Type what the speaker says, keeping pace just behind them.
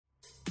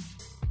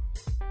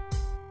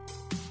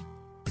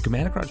The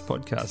Commander Crunch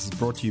podcast is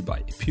brought to you by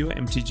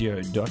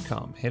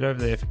puremtgo.com. Head over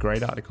there for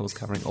great articles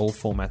covering all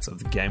formats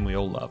of the game we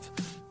all love.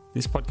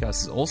 This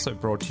podcast is also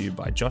brought to you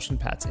by Josh and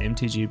Pat's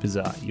MTG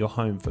Bazaar, your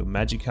home for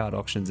Magic card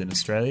auctions in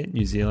Australia,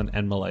 New Zealand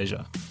and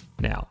Malaysia.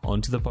 Now,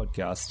 on to the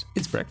podcast.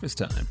 It's breakfast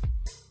time.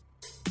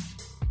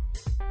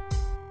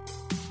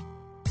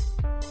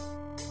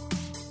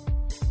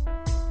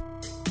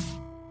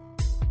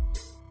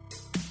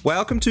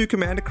 Welcome to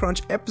Commander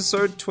Crunch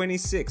episode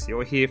 26.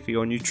 You're here for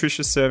your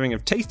nutritious serving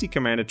of tasty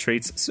Commander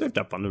treats served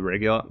up on the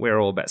regular. We're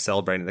all about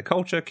celebrating the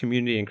culture,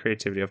 community, and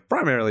creativity of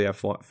primarily our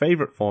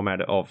favourite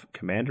format of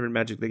Commander and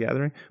Magic the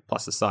Gathering,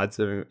 plus a side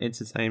serving of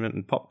entertainment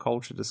and pop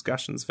culture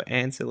discussions for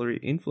ancillary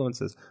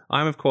influences.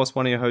 I'm, of course,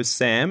 one of your hosts,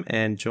 Sam,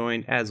 and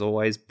joined, as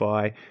always,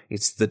 by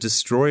it's the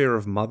destroyer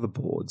of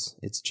motherboards.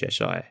 It's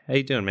Cheshire. How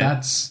you doing, man?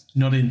 That's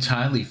not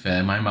entirely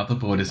fair. My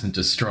motherboard isn't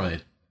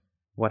destroyed.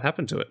 What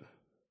happened to it?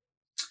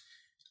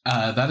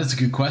 That is a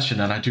good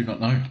question, and I do not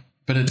know.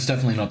 But it's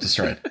definitely not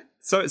destroyed.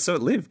 So it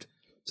lived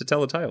to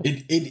tell a tale.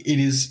 It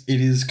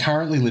is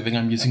currently living.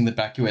 I'm using the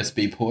back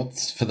USB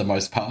ports for the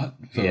most part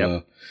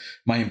for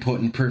my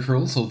important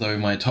peripherals, although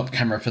my top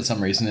camera for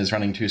some reason is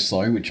running too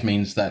slow, which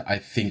means that I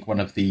think one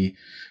of the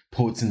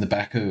ports in the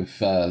back of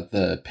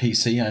the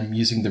PC, I'm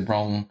using the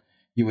wrong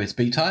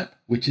USB type,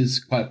 which is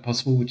quite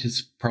possible, which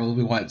is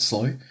probably why it's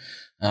slow.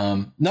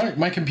 No,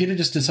 my computer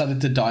just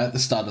decided to die at the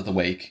start of the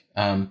week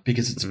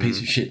because it's a piece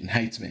of shit and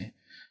hates me.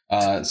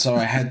 So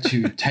I had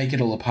to take it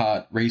all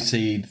apart,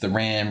 reseed the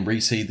RAM,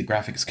 reseed the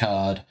graphics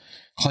card,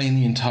 clean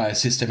the entire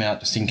system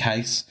out just in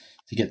case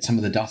to get some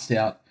of the dust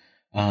out.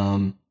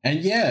 And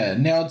yeah,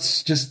 now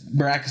it's just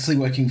miraculously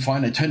working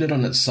fine. I turned it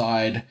on its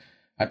side.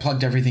 I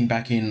plugged everything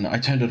back in. I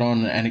turned it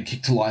on and it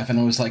kicked to life. And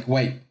I was like,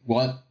 wait,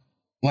 what?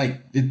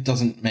 Like, it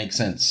doesn't make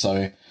sense.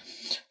 So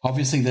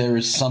obviously, there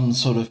is some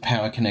sort of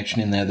power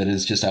connection in there that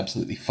is just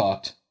absolutely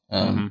fucked.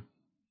 I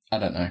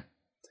don't know.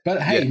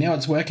 But hey, now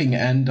it's working,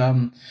 and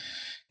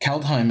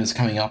Kaldheim is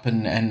coming up,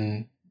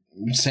 and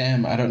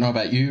Sam, I don't know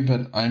about you,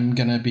 but I'm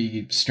going to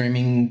be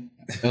streaming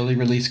early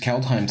release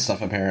Kaldheim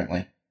stuff,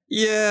 apparently.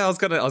 Yeah, I was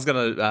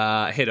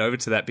gonna head over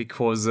to that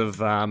because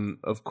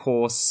of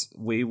course,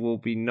 we will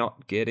be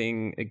not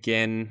getting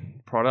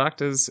again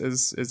product as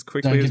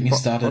quickly. Don't get me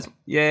started.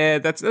 Yeah,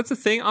 that's the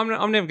thing.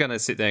 I'm never gonna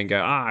sit there and go,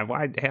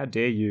 why? How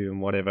dare you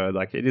and whatever.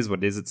 Like, it is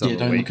what it is. It's don't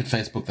look at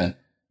Facebook then.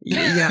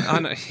 Yeah, I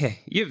know.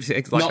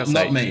 Yeah,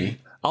 not me.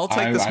 I'll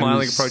take the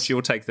smiling approach.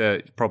 You'll take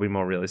the probably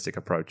more realistic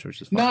approach, which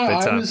is fine.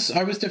 No,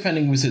 I was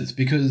defending Wizards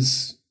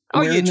because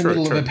we're in the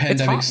middle of a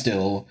pandemic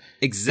still.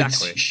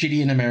 Exactly. It's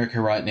shitty in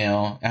America right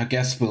now. Our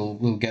guests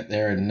will get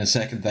there in a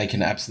second. They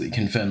can absolutely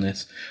confirm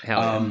this.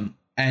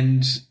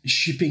 And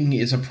shipping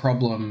is a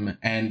problem,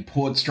 and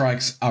port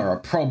strikes are a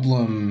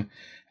problem,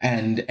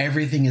 and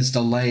everything is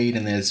delayed,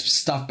 and there's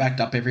stuff backed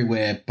up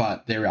everywhere,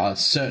 but there are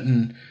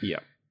certain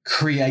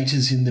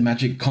creators in the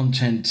Magic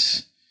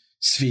content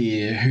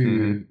sphere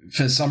who,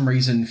 for some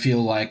reason,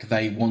 feel like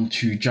they want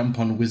to jump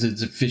on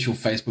Wizards' official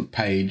Facebook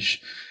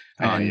page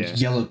and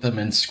yell at them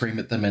and scream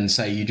at them and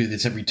say, you do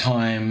this every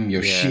time,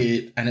 you're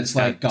shit. And it's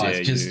like,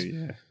 guys, just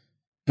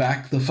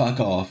back the fuck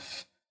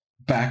off.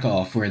 Back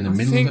off. We're in the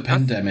middle of a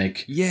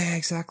pandemic. Yeah,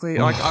 exactly.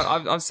 Like,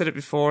 I've said it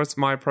before. It's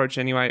my approach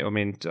anyway. I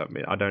mean,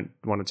 I don't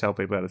want to tell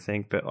people how to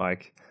think, but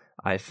like,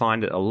 I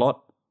find it a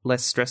lot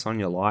less stress on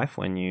your life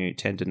when you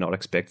tend to not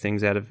expect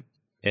things out of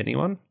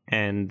anyone,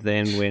 and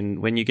then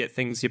when you get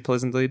things, you're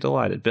pleasantly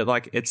delighted. But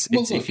like, it's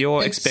if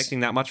you're expecting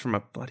that much from a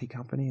bloody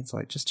company, it's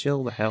like, just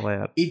chill the hell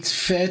out. It's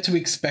fair to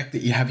expect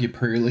that you have your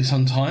pre-release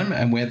on time,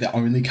 and we're the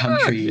only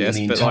country in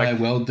the entire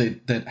world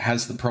that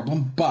has the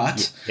problem.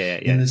 But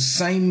in the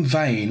same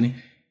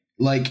vein,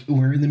 like,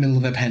 we're in the middle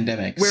of a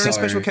pandemic. We're in a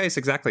special case,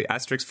 exactly.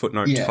 Asterisk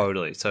footnote,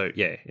 totally. So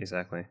yeah,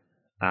 exactly.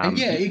 And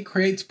it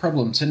creates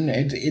problems, and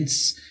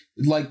it's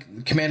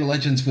like Commander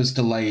Legends was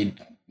delayed,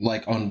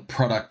 like, on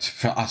product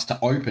for us to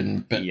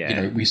open, but you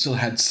know, we still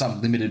had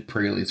some limited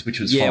pre-release,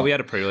 which was fine. We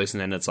had a pre-release, and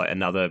then it's like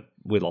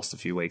we lost a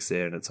few weeks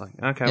there, and it's like,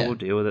 okay, we'll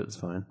deal with it, it's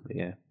fine. But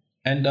yeah.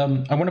 And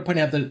I want to point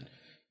out that,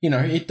 you know,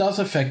 it does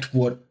affect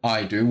what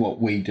I do, what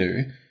we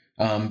do,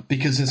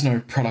 because there's no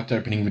product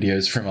opening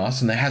videos from us,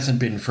 and there hasn't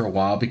been for a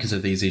while because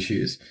of these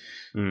issues.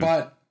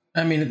 But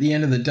I mean, at the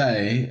end of the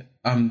day,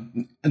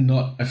 I'm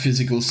not a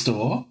physical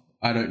store.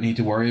 I don't need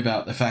to worry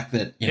about the fact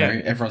that, you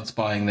know, everyone's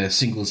buying their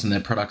singles and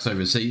their products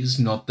overseas.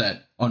 Not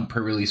that on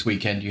pre-release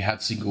weekend you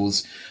have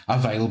singles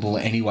available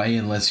anyway,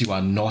 unless you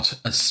are not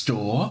a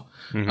store,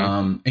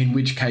 in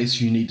which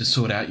case you need to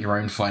sort out your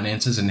own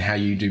finances and how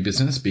you do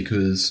business,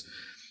 because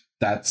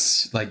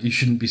that's, like, you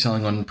shouldn't be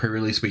selling on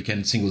pre-release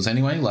weekend singles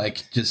anyway.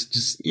 Like,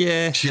 just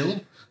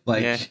chill.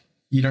 Like,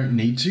 you don't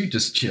need to,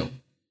 just chill.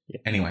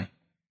 Anyway.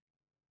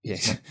 Yeah,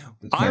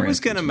 I was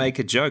going to make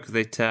a joke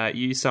that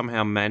you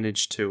somehow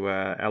managed to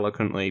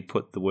eloquently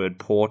put the word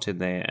port in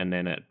there, and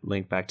then it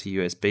linked back to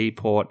USB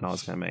port, and I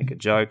was going to make a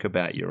joke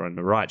about you're on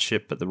the right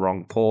ship but the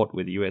wrong port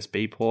with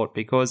USB port,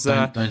 because...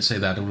 Don't say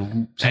that. It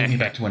will take me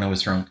back to when I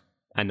was drunk.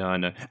 I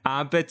know.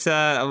 But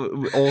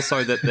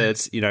also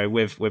that you know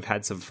we've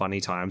had some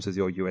funny times with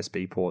your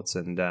USB ports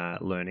and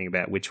learning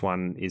about which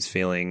one is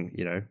feeling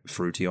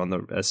fruity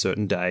on a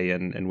certain day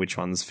and which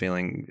one's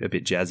feeling a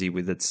bit jazzy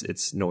with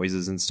its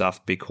noises and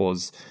stuff,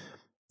 because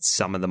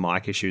some of the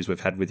mic issues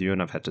we've had with you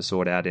and I've had to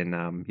sort out in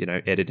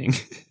editing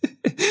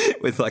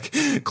with like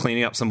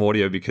cleaning up some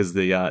audio because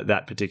the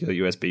that particular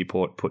USB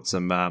port put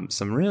some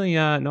really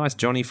nice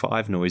Johnny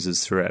Five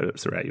noises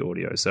throughout your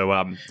audio. So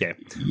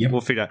We'll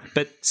figure out.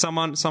 But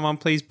someone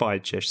please buy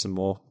Chesh some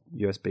more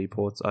USB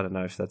ports. I don't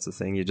know if that's a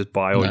thing you just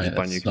buy or you just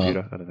buy a new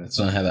computer. I don't know. That's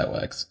not how that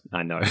works.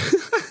 I know.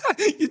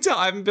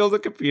 I haven't built a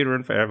computer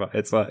in forever.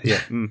 It's like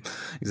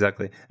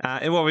exactly.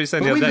 And what were you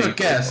saying the other day? We've got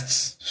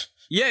guests.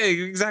 Yeah,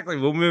 exactly.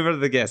 We'll move on to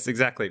the guests.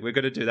 Exactly. We're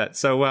going to do that.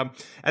 So,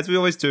 as we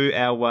always do,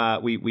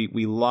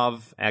 we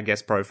love our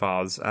guest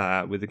profiles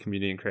with the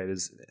community and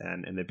creators,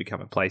 and they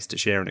become a place to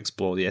share and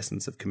explore the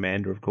essence of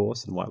Commander, of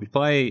course, and why we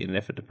play in an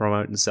effort to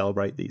promote and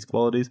celebrate these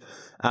qualities.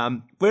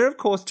 We're, of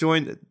course,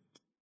 joined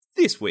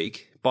this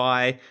week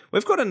by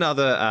we've got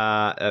another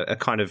a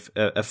kind of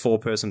a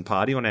 4-person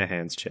party on our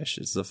hands. Chesh,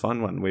 it's a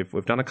fun one.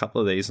 We've done a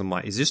couple of these. I'm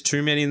like, is this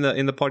too many in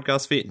the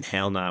podcast fit?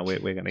 Hell no, we're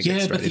going to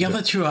get straight but the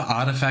other two are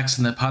artifacts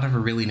and they're part of a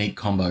really neat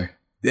combo.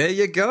 There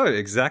you go,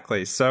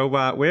 exactly. So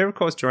we're, of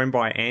course, joined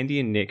by Andy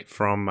and Nick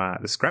from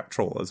the Scrap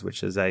Trawlers,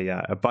 which is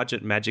a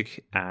budget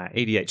Magic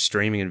EDH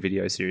streaming and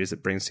video series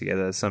that brings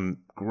together some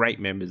great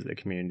members of the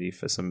community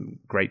for some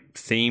great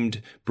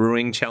themed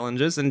brewing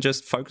challenges and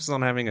just focuses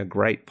on having a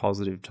great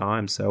positive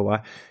time. So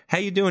how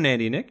you doing,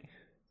 Andy and Nick?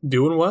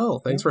 Doing well.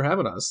 Thanks for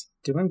having us.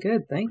 Doing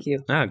good, thank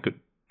you.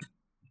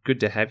 Good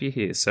to have you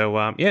here. So,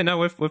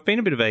 we've been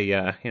a bit of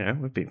a,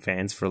 we've been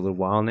fans for a little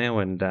while now,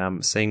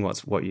 and seeing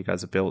what you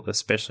guys have built,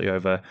 especially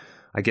over,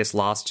 I guess,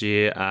 last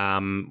year.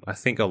 I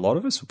think a lot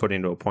of us were put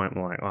into a point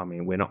where,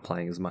 we're not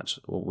playing as much.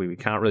 We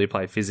can't really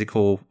play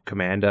physical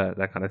Commander,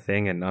 that kind of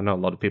thing. And I know a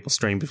lot of people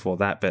streamed before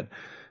that, but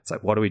it's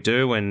like, what do we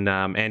do? And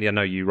Andy, I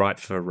know you write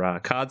for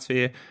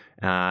Cardsphere,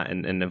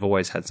 and have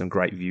always had some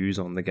great views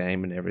on the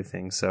game and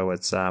everything. So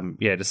it's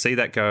to see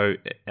that go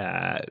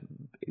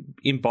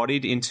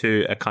embodied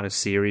into a kind of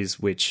series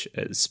which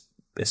is,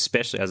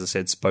 especially as I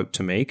said, spoke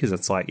to me, because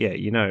it's like,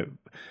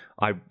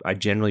 I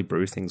generally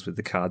brew things with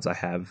the cards I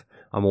have.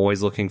 I'm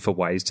always looking for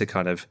ways to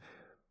kind of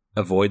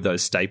avoid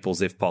those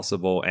staples if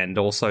possible, and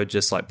also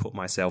just like put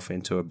myself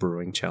into a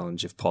brewing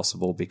challenge if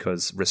possible,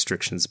 because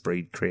restrictions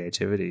breed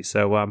creativity.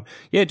 So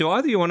do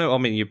either you want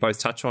to, you both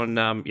touch on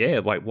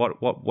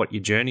what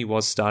your journey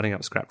was starting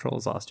up Scrap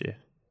Trawlers last year?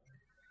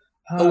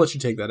 I'll let you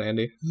take that,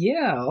 Andy.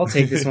 Yeah, I'll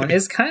take this one.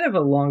 It's kind of a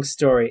long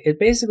story. It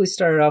basically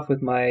started off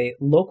with my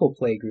local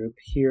play group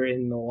here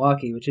in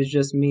Milwaukee, which is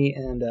just me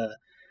and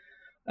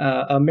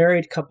a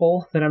married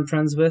couple that I'm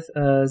friends with,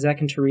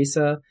 Zach and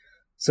Teresa.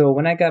 So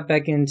when I got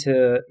back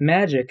into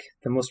Magic,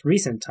 the most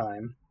recent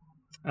time,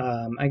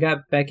 I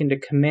got back into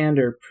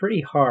Commander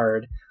pretty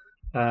hard,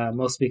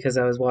 mostly because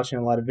I was watching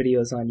a lot of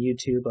videos on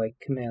YouTube, like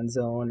Command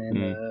Zone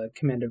and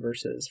Commander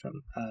Versus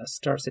from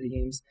Star City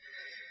Games.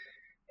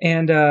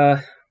 And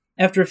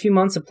after a few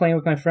months of playing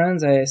with my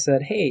friends, I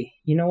said, hey,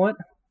 you know what?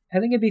 I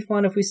think it'd be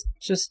fun if we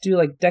just do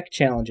like deck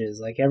challenges.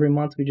 Like every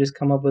month we just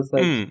come up with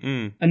like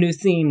a new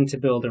theme to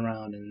build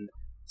around. And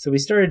so we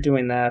started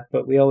doing that,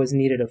 but we always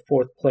needed a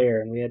 4th player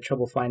and we had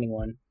trouble finding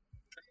one.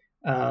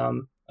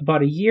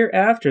 About a year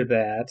after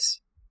that,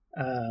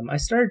 I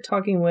started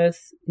talking with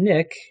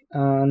Nick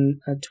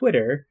on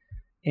Twitter,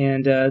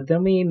 and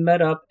then we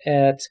met up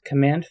at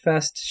Command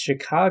Fest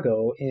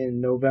Chicago in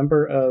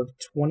November of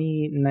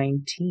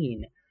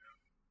 2019.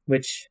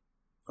 Which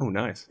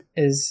nice.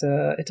 Is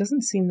it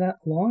doesn't seem that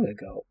long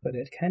ago, but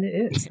it kind of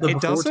is.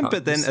 It doesn't,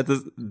 but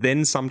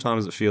then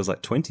sometimes it feels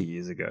like 20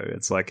 years ago.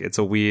 It's like it's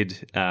a weird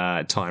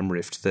time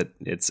rift that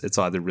it's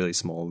either really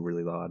small or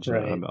really large.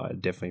 Right. I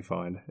definitely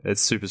find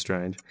it's super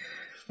strange.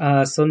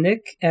 So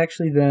Nick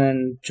actually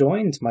then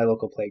joined my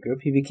local play group.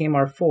 He became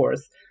our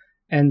 4th,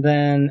 and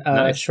then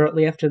nice.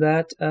 Shortly after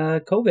that,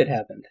 COVID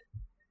happened,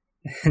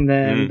 and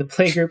then the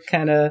play group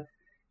kind of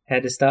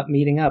had to stop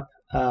meeting up.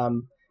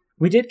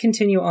 We did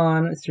continue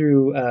on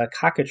through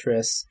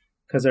Cockatrice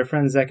because our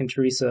friends Zach and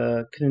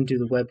Teresa couldn't do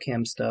the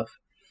webcam stuff.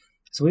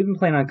 So we've been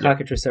playing on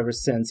Cockatrice ever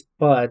since.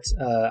 But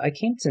I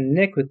came to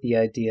Nick with the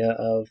idea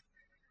of,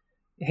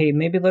 hey,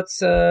 maybe let's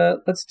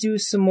do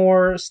some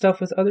more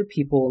stuff with other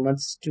people and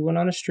let's do it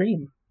on a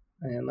stream.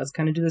 And let's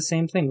kind of do the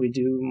same thing. We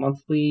do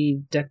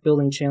monthly deck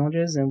building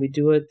challenges, and we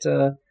do it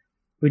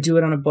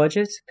on a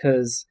budget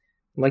because,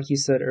 like you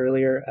said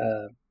earlier,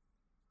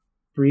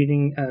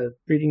 breeding,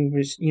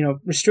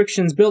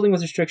 restrictions, building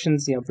with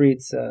restrictions,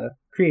 breeds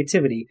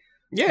creativity.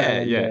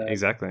 Yeah,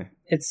 exactly.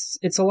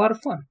 It's a lot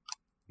of fun.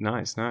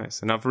 Nice.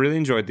 And I've really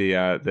enjoyed the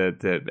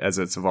as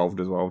it's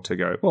evolved as well to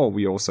go, well,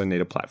 we also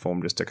need a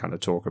platform just to kind of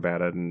talk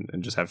about it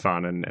and just have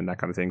fun and that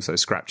kind of thing. So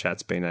Scrap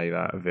Chat's been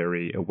a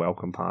very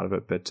welcome part of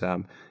it. But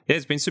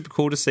it's been super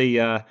cool to see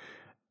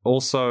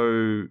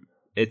also.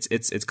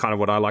 It's kind of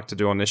what I like to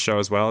do on this show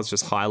as well. It's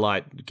just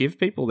give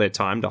people their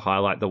time to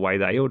highlight the way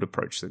they would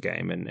approach the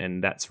game,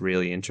 and that's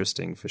really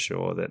interesting for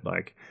sure. That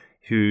like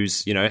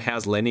who's, you know,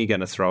 how's Lenny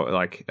going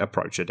to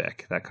approach a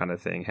deck, that kind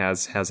of thing.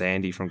 How's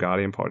Andy from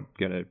Guardian Pod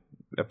going to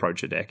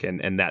approach a deck,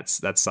 and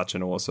that's such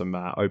an awesome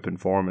open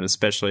forum. And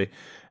especially,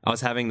 I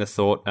was having the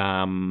thought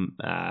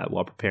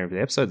while preparing for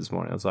the episode this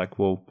morning. I was like,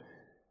 well,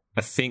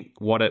 I think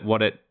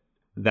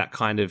that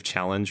kind of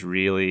challenge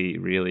really,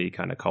 really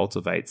kind of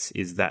cultivates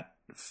is that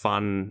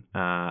fun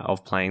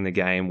of playing the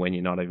game when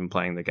you're not even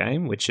playing the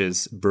game, which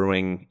is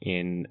brewing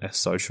in a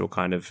social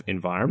kind of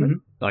environment.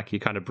 Mm-hmm. Like you're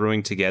kind of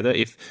brewing together.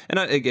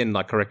 Again,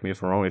 like, correct me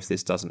if I'm wrong, if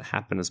this doesn't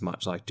happen as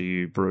much, like, do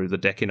you brew the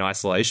deck in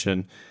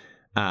isolation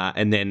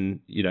and then,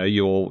 you know,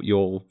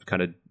 you'll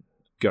kind of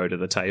go to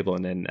the table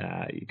and then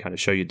you kind of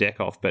show your deck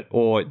off,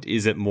 or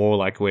is it more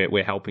like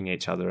we're helping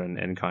each other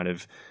and kind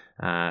of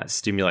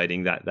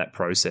stimulating that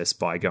process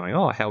by going,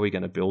 oh, how are we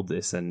going to build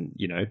this? And,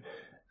 you know,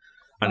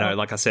 I know,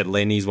 like I said,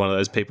 Lenny's one of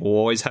those people who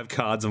always have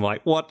cards. I'm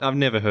like, what? I've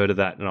never heard of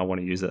that, and I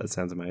want to use it. That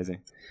sounds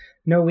amazing.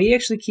 No, we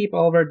actually keep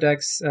all of our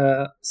decks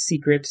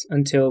secret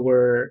until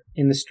we're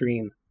in the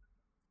stream.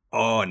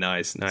 Oh,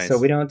 nice. So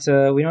we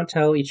don't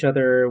tell each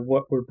other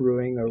what we're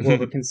brewing or what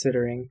we're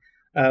considering.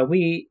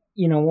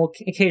 We'll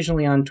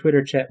occasionally on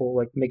Twitter chat we'll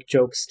like make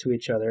jokes to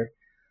each other.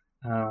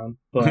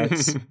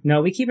 But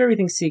no, we keep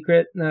everything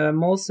secret,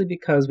 mostly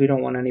because we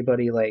don't want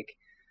anybody like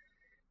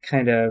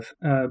kind of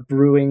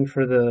brewing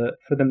for the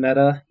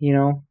meta, you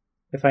know.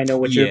 If I know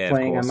what you're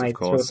playing, I might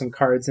throw some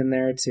cards in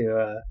there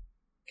to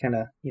kind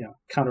of, you know,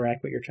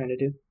 counteract what you're trying to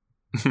do.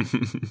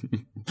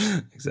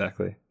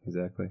 Exactly.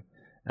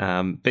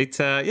 But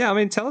I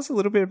mean, tell us a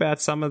little bit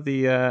about some of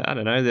the I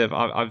don't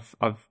know.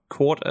 I've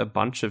caught a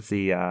bunch of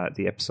the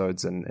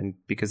episodes, and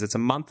because it's a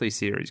monthly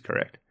series,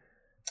 correct?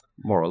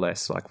 More or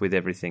less, like with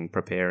everything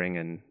preparing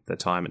and the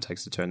time it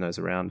takes to turn those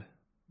around.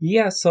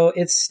 Yeah, so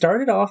it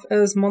started off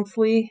as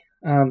monthly.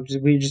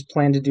 We just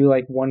planned to do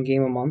like one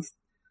game a month,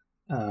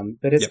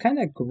 but it's kind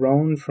of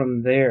grown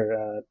from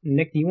there.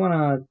 Nick, do you want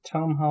to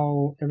tell them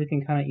how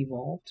everything kind of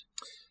evolved?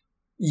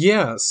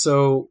 Yeah,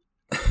 so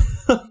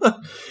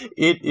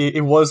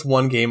it was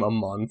one game a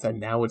month, and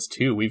now it's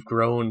two. We've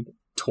grown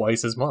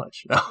twice as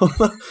much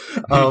now.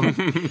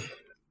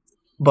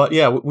 But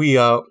yeah,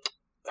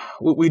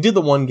 we did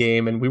the one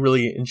game, and we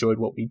really enjoyed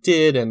what we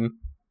did, and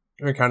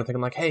we were kind of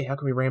thinking like, hey, how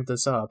can we ramp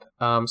this up?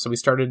 So we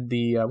started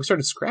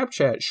Scrap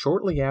Chat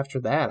shortly after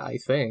that, I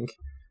think.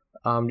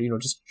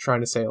 Just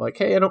trying to say like,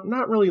 hey, I'm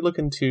not really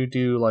looking to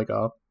do like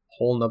a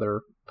whole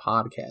nother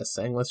podcast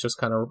thing. Let's just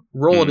kind of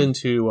roll it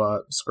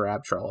into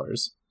Scrap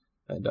Trawlers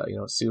and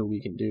see what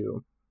we can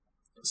do.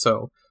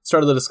 So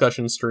started the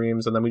discussion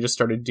streams, and then we just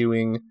started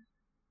doing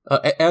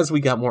as we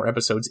got more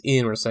episodes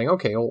in, we're saying,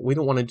 okay, well, we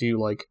don't want to do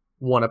like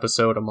one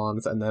episode a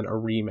month and then a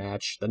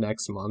rematch the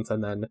next month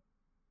and then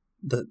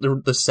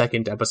the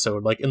second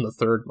episode like in the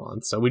third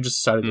month. So we just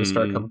decided to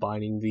start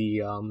combining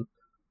the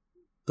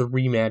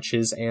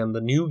rematches and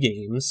the new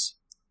games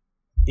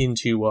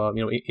into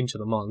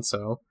the month.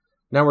 So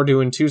now we're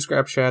doing 2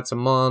 Scrap Chats a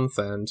month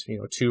and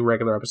 2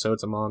 regular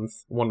episodes a month,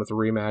 one with a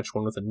rematch,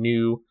 one with a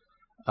new,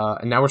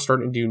 and now we're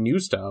starting to do new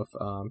stuff.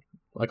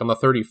 Like on the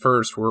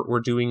 31st, we're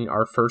doing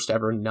our first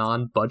ever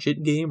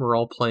non-budget game. We're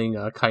all playing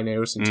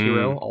Kaineos and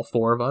Tiro, all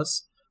 4 of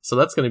us. So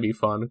that's going to be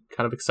fun.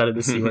 Kind of excited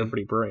to see what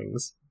everybody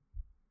brings.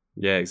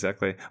 Yeah,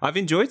 exactly. I've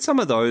enjoyed some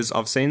of those.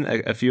 I've seen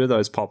a few of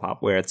those pop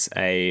up where it's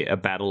a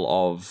battle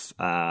of,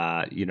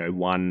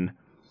 one.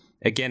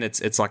 Again,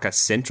 it's like a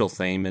central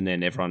theme, and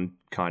then everyone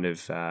kind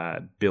of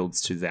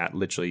builds to that.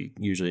 Literally,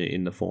 usually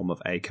in the form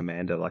of a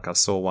commander. Like I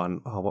saw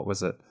one. Oh, what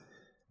was it?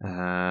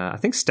 I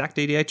think Stacked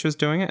EDH was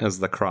doing it as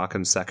the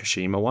Kraken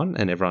Sakashima one,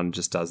 and everyone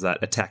just does that,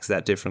 attacks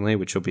that differently,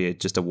 which will be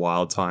just a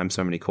wild time.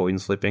 So many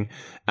coins flipping.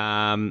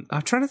 I'm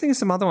trying to think of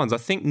some other ones. I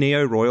think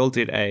Neo Royal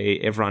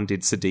everyone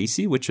did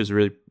Sidisi, which was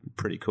really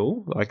pretty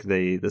cool, like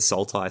the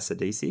Sultai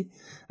Sidisi.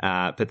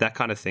 But that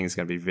kind of thing is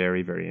going to be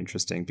very, very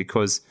interesting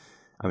because,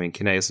 I mean,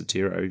 Kaineos and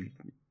Tiro,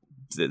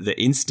 the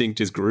instinct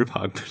is group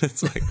hug, but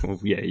it's like, well,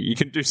 yeah, you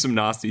can do some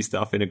nasty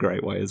stuff in a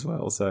great way as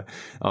well. So,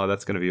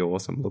 that's going to be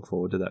awesome. Look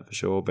forward to that for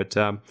sure. But,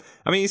 I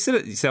mean, you said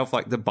it yourself,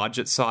 like the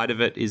budget side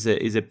of it is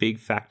a big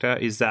factor.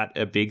 Is that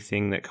a big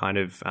thing that kind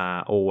of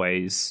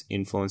always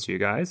influenced you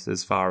guys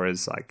as far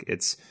as like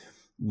it's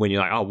when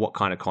you're like, oh, what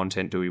kind of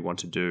content do we want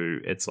to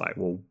do? It's like,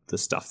 well, the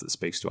stuff that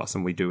speaks to us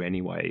and we do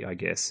anyway, I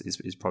guess,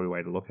 is probably a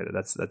way to look at it.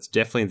 That's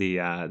definitely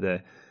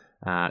the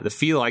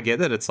feel I get,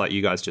 that it's like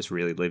you guys just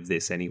really live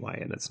this anyway,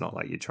 and it's not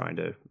like you're trying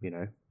to,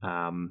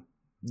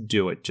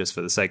 do it just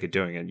for the sake of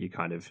doing it. You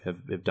kind of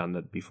have done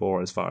it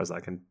before, as far as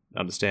I can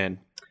understand.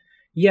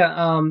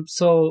 Yeah.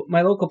 So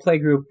my local play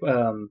group,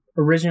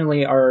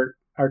 originally our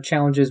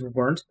challenges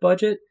weren't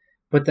budget,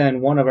 but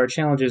then one of our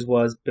challenges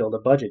was build a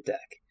budget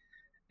deck.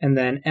 And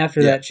then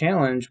after that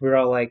challenge, we're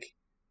all like,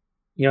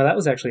 that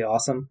was actually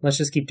awesome. Let's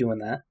just keep doing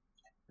that.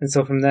 And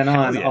so from then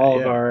on, all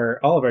of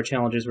our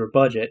challenges were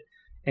budget.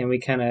 And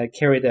we kind of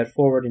carried that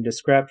forward into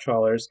Scrap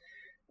Trawlers.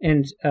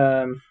 And,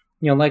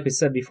 like we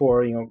said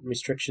before,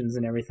 restrictions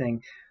and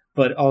everything.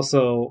 But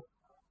also,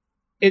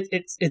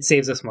 it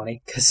saves us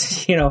money.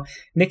 Because,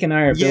 Nick and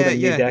I are building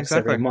new decks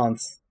every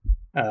month.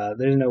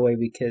 There's no way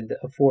we could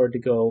afford to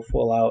go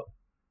full out,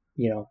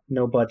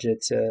 no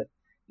budget to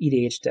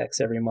EDH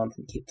decks every month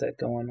and keep that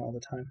going all the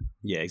time.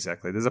 Yeah,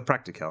 exactly. There's a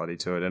practicality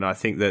to it. And I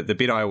think that the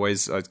bit I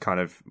kind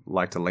of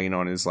like to lean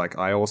on is like,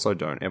 I also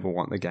don't ever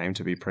want the game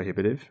to be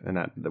prohibitive. And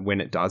that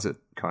when it does, it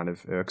kind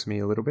of irks me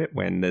a little bit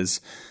when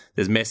there's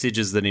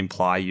messages that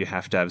imply you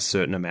have to have a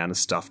certain amount of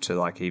stuff to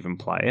like even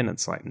play. And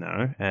it's like,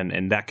 no.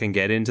 And that can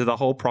get into the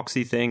whole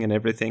proxy thing and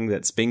everything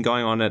that's been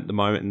going on at the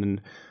moment.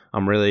 And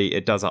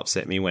it does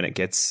upset me when it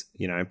gets,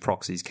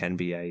 proxies can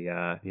be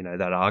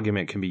that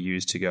argument can be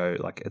used to go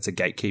like it's a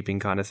gatekeeping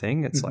kind of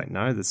thing. It's like,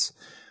 no,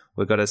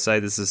 we've got to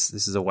say this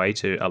is a way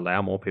to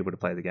allow more people to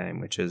play the game,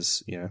 which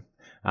is,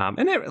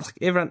 and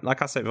everyone,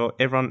 like I said,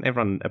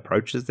 everyone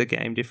approaches the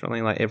game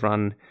differently. Like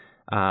everyone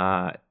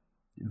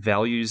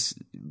values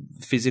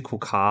physical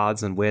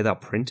cards and where they're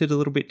printed a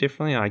little bit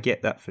differently. I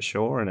get that for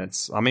sure.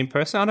 And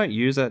personally, I don't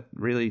use that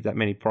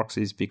many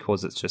proxies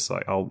because it's just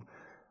like,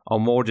 I'll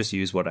more just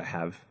use what I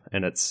have,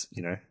 and it's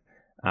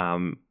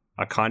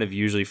I kind of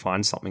usually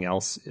find something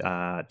else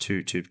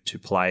to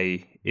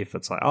play if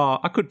it's like, oh,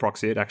 I could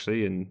proxy it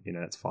actually, and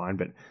it's fine.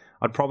 But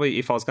I'd probably,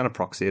 if I was going to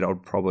proxy it,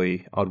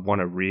 I'd want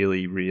to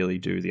really, really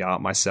do the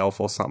art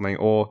myself or something,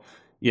 or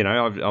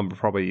I'm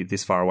probably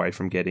this far away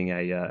from getting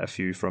a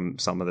few from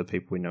some of the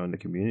people we know in the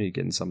community,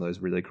 getting some of those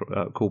really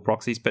cool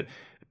proxies. But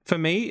for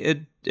me,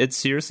 it'd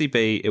seriously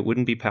be, it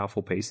wouldn't be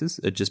powerful pieces.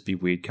 It'd just be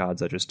weird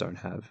cards I just don't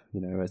have.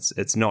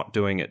 It's not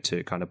doing it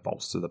to kind of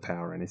bolster the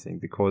power or anything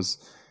because,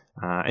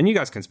 and you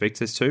guys can speak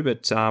to this too,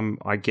 but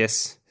I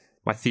guess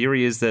my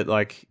theory is that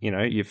like,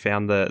 you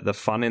found the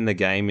fun in the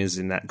game is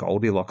in that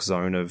Goldilocks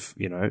zone of,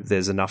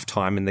 there's enough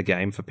time in the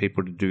game for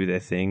people to do their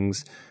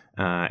things.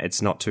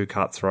 It's not too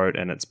cutthroat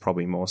and it's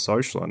probably more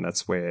social, and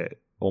that's where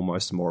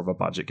almost more of a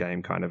budget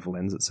game kind of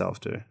lends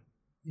itself to.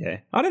 Yeah.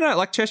 I don't know,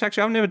 like Chesh,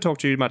 actually, I've never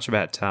talked to you much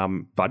about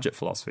budget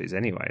philosophies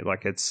anyway.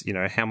 Like it's,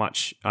 how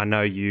much, I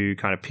know you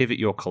kind of pivot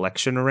your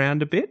collection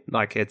around a bit.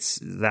 Like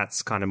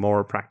that's kind of more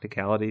a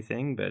practicality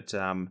thing. But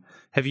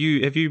have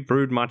you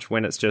brewed much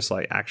when it's just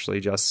like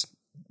actually just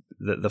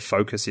the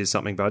focus is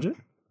something budget?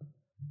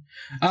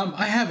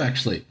 I have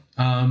actually.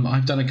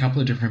 I've done a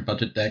couple of different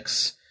budget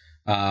decks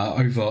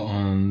over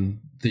on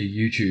the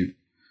YouTube.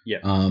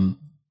 Yeah.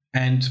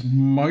 And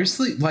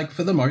mostly, like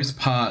for the most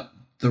part,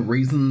 the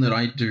reason that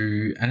I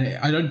do, and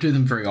I don't do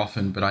them very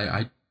often, but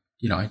I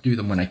do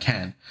them when I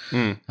can.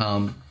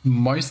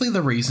 Mostly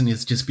the reason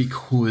is just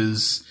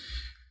because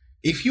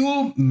if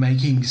you're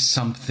making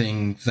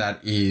something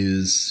that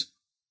is,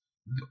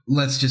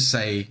 let's just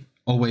say,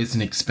 always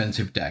an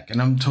expensive deck,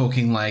 and I'm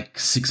talking like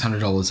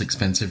 $600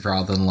 expensive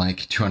rather than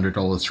like $200,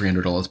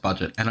 $300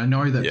 budget. And I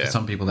know that for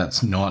some people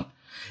that's not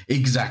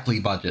exactly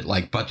budget.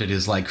 Like budget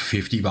is like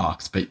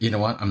 $50, but you know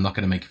what? I'm not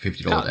going to make a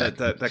 $50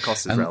 deck. That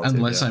cost is relative.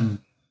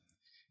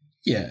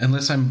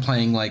 Unless I'm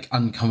playing like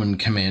uncommon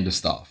commander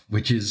stuff,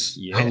 which is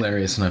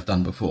hilarious and I've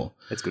done before.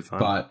 It's good fun.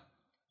 But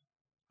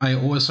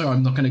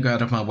I'm not going to go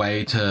out of my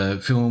way to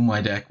fill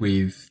my deck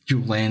with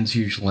dual lands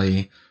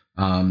usually,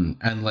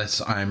 unless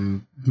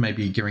I'm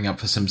maybe gearing up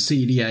for some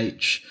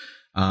CDH.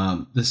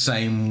 The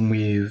same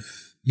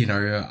with,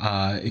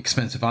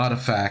 expensive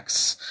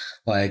artifacts.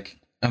 Like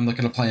I'm not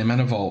going to play a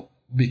Mana Vault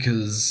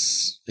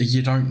because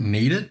you don't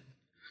need it.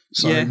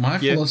 So my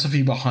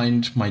philosophy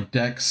behind my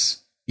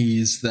decks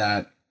is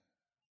that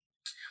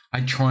I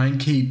try and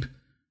keep,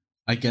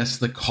 I guess,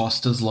 the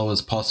cost as low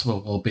as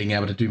possible while being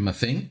able to do my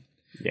thing.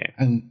 Yeah.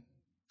 And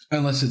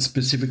unless it's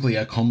specifically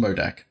a combo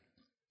deck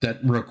that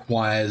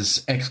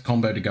requires X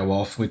combo to go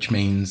off, which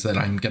means that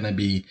I'm going to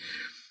be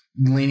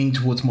leaning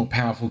towards more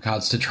powerful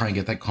cards to try and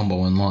get that combo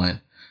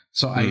online.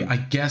 So I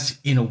guess,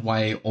 in a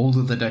way, all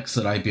of the decks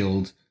that I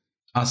build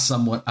are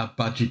somewhat a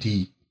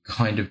budgety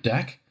kind of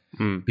deck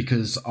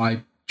because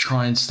I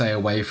try and stay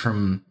away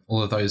from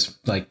all of those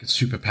like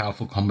super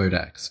powerful combo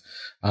decks.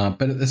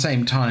 But at the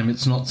same time,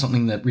 it's not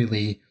something that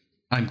really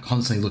I'm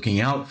constantly looking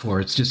out for.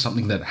 It's just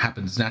something that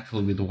happens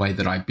naturally with the way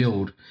that I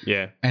build.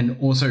 Yeah. And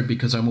also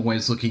because I'm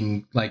always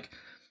looking, like,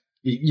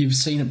 you've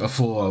seen it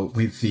before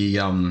with the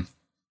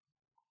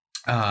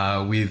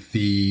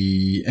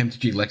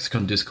MTG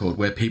Lexicon Discord,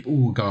 where people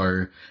will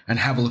go and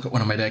have a look at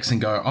one of my decks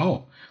and go,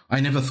 oh,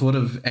 I never thought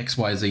of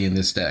XYZ in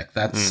this deck.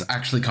 That's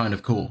actually kind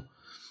of cool.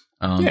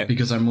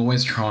 Because I'm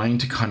always trying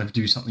to kind of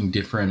do something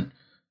different,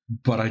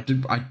 but I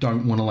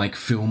don't want to like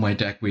fill my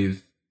deck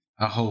with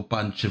a whole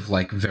bunch of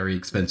like very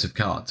expensive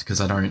cards because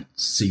I don't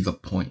see the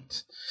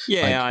point.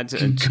 Yeah,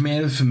 like,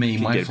 Commander for me,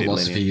 my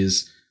philosophy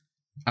is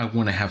I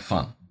want to have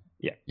fun.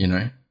 Yeah,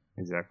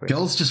 exactly.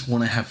 Girls just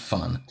want to have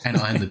fun, and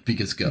I'm the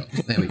biggest girl.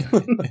 There we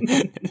go.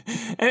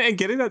 and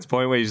getting that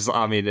point where you just,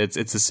 I mean, it's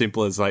as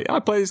simple as like, I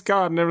play this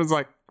card, and everyone's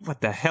like,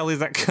 what the hell is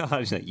that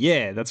card? Like,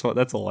 yeah, that's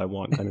all I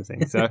want, kind of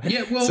thing. So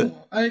yeah,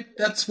 well,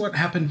 that's what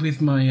happened with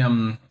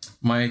my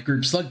my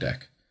group slug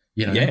deck.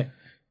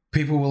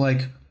 People were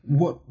like,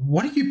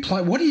 what do you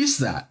play? What is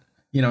that?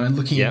 And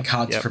looking at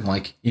cards from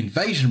like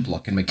Invasion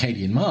Block and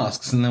Mercadian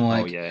Masks, and they're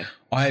like,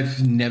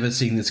 I've never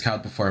seen this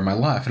card before in my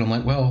life, and I'm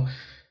like, well,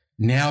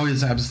 now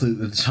is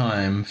absolutely the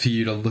time for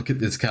you to look at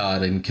this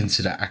card and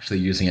consider actually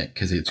using it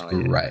because it's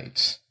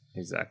great.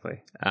 Yeah.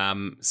 Exactly.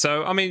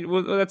 So, I mean,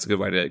 well, that's a good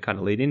way to kind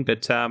of lead in.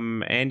 But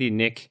Andy,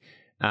 Nick,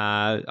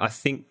 I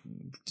think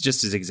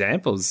just as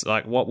examples,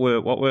 like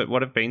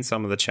what have been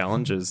some of the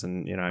challenges,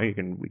 and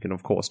we can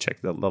of course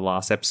check the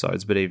last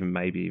episodes, but even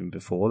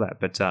before that.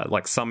 But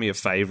like some of your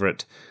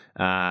favorite,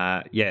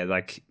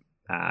 challenges,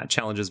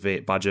 be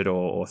it budget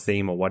or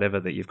theme or whatever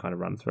that you've kind of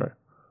run through.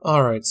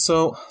 All right,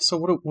 so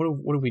what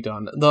have we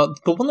done? The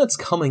one that's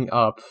coming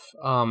up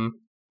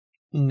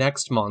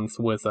next month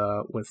with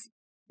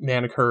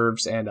Mana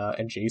Curves and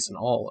Jason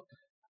All.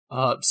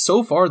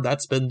 So far,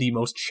 that's been the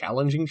most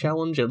challenging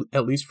challenge,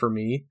 at least for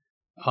me.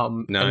 Nice.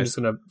 I'm just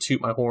gonna toot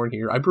my horn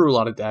here. I brew a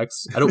lot of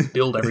decks. I don't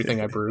build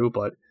everything I brew,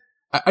 but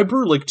I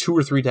brew like 2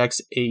 or 3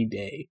 decks a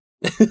day.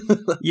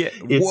 Yeah,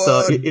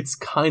 it's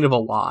kind of a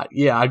lot.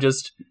 Yeah, I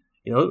just.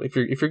 If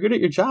you're good at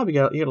your job, you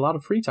get a lot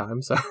of free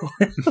time, so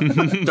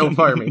don't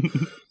fire me.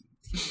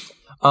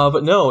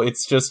 But no,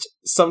 it's just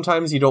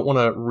sometimes you don't want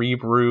to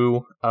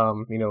rebrew,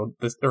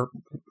 this or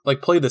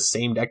like play the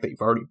same deck that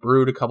you've already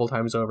brewed a couple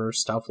times over,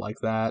 stuff like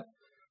that.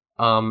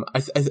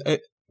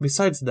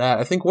 Besides that,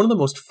 I think one of the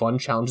most fun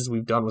challenges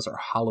we've done was our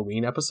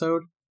Halloween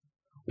episode,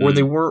 where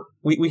they weren't.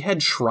 We had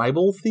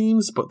tribal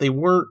themes, but they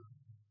weren't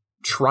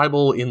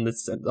tribal in the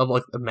sense of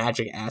like the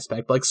magic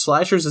aspect. Like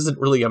Slashers isn't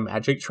really a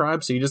magic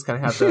tribe, so you just kind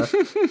of have to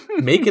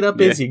make it up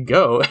as you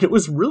go, and it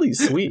was really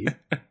sweet.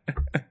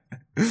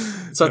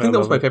 So I think that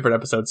was my favorite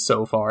episode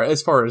so far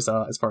as far as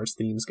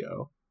themes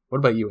go. What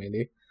about you,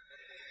 Andy?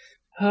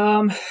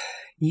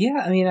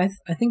 Yeah, I mean, I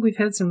think we've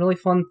had some really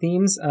fun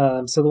themes.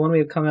 So the one we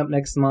have coming up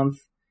next month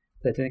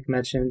that Nick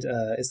mentioned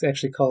is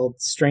actually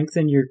called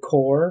Strengthen Your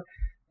Core.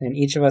 And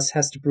each of us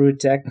has to brew a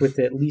deck with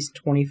at least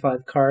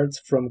 25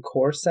 cards from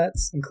core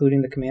sets,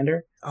 including the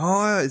commander. Oh,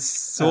 I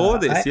saw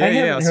this.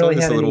 I saw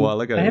this a little while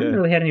ago. I haven't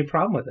really had any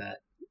problem with that.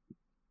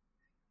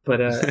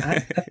 But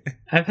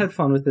I've had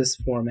fun with this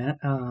format.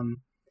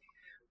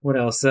 What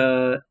else?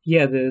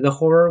 The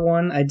horror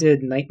one, I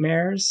did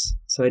Nightmares.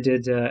 So I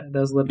did, that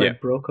was led by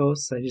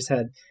Brokos. I just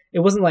had, it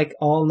wasn't like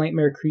all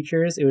nightmare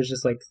creatures. It was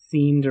just like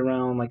themed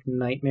around like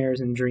nightmares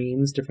and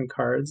dreams, different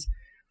cards.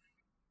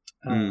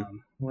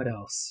 What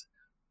else?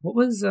 What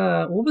was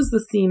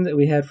the theme that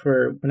we had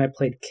for when I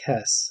played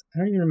Kess? I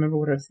don't even remember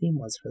what our theme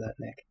was for that,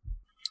 Nick.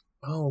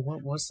 Oh,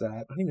 what was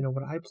that? I don't even know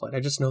what I played. I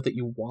just know that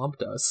you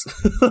whomped us.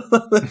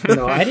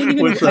 No, I didn't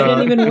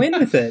even win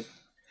with it.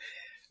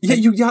 Yeah,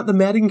 you got the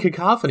Madden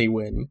Cacophony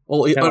win.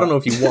 Well, I don't know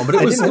if you won, but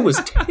it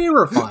was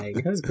terrifying.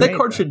 It was great, that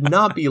card should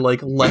not be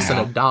like less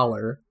than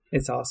 $1.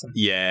 It's awesome.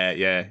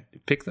 Yeah.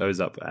 Pick those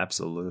up,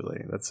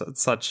 absolutely. That's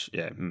such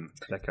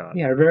that card.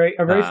 Yeah, our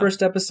very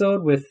first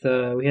episode with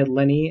we had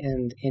Lenny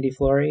and Andy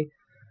Flory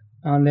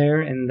on there,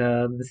 and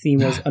the theme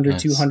was under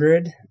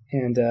 200,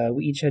 and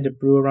we each had to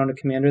brew around a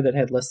commander that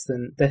had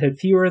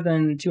fewer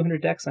than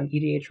 200 decks on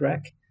EDH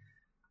Rec.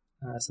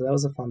 So that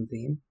was a fun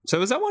theme. So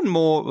was that one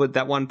more?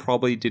 That one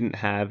probably didn't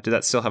have. Did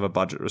that still have a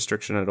budget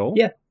restriction at all?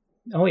 Yeah.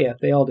 Oh yeah,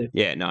 they all do.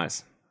 Yeah,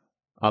 nice.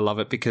 I love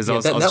it because that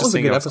was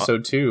a good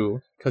episode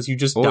too, because you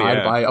just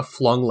died by a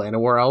flung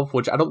Llanowar Elf,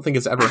 which I don't think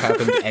has ever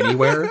happened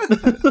anywhere.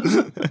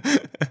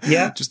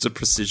 Yeah, just a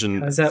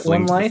precision. I was at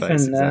One Life,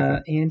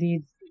 and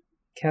Andy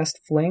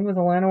cast Fling with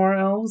the Llanowar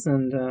Elves,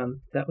 and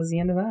that was the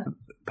end of that.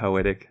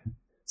 Poetic.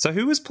 So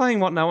who was playing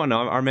what? No one.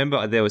 No, I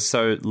remember there was.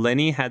 So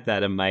Lenny had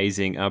that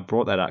amazing. I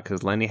brought that up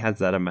because Lenny has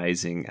that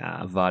amazing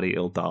Vadi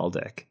Ildal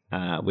deck,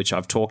 which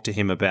I've talked to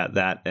him about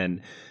that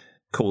and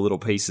cool little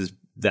pieces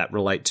that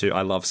relate to.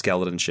 I love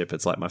Skeleton Ship.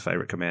 It's like my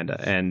favorite commander,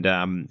 and the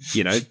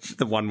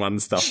 1/1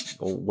 stuff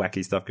or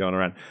wacky stuff going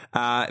around.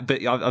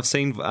 But I've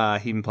seen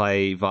him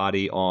play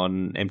Vardy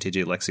on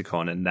MTG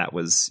Lexicon, and that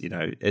was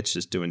it's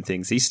just doing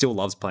things. He still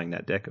loves playing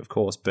that deck, of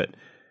course, but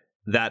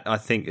that I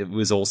think it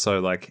was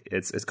also like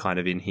it's kind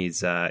of in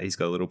his. He's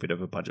got a little bit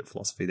of a budget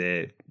philosophy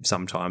there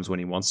sometimes when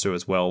he wants to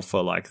as well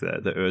for like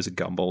the Urza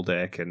Gumball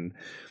deck and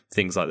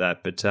things like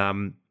that. But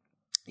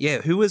yeah,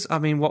 who was? I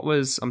mean, what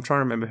was? I'm trying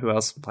to remember who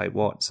else played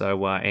what.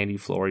 So Andy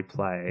Flory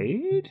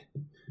played. He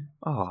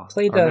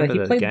played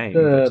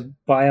the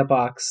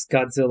Buy-a-Box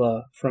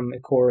Godzilla from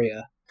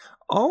Ikoria.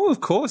 Oh,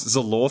 of course,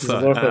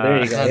 Zalortha.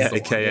 There you go.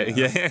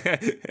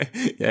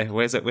 Yeah.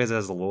 Where's our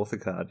Zalortha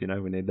card? We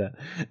need that.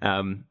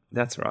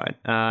 That's right.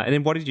 And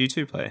then what did you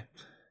two play?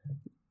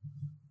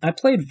 I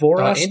played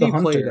Voros the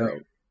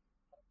Hunter.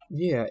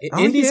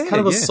 Andy's kind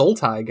of a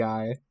Sultai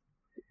guy.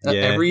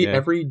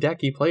 Every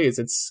deck he plays,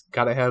 it's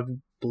got to have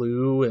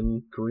blue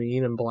and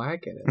green and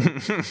black in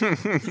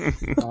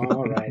it.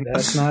 All right,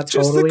 that's not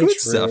just totally the good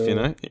true. stuff,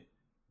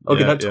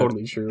 Okay, not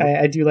totally true.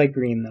 I do like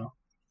green though.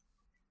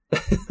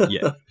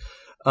 Yeah.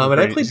 And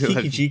I played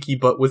Kiki-Jiki,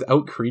 but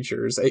without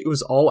creatures. It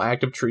was all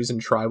active trees and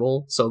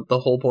tribal, so the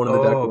whole point of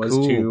the deck was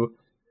to,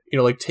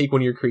 take one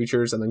of your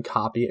creatures and then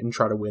copy it and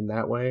try to win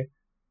that way.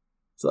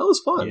 So that was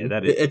fun. Yeah,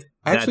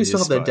 I actually still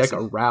have that deck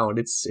around.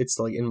 It's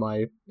like in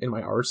my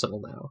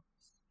arsenal now.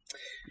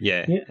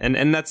 Yeah.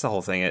 And that's the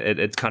whole thing.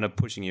 It's kind of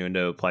pushing you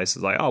into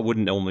places like, oh, I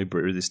wouldn't normally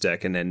brew this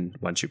deck, and then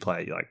once you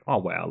play it, you're like, oh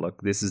wow,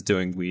 look, this is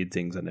doing weird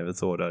things I never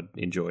thought I'd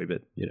enjoy.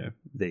 But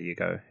there you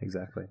go,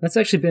 exactly. That's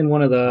actually been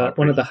one of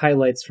the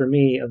highlights for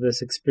me of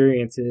this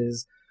experience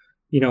is,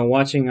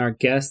 watching our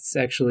guests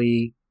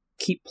actually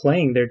keep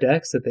playing their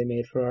decks that they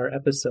made for our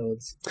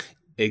episodes.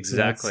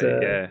 Exactly.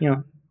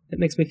 Yeah. It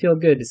makes me feel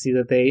good to see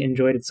that they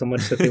enjoyed it so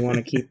much that they want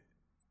to keep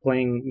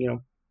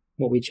playing.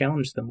 What we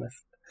challenged them with.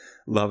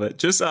 Love it.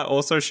 Just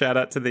also shout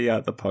out to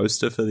the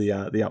poster for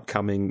the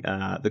upcoming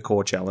the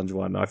core challenge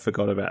one. I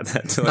forgot about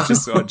that until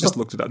I just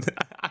looked it up.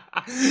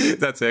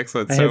 That's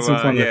excellent. I had some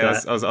fun with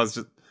that. I was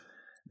just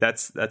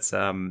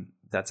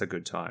that's a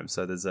good time.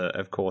 So there's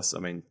of course, I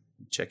mean,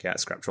 check out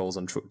Scrap Trolls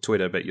on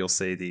Twitter, but you'll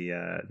see the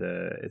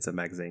it's a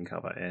magazine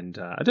cover, and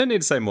I don't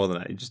need to say more than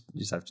that. You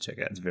just have to check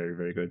it out. It's very,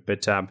 very good.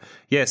 But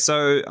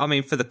so I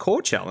mean, for the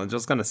core challenge, I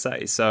was going to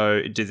say,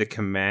 so do the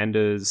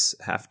commanders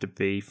have to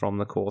be from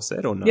the core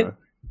set or no? Yep.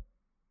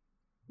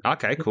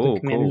 Okay, cool.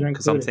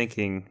 Because I'm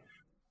thinking,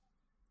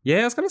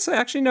 I was going to say,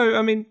 actually, no.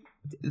 I mean,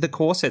 the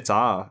core sets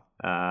are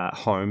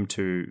home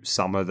to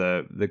some of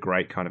the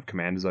great kind of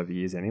commanders over the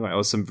years anyway,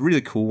 or some really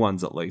cool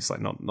ones at least,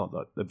 like not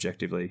that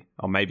objectively,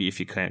 or maybe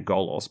if you count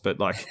Golos, but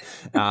like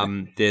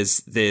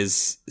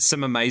there's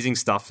some amazing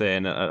stuff there,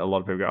 and a lot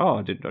of people go, oh,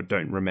 I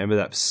don't remember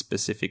that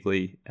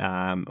specifically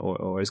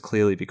or as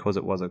clearly because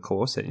it was a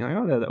core set. You're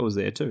like, oh, that was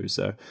there too.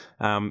 So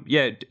are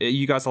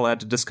you guys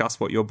allowed to discuss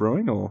what you're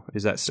brewing, or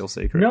is that still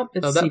secret? Nope,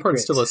 it's that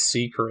part's still a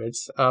secret,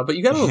 but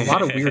you got a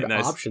lot of weird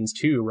nice. Options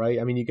too,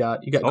 right? I mean, you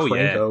got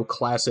Krenko,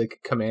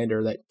 classic commander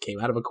that came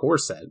out of a core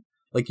set.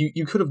 Like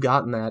you could have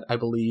gotten that, I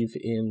believe,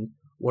 in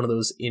one of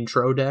those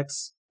intro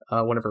decks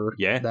whenever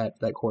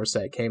that core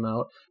set came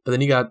out. But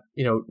then you got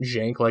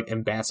jank like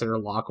Ambassador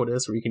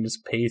Loquatus, where you can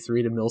just pay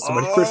 3 to mill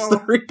somebody for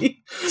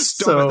 3.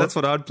 Stop it! That's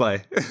what I'd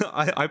play.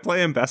 I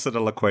play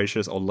Ambassador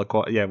Loquacious or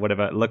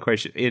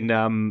Loquacious in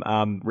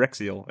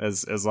Rexiel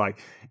as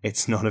like,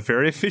 it's not a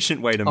very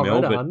efficient way to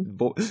mill,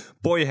 but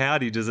boy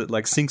howdy does it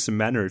like sink some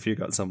mana if you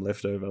got some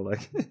left over.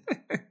 Like,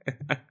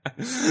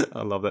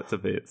 I love that to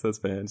bits. That's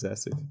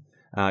fantastic.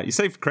 You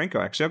say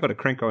Krenko, actually, I've got a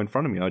Krenko in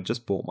front of me. I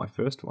just bought my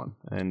first one,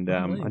 and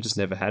nice. I just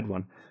never had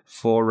one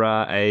for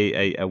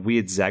a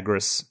weird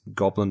Zagreus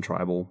Goblin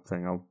tribal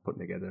thing I'm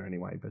putting together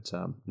anyway. But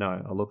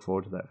no, I look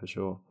forward to that for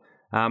sure.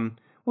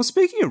 Well,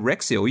 speaking of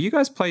Rexiel, you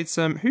guys played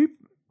some. Who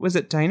was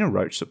it? Dana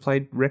Roach that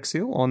played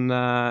Rexiel on.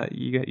 I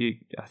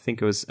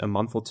think it was a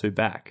month or two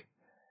back.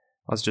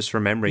 I was just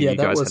remembering you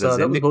guys had a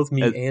that was both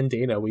me and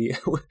Dana.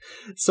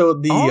 So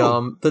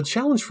the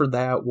challenge for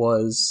that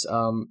was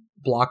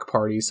block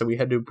party. So we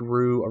had to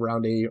brew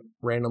around a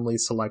randomly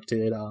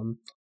selected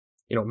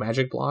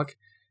magic block.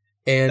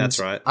 And that's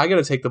right. I got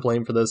to take the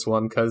blame for this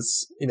one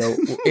because,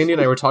 Andy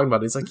and I were talking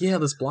about it. He's like, yeah,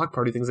 this block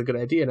party thing's a good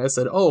idea. And I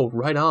said, oh,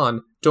 right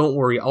on. Don't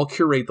worry. I'll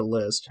curate the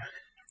list.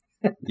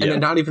 And then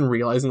not even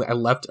realizing that I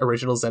left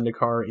original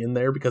Zendikar in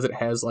there because it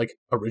has like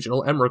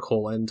original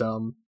Emrakul and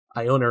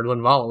Iona or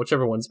Linvala,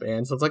 whichever one's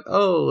banned. So it's like,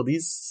 oh,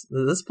 this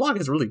block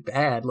is really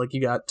bad. Like, you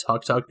got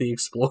Tuk Tuk the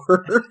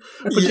Explorer,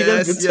 but you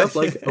got good stuff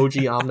like OG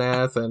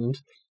Omnath, and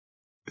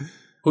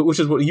which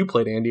is what you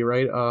played, Andy,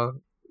 right?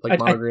 Like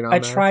Monogreen Omnath.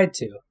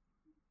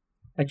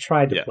 I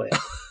tried to play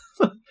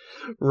it.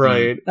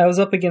 Right. I was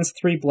up against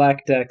 3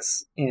 black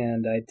decks,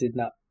 and I did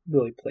not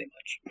really play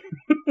much.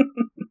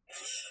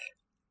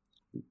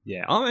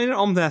 Yeah, I mean,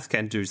 Omnath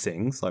can do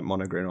things like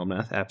Monogreen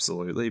Omnath,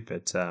 absolutely,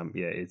 but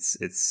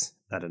it's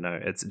I don't know.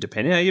 It's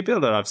depending how you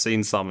build it. I've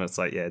seen some. It's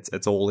like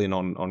it's all in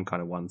on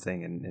kind of one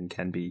thing and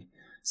can be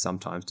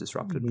sometimes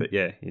disrupted. Mm-hmm. But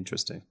yeah,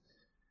 interesting.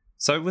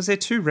 So was there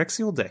 2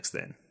 Rexiel decks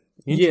then?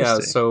 Yeah.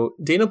 So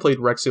Dana played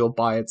Rexiel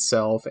by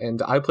itself,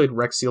 and I played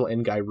Rexiel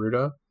and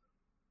Gyruda.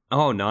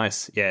 Oh,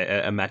 nice.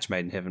 Yeah, a match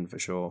made in heaven for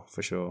sure.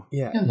 For sure.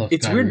 Yeah,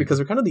 it's weird because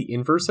they're kind of the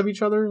inverse of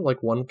each other.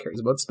 Like, one cares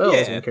about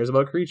spells, one cares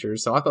about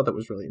creatures. So I thought that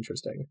was really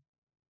interesting.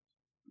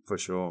 For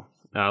sure.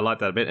 I like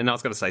that a bit. And I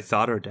was going to say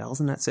Thada Adele's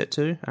in that set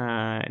too,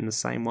 in the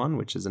same one,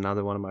 which is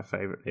another one of my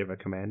favorite ever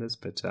commanders.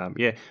 But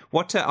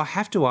what I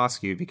have to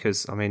ask you,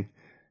 because, I mean,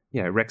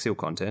 Rexiel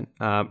content.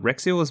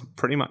 Rexiel is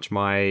pretty much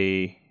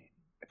my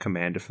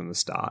commander from the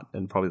start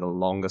and probably the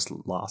longest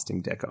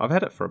lasting deck. I've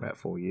had it for about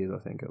 4 years, I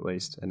think, at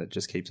least, and it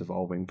just keeps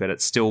evolving. But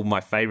it's still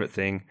my favorite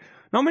thing.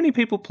 Not many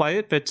people play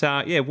it, but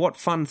what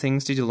fun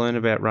things did you learn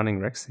about running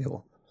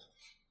Rexiel?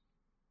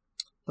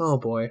 Oh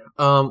boy.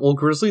 Well,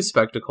 Grizzly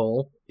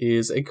Spectacle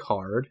is a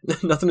card.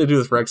 Nothing to do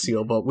with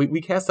Rexiel, but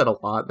we cast that a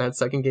lot in that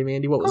second game,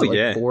 Andy. What was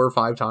it, 4 or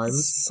 5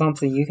 times?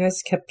 Something. You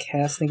guys kept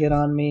casting it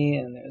on me,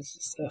 and there's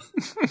stuff.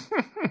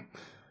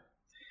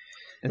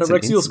 No,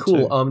 Rexiel's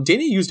cool.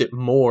 Dana used it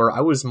more.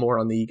 I was more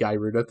on the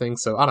Gyruda thing,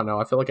 so I don't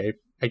know. I feel like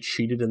I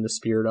cheated in the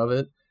spirit of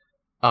it.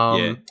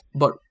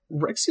 But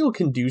Rexiel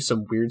can do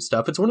some weird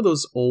stuff. It's one of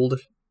those old,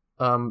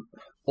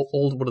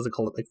 what is it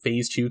called? Like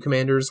Phase 2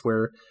 commanders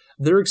where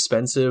they're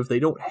expensive. They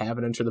don't have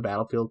an enter the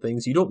battlefield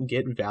things. You don't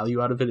get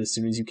value out of it as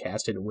soon as you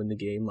cast it and win the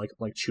game, like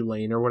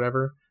Chulane or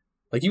whatever.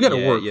 Like, you got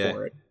to work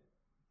for it.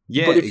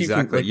 Yeah, but if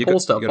exactly. you can pull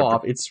stuff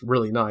off, it's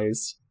really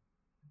nice.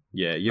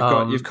 Yeah,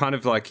 you've kind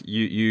of like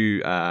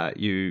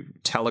you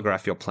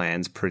telegraph your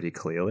plans pretty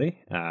clearly.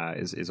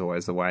 Is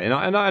always the way,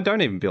 and I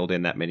don't even build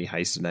in that many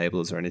haste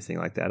enablers or anything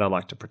like that. I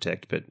like to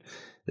protect, but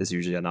there's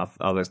usually enough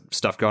other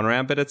stuff going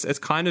around. But it's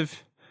kind of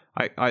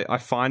I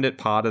find it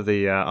part of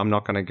the. I'm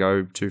not going to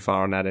go too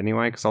far on that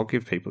anyway because I'll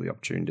give people the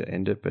opportunity to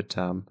end it. But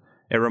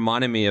it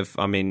reminded me of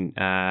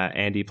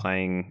Andy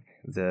playing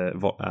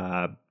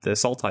the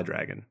Sultai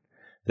Dragon.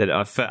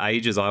 That for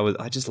ages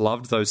I just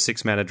loved those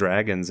 6-mana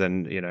dragons,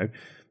 and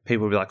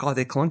people would be like, oh,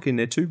 they're clunking,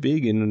 they're too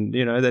big, and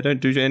they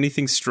don't do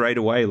anything straight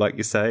away, like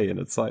you say. And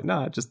it's like,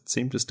 no, I just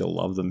seem to still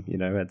love them.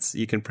 It's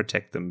you can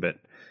protect them, but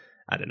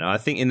I don't know. I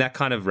think in that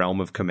kind of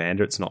realm of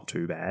Commander, it's not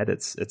too bad.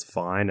 It's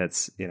fine.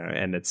 It's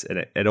and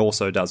it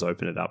also does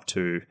open it up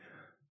to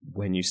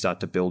when you start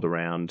to build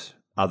around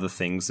other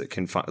things that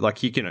can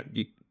like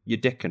your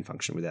deck can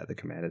function without the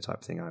Commander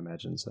type thing, I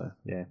imagine. So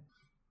yeah.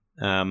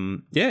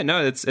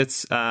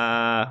 It's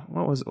what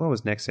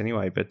was next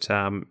anyway, but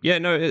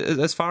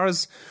as far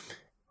as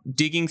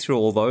digging through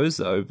all those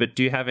though, but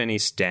do you have any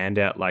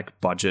standout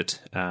like budget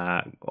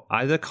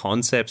either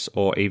concepts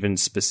or even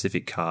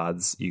specific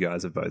cards you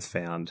guys have both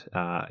found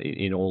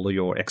in all of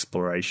your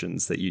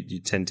explorations that you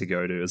tend to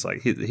go to as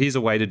like here's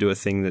a way to do a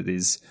thing that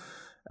is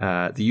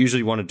that you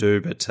usually want to do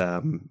but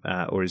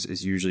or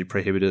is usually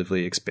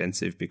prohibitively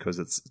expensive because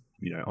it's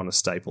on a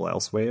staple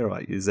elsewhere?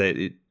 Like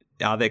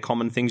are there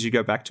common things you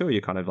go back to, or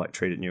you kind of like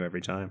treat it new every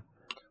time?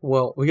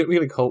 Well, we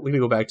gotta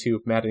go back to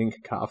Maddening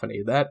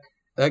Cacophony. That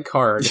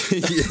card.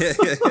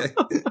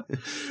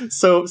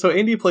 So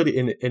Andy played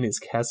it in his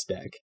Kess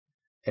deck,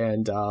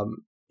 and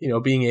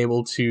being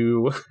able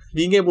to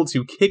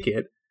kick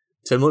it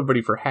to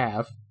Liberty for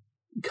half,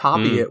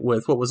 copy it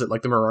with what was it,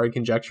 like the Mirari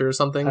Conjecture or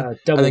something, and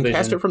then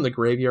cast it from the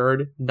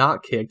graveyard,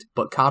 not kicked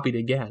but copied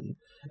again.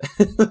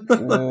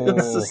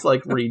 It's just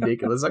like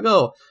ridiculous. Like,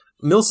 oh,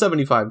 mill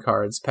 75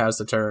 cards, pass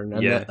the turn,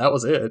 and that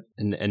was it.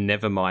 And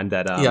never mind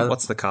that.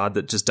 What's the card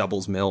that just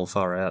doubles mill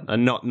far out?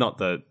 And not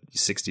the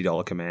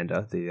 $60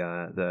 commander,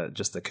 the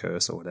just the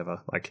curse or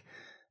whatever. Like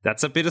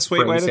that's a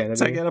bittersweet way to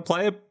take out a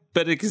player,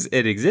 but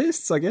it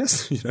exists, I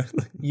guess.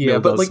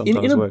 But like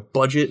in a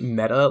budget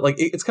meta, like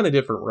it's kind of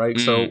different, right?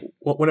 So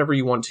whenever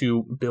you want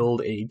to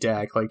build a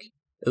deck, like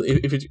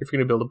if you're going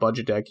to build a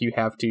budget deck, you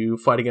have to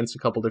fight against a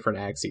couple different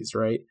axes,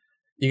 right?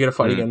 You got to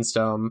fight against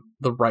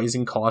the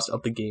rising cost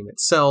of the game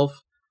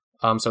itself.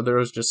 So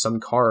there's just some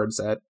cards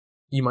that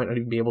you might not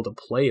even be able to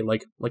play,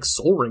 like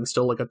Sol Ring,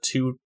 still like a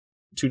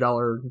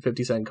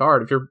 $2.50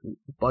 card. If your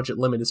budget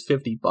limit is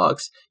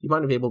 $50, you might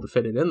not be able to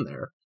fit it in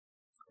there.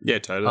 Yeah,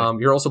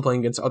 totally. You're also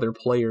playing against other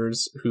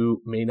players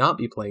who may not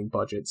be playing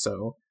budget.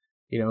 So,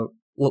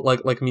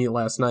 like me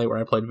last night where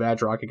I played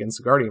Vadrock against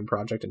the Guardian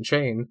Project and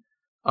Chain,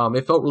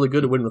 it felt really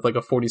good to win with like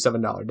a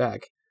 $47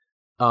 deck.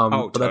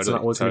 But that's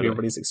not what's going to be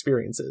everybody's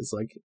experiences.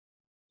 Like,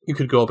 you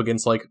could go up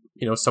against like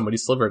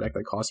somebody's Sliver deck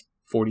that costs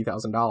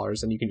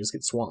 $40,000 and you can just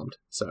get swamped.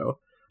 So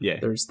yeah,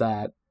 there's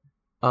that.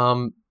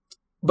 But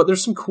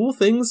there's some cool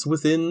things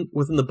within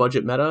the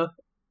budget meta,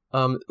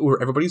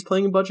 where everybody's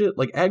playing in budget.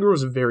 Like aggro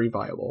is very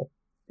viable.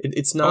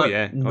 It's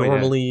not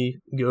normally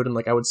good in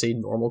like I would say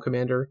normal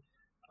Commander.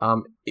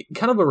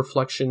 Kind of a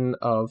reflection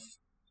of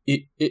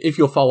if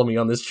you'll follow me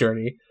on this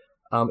journey.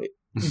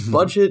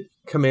 Budget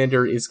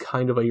Commander is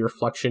kind of a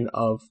reflection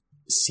of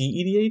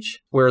CEDH,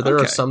 where there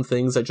are some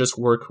things that just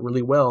work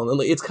really well.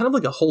 And it's kind of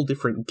like a whole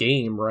different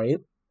game, right?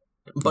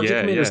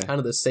 Budget Commander is kind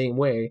of the same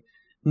way.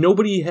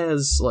 Nobody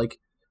has like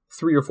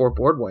 3 or 4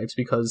 board wipes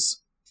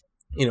because,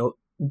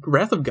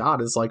 Wrath of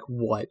God is like,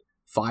 what,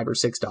 $5 or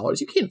 $6?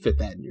 You can't fit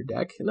that in your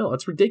deck. No,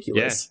 it's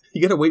ridiculous. Yeah.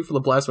 You gotta wait for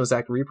the Blasphemous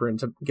Act Reaper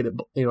to get it,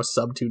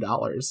 sub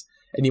 $2.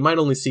 And you might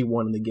only see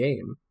one in the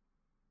game.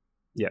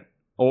 Yeah.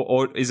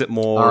 Or is it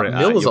more...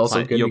 Mill is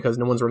also good because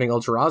no one's running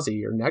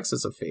Eldrazi or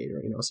Nexus of Fate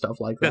or stuff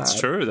like that.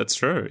 That's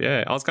true.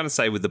 Yeah, I was going to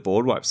say with the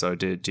board wipes, though,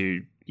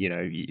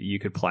 you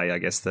could play, I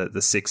guess, the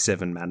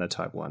 6-7 mana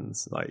type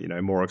ones, like,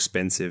 more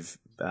expensive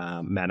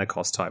mana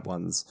cost type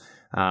ones.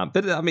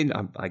 But I mean,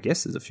 I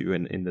guess there's a few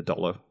in the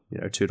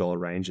 $2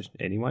 range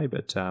anyway.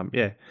 But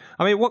yeah,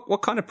 I mean,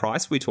 what kind of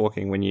price are we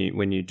talking when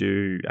you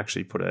do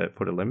actually put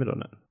a limit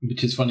on it?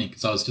 Which is funny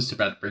because I was just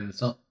about to bring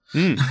this up.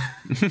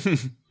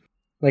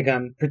 Like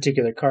on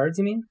particular cards,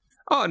 you mean?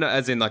 Oh no,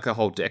 as in like a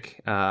whole deck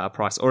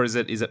price, or is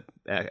it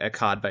a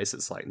card base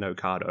that's like no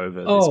card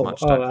over this much?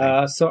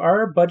 So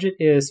our budget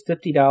is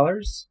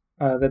 $50.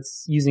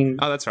 That's using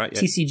that's right,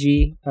 yeah.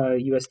 TCG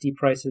USD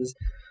prices,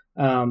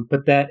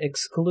 but that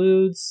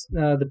excludes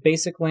the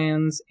basic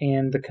lands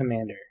and the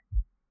commander.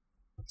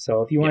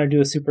 So if you want to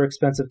do a super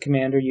expensive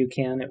commander, you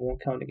can. It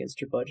won't count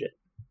against your budget.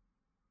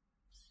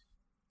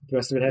 The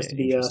rest of it has to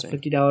be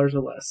 $50 or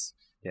less.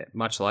 Yeah,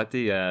 much like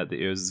the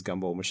Urza's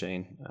Gumball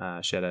Machine.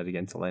 Shout out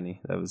again to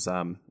Lenny. That was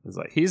it was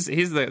like here's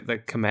the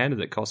commander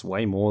that costs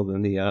way more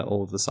than the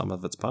all of the sum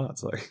of its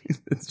parts. Like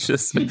it's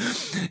just,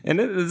 and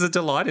there's a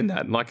delight in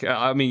that. Like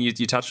I mean,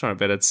 you touched on it,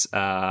 but it's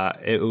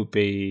it will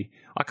be.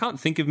 I can't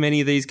think of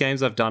many of these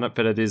games I've done it,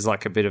 but it is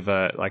like a bit of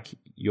a like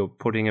you're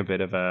putting a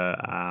bit of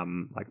a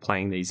like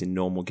playing these in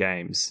normal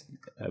games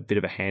a bit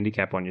of a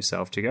handicap on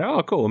yourself to go,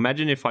 oh, cool.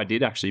 Imagine if I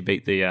did actually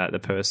beat the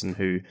person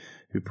who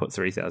put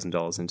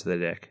 $3,000 into the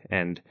deck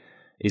and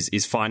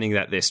is finding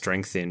that their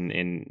strength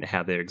in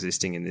how they're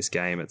existing in this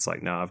game. It's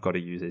like, no, I've got to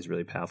use these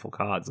really powerful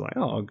cards. Like,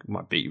 oh, I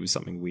might beat you with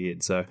something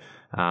weird. So,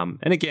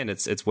 and again,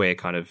 it's where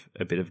kind of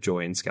a bit of joy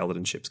in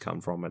skeleton ships come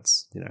from.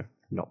 It's,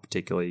 not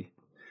particularly.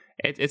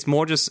 It's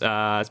more just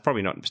it's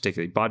probably not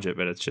particularly budget,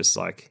 but it's just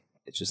like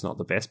it's just not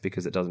the best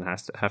because it doesn't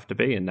have to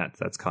be, and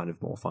that's kind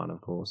of more fun,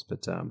 of course.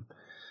 But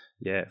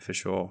yeah, for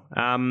sure.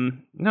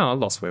 No, I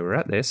lost where we're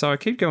at there, so I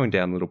keep going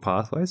down little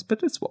pathways,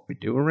 but it's what we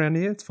do around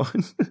here. It's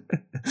fine,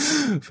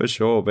 for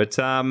sure. But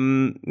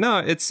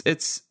no,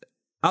 it's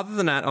other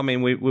than that. I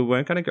mean, we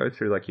weren't going to go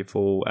through like your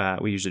full.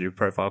 We usually do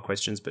profile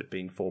questions, but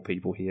being 4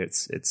 people here,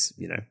 it's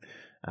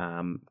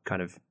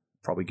kind of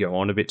probably go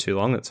on a bit too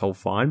long. That's all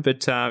fine.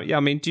 But yeah, I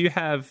mean, do you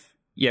have?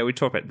 Yeah, we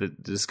talk about the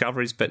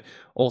discoveries, but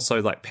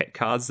also like pet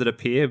cards that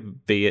appear,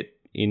 be it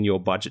in your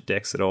budget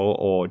decks at all,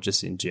 or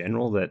just in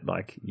general that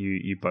like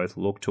you both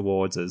look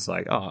towards as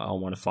like, oh, I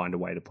want to find a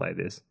way to play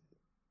this.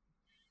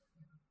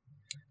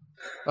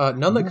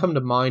 None that come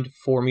to mind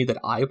for me that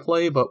I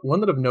play, but one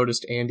that I've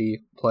noticed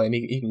Andy play, and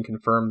he can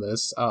confirm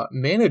this.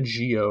 Mana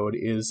Geode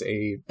is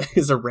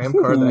a ramp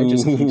card that I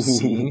just keep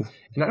seeing,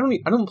 and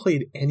I don't play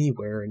it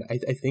anywhere, and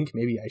I think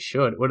maybe I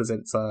should. What is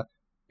it?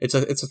 It's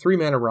a 3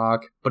 mana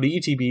rock, but it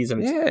ETBs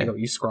and it's,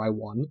 you scry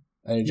 1,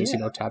 and it just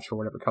taps for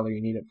whatever color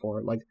you need it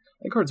for. Like,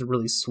 that card's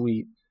really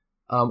sweet.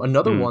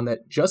 Another one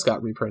that just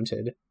got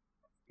reprinted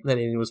that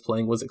Andy was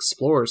playing was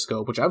Explorer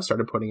Scope, which I've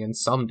started putting in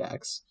some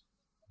decks.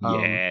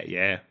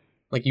 Yeah.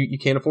 Like, you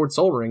can't afford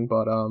Sol Ring,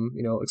 but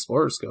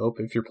Explorer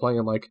Scope, if you're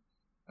playing like,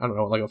 I don't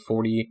know, like a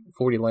 40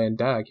 land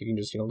deck, you can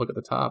just look at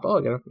the top. Oh,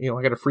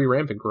 I got a free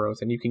Rampant Growth,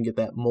 and you can get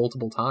that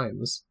multiple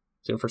times.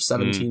 So for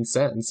 17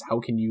 cents, how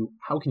can you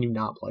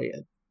not play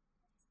it?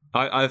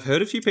 I've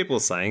heard a few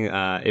people saying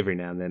every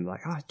now and then,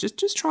 like,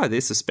 just try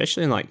this,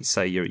 especially in like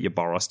say your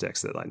Boros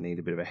decks that like need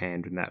a bit of a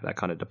hand in that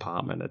kind of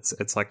department.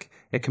 It's like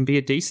it can be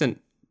a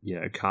decent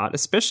card,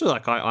 especially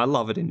like I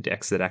love it in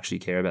decks that actually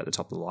care about the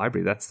top of the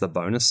library. That's the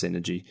bonus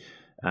synergy.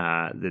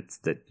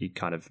 That you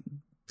kind of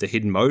the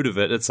hidden mode of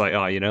it. It's like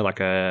like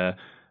a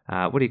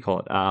what do you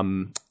call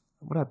it?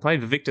 What I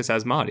played Victus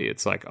Asmati,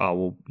 it's like, oh,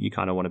 well, you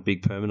kind of want a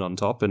big permanent on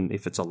top, and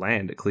if it's a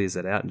land, it clears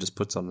it out and just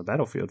puts it on the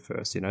battlefield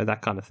first,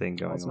 that kind of thing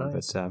going on.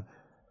 Nice. But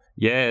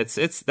yeah,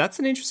 that's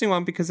an interesting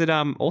one because it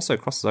also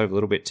crosses over a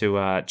little bit to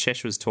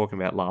Chesh was talking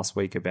about last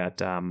week about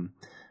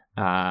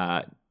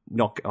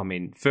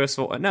first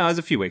of all, no, it was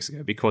a few weeks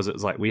ago because it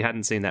was like we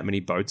hadn't seen that many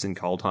boats in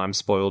Coldheim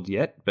spoiled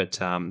yet, but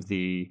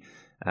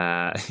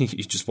you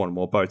just wanted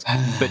more boats.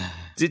 But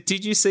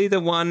did you see the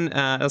one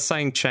I was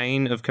saying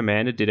Chain of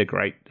Commander did a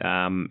great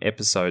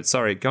episode?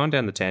 Sorry, going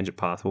down the tangent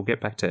path. We'll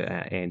get back to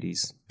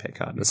Andy's pet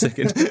card in a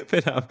second.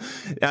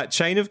 But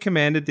Chain of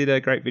Commander did a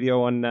great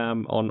video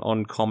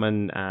on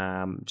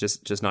common,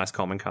 just nice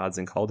common cards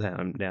in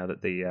Coldheim now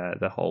that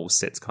the whole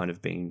set's kind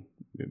of been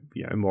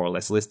more or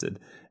less listed.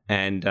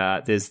 And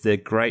there's the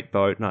great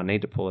boat, and I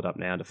need to pull it up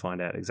now to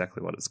find out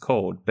exactly what it's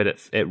called. But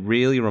it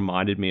really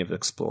reminded me of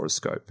Explorer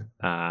Scope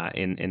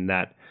in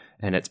that,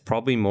 and it's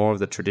probably more of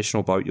the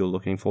traditional boat you're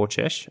looking for,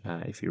 Chesh,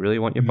 if you really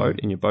want your boat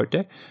in your boat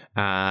deck.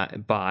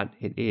 But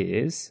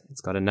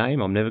it's got a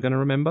name I'm never going to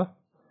remember.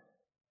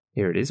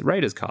 Here it is,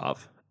 Raider's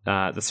Carve.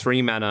 The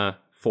 3 mana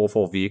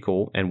 4/4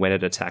 vehicle, and when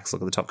it attacks,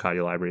 look at the top card of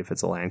your library. If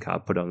it's a land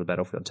card, put it on the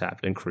battlefield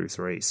tapped and crew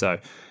 3. So,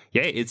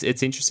 yeah,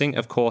 it's interesting.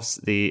 Of course,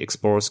 the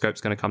Explorer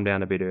Scope's going to come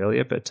down a bit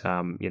earlier, but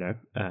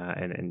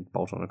and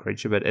bolt on a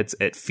creature. But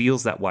it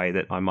feels that way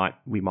that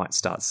we might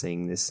start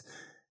seeing this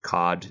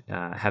card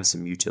have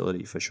some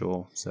utility for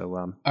sure. So,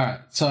 all right.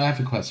 So I have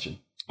a question.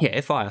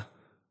 Yeah, fire.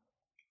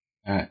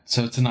 All right.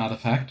 So it's an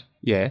artifact.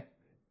 Yeah.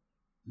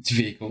 It's a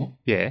vehicle.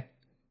 Yeah.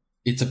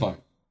 It's a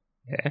boat.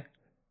 Yeah.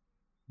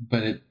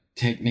 But it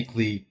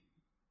technically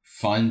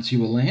finds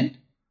you a land?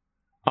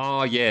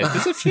 Oh, yeah.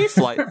 There's a few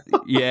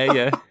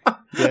yeah.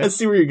 I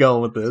see where you're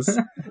going with this.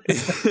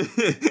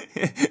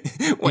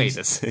 Wait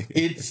a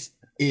second.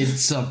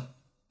 It's a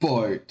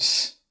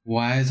boat.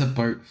 Why is a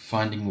boat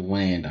finding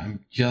land?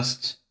 I'm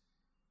just,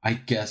 I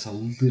guess, a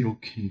little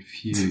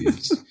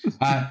confused.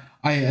 I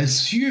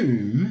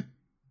assume,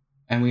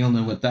 and we all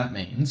know what that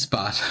means,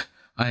 but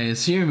I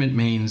assume it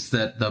means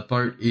that the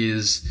boat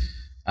is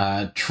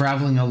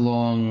traveling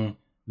along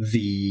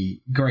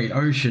the Great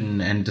Ocean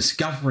and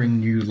discovering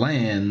new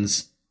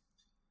lands,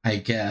 I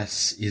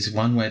guess, is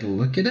one way to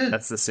look at it.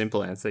 That's the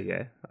simple answer,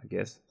 yeah, I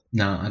guess.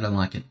 No, I don't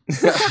like it.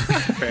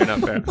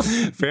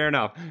 Fair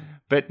enough.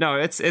 But no,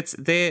 it's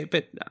there.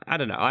 But I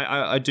don't know.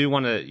 I do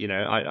want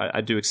to,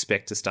 I do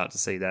expect to start to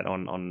see that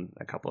on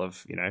a couple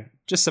of,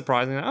 just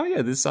surprising. Oh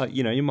yeah, this,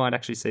 you might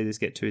actually see this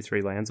get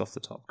 2-3 lands off the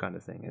top kind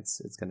of thing.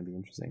 It's going to be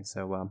interesting.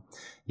 So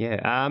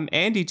yeah.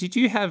 Andy, did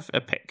you have a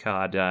pet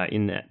card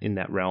in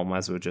that realm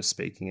as we were just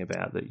speaking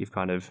about that you've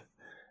kind of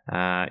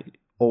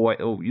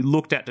or you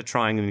looked at to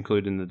try and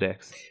include in the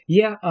decks?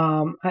 Yeah.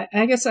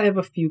 I guess I have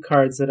a few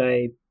cards that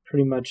I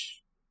pretty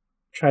much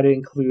try to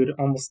include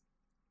almost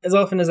as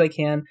often as I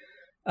can.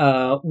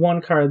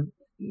 One card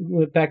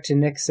back to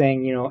Nick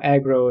saying,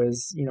 aggro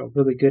is,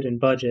 really good in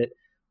budget.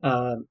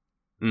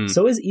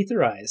 So is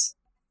Aetherize.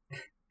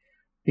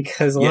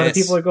 Because a lot of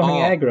people are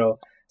going aggro.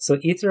 So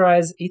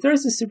Aetherize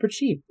is super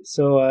cheap.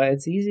 So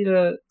it's easy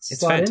to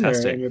slot in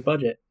there in your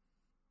budget.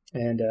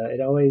 And it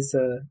always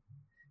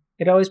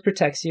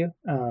protects you.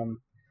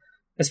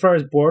 As far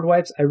as board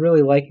wipes, I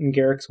really like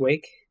Garruk's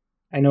Wake.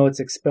 I know it's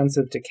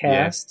expensive to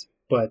cast,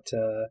 but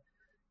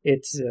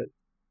it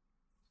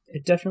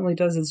definitely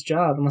does its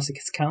job, unless it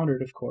gets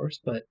countered, of course.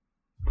 But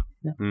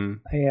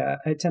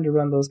I tend to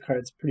run those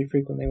cards pretty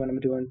frequently when I'm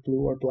doing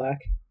blue or black,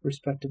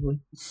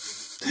 respectively.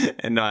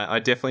 And I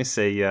definitely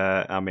see.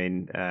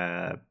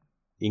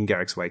 In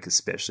Garruk's Wake,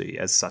 especially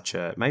as such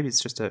a maybe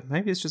it's just a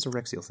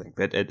Rexiel thing,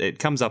 but it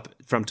comes up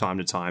from time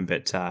to time.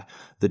 But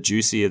the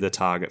juicier the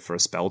target for a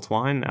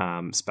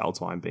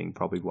Spelltwine being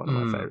probably one of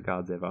my favorite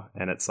cards ever,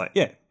 and it's like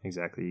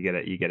exactly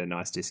you get a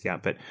nice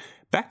discount. But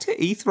back to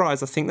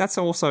Aetherize, I think that's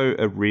also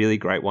a really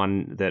great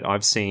one that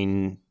I've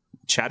seen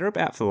chatter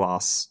about for the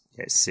last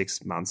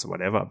 6 months or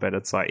whatever. But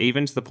it's like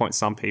even to the point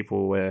some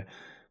people were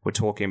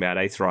talking about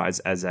Aetherize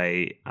as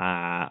a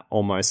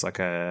almost like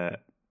a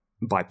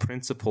by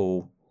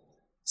principle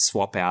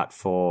swap out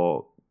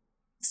for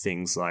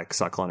things like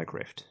Cyclonic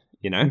Rift,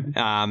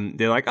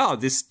 They're like, oh,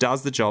 this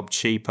does the job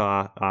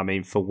cheaper. I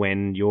mean, for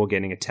when you're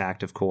getting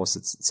attacked, of course,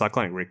 it's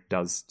Cyclonic Rift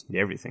does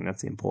everything.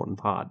 That's the important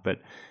part.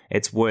 But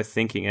it's worth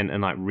thinking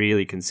and like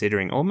really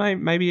considering, or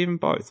maybe even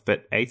both.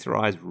 But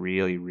Aetherize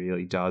really,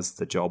 really does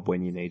the job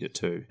when you need it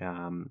to,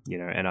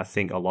 and I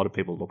think a lot of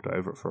people looked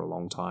over it for a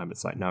long time.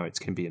 It's like, no, it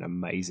can be an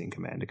amazing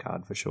commander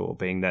card for sure,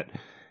 being that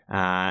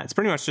it's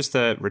pretty much just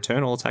the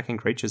return all attacking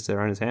creatures to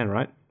their owner's hand,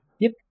 right?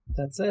 Yep,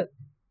 that's it.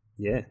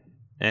 Yeah.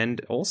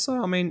 And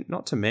also, I mean,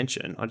 not to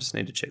mention, I just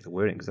need to check the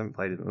wording because I haven't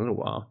played it in a little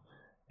while.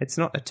 It's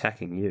not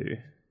attacking you.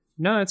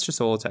 No, it's just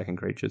all attacking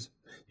creatures.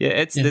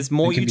 Yeah, there's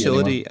more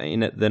utility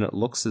in it than it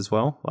looks as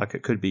well. Like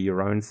it could be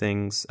your own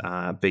things,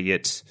 be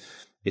it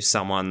if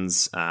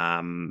someone's,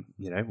 I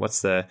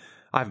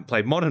haven't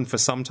played Modern for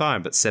some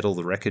time, but Settle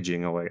the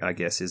Wreckaging, I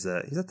guess, is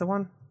that the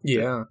one?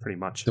 Yeah. Pretty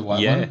much. The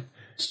white one?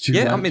 It's two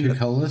white, two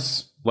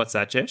colourless. What's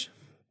that, Jesh?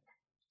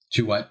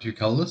 2 white, 2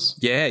 colourless?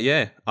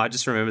 Yeah. I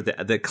just remember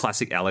the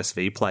classic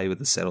LSV play with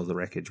the Settle the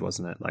Wreckage,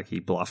 wasn't it? Like he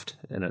bluffed,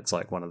 and it's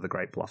like one of the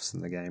great bluffs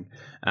in the game.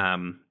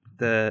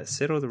 The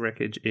Settle the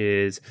Wreckage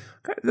is...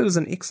 There was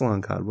an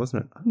Ixalan card,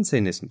 wasn't it? I haven't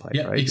seen this in play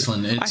for ages.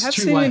 Ixalan. It's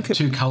 2 white,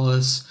 2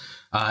 colours.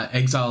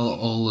 Exile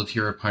all of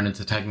your opponent's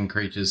attacking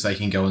creatures. They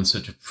can go and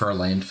search for a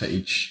land for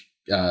each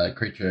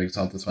creature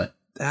exiled this way.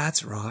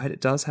 That's right.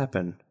 It does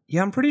happen.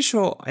 Yeah, I'm pretty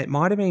sure it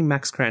might have been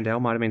Max Crandell,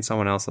 might have been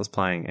someone else I was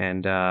playing.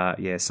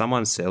 And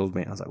someone settled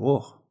me. I was like,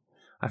 whoa,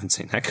 I haven't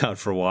seen that card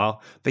for a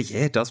while. But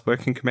yeah, it does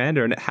work in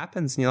Commander, and it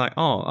happens. And you're like,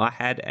 oh, I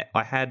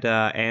had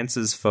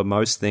answers for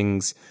most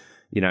things,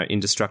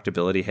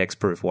 indestructibility,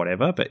 hexproof,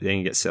 whatever. But then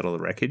you get Settle the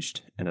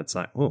Wreckaged, and it's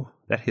like, oh,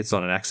 that hits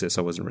on an axis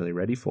I wasn't really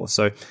ready for.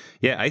 So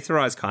yeah,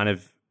 Aetherize kind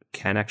of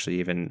can actually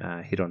even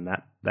hit on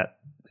that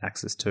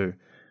axis too.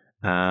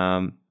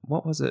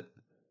 What was it?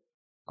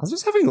 I was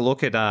just having a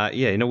look at,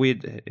 in a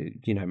weird,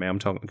 me, I'm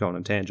going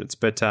on tangents,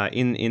 but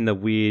in the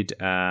weird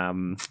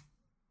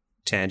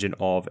tangent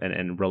of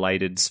and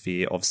related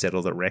sphere of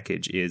Settle the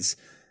Wreckage is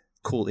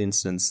cool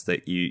instance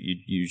that you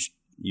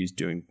use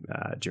during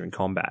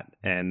combat.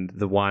 And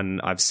the one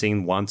I've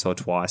seen once or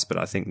twice, but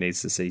I think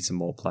needs to see some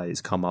more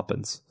plays,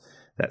 Comeuppance,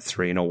 that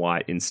 3 and a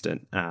white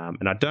instant.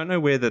 And I don't know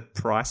where the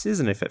price is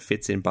and if it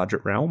fits in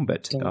budget realm,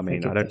 but I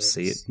don't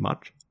see it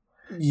much.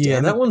 Yeah,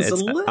 that one's a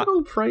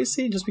little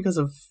pricey just because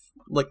of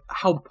like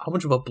how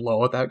much of a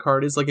blowout that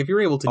card is. Like if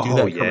you're able to do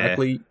that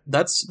correctly,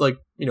 that's like,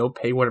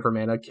 pay whatever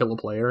mana, kill a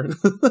player.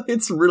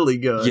 It's really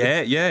good.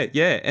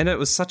 Yeah. And it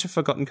was such a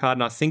forgotten card,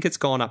 and I think it's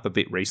gone up a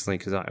bit recently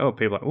because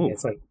people are like,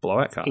 it's like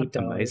blowout card. $8.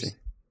 Amazing.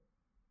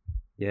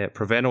 Yeah,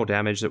 prevent all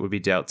damage that would be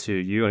dealt to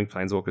you and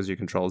planeswalkers you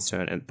control's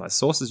turn and by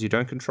sources you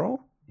don't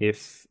control. You.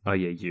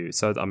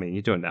 So, I mean,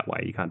 you're doing that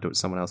way. You can't do it to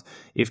someone else.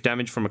 If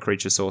damage from a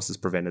creature source is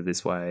prevented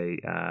this way,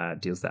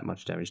 deals that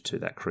much damage to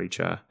that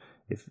creature.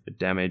 If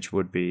damage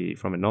would be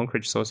from a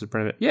non-creature source, it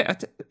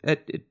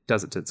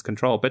does it to its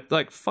control. But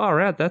like far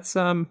out, that's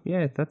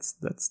actually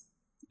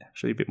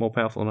a bit more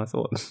powerful than I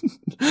thought.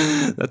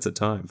 That's a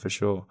time for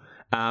sure.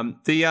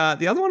 The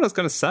other one I was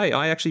going to say,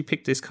 I actually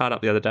picked this card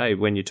up the other day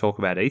when you talk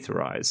about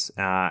Aetherize,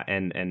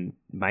 and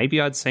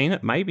maybe I'd seen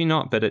it, maybe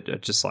not, but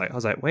it just like I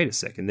was like, wait a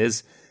second,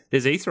 there's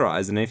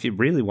Aetherize, and if you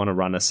really want to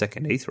run a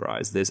second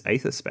Aetherize, there's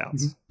Aether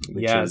Spouts.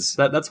 Yes,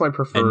 that's my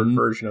preferred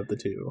version of the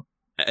two.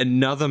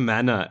 Another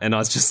mana, and I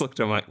was just looked.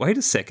 I'm like, wait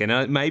a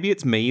second. Maybe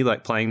it's me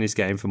like playing this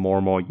game for more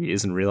and more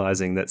years and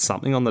realizing that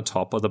something on the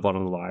top or the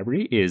bottom of the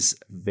library is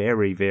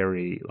very,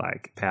 very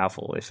like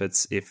powerful. If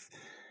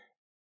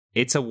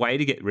it's a way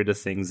to get rid of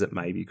things that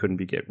maybe couldn't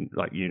be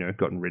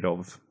gotten rid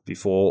of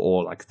before,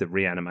 or like the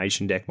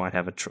reanimation deck might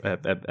have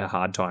a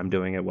hard time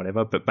doing it,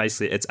 whatever. But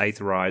basically, it's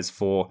Aetherize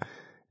for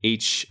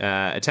each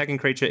attacking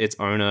creature, its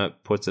owner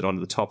puts it onto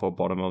the top or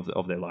bottom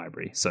of their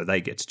library. So they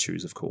get to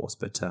choose, of course.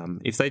 But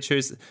if they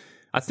choose,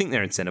 I think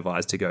they're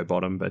incentivized to go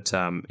bottom, but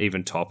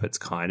even top, it's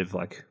kind of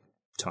like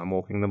time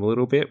walking them a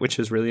little bit, which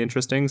is really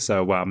interesting.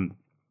 So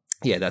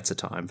yeah, that's a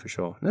time for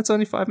sure. And that's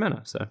only 5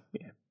 mana, so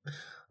yeah,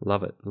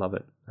 love it.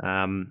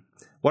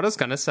 What I was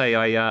going to say,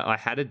 I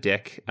had a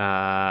deck,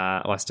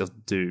 I still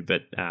do,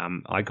 but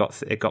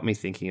it got me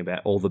thinking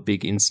about all the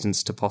big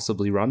instants to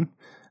possibly run.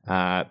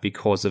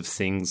 Because of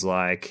things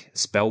like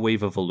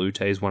Spellweaver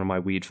Volute is one of my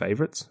weird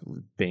favorites,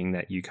 being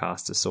that you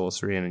cast a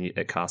sorcery and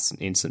it casts an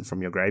instant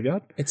from your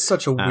graveyard. It's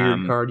such a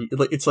weird card.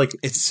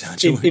 It's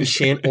such a weird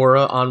enchant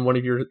aura on one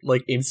of your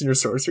like instant or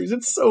sorceries.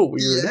 It's so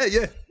weird.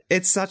 Yeah.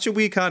 It's such a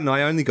weird card, and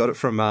I only got it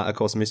from A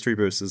Course of Mystery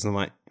Boosters, and I'm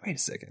like, wait a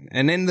second.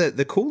 And then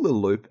the cool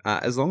little loop,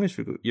 as long as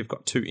you've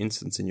got 2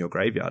 instants in your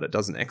graveyard, it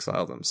doesn't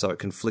exile them, so it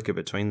can flicker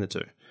between the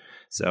 2.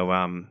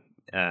 So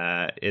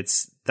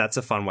that's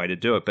a fun way to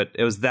do it. But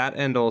it was that,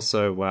 and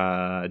also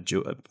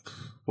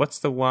what's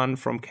the one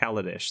from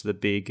Kaladesh? The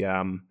big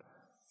I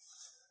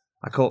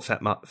call it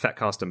Fat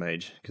Caster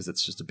Mage because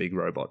it's just a big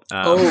robot.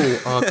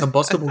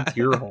 Combustible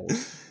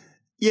Gearhulk.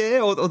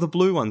 Yeah, or the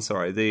blue one.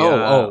 Sorry, the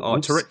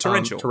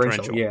Torrential.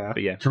 Yeah,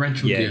 but yeah,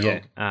 Torrential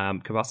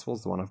Gearhulk. Combustible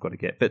is the one I've got to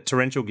get, but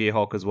Torrential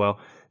Gearhulk as well.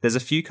 There's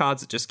a few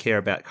cards that just care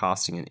about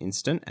casting an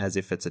instant as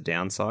if it's a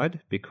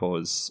downside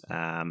because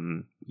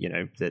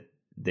that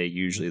they're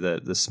usually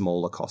the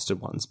smaller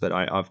costed ones. But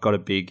I've got a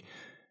big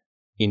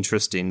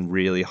interest in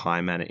really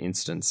high mana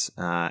instants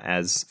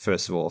as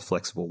first of all a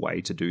flexible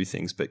way to do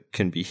things, but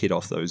can be hit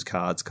off those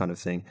cards kind of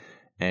thing.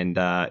 And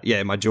my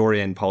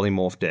Jorian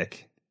Polymorph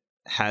deck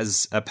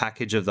has a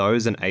package of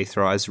those, and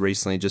Aetherize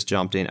recently just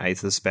jumped in.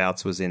 Aether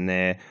Spouts was in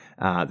there.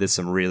 There's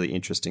some really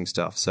interesting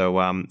stuff. So,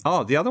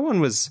 the other one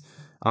was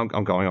I'm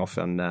going off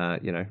on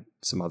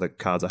some other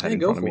cards I had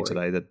in front of me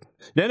today.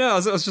 I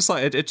was just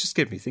like it just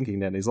kept me thinking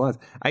down these lines.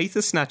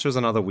 Aether Snatch was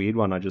another weird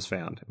one I just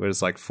found. Where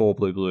it's like 4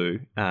 blue,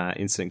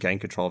 instant gain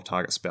control of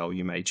target spell.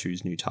 You may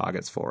choose new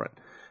targets for it.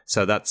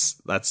 So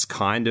that's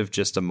kind of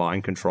just a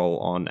mind control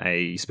on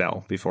a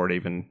spell before it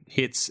even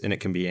hits, and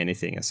it can be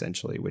anything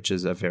essentially, which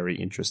is a very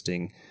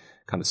interesting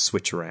kind of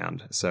switch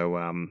around.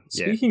 So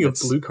speaking of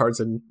blue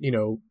cards and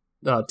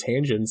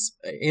tangents,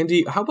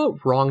 Andy, how about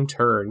Wrong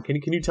Turn?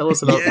 Can you tell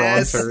us about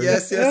Wrong Turn?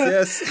 Yes. You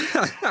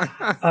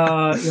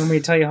want me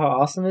to tell you how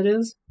awesome it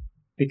is?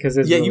 Because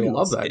it's really you awesome.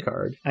 love that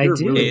card. I do. A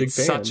really it's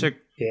big fan.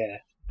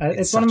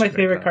 It's one of my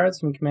favorite cards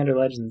from Commander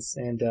Legends,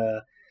 and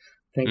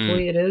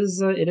thankfully it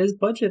is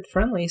budget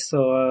friendly,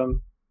 so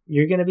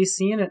you're going to be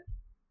seeing it.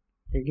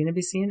 You're going to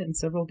be seeing it in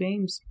several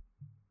games.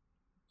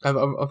 I've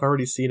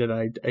already seen it.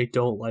 I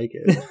don't like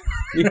it.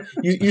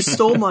 you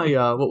stole my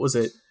what was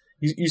it?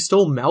 You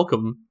stole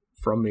Malcolm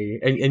from me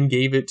and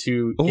gave it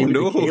to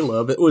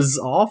Caleb. It was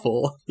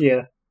awful.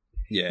 Yeah,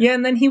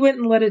 and then he went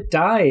and let it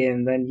die,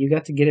 and then you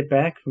got to get it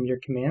back from your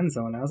command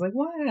zone. I was like,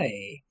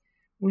 why?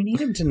 We need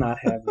him to not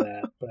have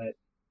that, but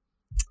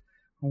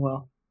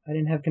well, I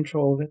didn't have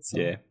control of it. So.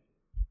 Yeah.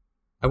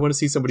 I want to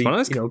see somebody,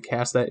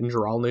 cast that in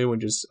Dralnu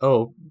and just,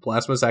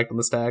 Blasphemous Act on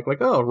the stack.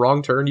 Like,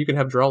 wrong turn, you can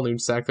have Dralnu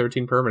stack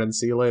 13 permanent.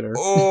 See you later.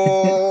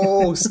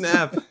 Oh,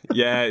 snap.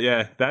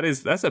 Yeah.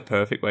 That's a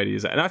perfect way to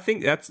use it. And I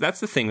think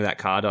that's the thing with that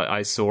card.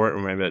 I saw it,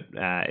 remember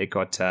it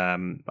got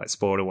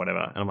spoiled or whatever.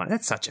 And I'm like,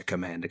 that's such a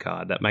commander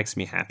card. That makes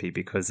me happy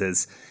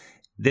because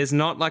there's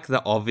not like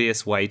the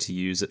obvious way to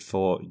use it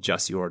for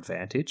just your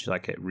advantage.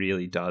 Like it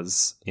really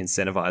does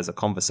incentivize a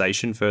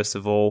conversation, first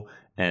of all,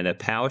 and a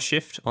power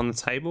shift on the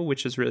table,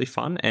 which is really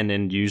fun. And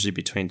then usually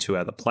between 2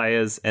 other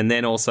players. And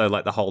then also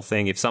like the whole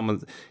thing, if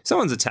someone's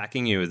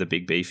attacking you with a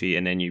big beefy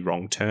and then you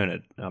wrong turn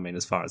it, I mean,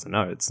 as far as I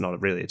know, it's not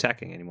really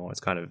attacking anymore.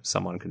 It's kind of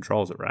someone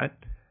controls it, right?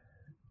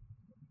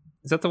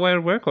 Is that the way it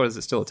would work, or is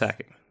it still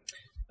attacking?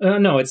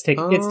 No, it's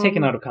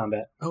taken out of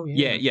combat. Oh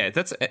yeah. Yeah,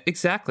 that's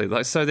exactly.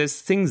 Like, so there's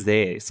things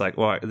there. It's like,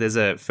 well,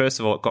 first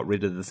of all, it got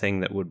rid of the thing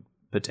that would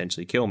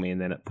potentially kill me,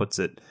 and then it puts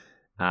it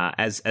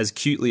as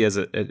cutely as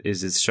it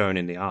is shown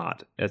in the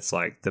art. It's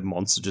like the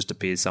monster just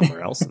appears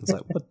somewhere else, and it's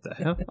like, what the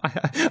hell?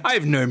 I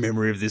have no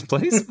memory of this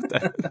place.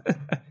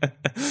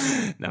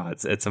 No,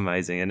 it's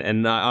amazing,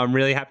 and I'm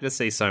really happy to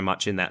see so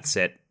much in that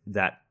set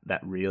that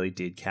really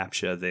did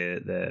capture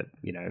the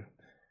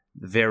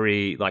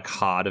very like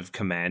heart of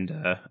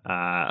Commander,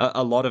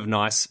 a lot of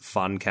nice,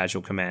 fun,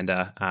 casual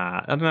Commander.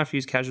 I don't know if you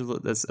use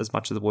casual as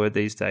much of the word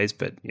these days,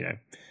 but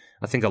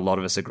I think a lot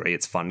of us agree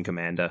it's fun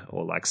Commander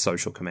or like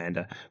social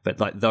Commander.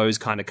 But like those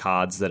kind of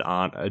cards that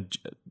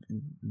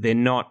they're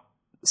not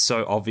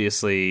so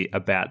obviously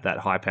about that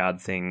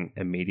high-powered thing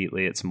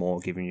immediately. It's more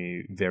giving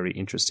you very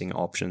interesting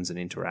options and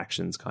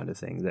interactions kind of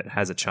thing that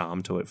has a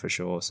charm to it for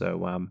sure.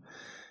 So,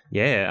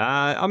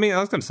 I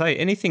was going to say,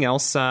 anything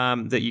else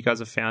that you guys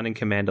have found in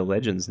Commander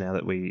Legends now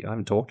that I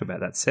haven't talked about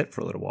that set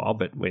for a little while,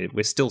 but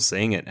we're still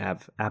seeing it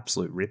have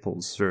absolute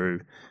ripples through,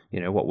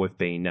 what we've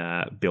been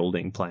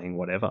building, playing,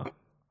 whatever.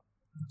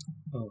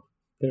 Oh,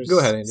 go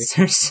ahead, Andy.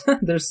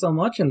 There's so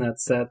much in that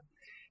set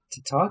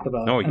to talk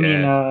about. Oh, yeah. I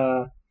mean,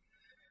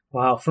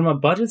 wow. From a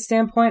budget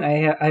standpoint,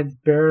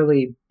 I've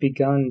barely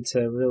begun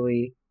to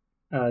really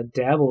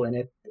dabble in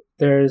it.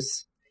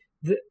 There's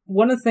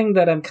one of the things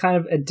that I'm kind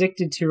of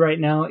addicted to right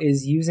now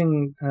is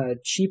using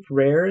cheap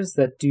rares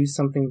that do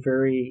something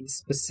very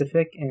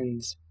specific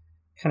and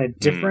kind of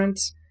different.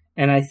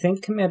 And I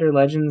think Commander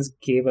Legends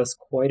gave us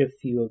quite a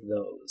few of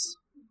those.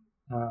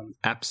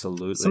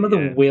 Absolutely. Some of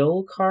the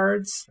will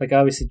cards, like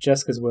obviously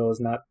Jessica's will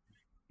is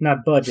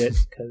not budget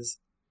because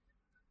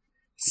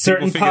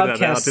certain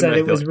podcasts said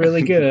it was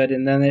really good,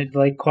 and then it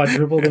like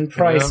quadrupled in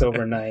price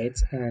overnight.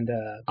 And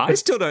I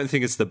still don't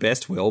think it's the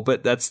best will,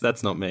 but that's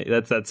not me.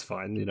 That's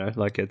fine, you know.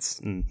 Like it's.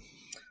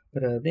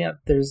 But yeah,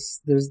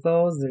 there's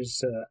those.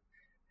 There's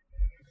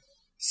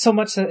so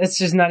much that it's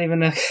just not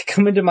even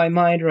come into my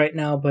mind right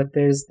now. But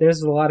there's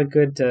a lot of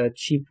good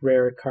cheap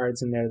rare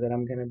cards in there that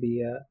I'm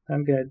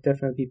gonna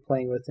definitely be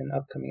playing with in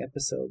upcoming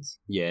episodes.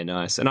 Yeah,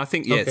 nice. And I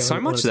think so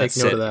much of that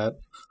set.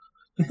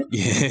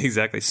 Yeah,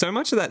 exactly. So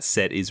much of that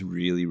set is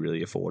really,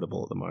 really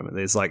affordable at the moment.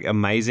 There's like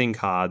amazing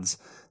cards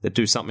that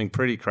do something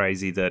pretty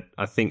crazy that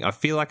I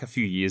feel like a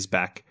few years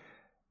back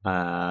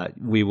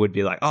we would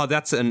be like, oh,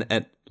 that's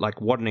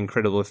like what an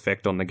incredible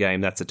effect on the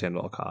game. That's a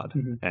 $10 card.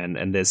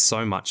 And there's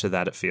so much of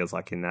that it feels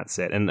like in that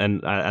set.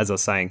 And as I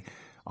was saying,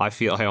 I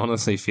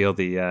honestly feel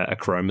the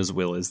Akroma's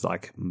Will is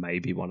like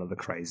maybe one of the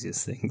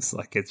craziest things.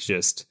 Like it's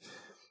just...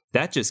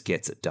 that just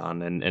gets it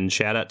done. And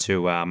shout out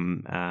to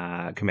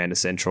Commander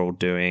Central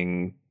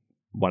doing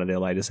one of their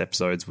latest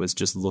episodes was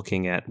just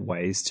looking at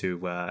ways to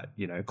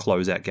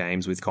close out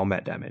games with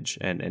combat damage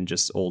and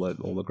just all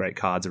the great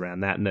cards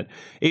around that. And that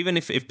even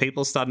if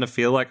people are starting to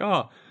feel like,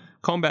 oh,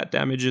 combat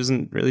damage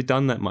isn't really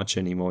done that much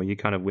anymore, you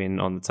kind of win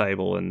on the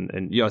table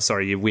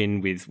you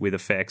win with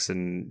effects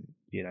and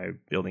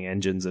building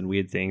engines and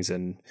weird things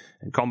and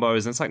combos.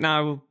 And it's like,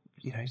 no,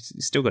 you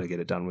still got to get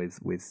it done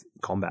with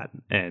combat,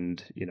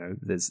 and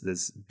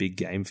there's big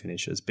game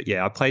finishes. But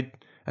yeah, I played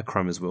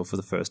Akroma's Will for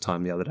the first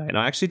time the other day, and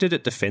I actually did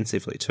it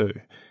defensively too,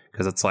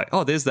 because it's like,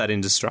 oh, there's that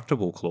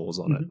indestructible clause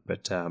on it,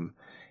 but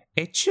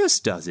it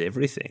just does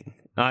everything.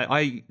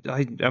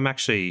 I'm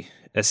actually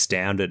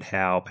astounded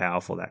how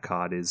powerful that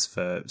card is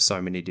for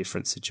so many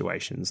different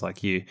situations.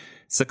 Like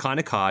it's the kind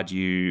of card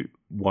you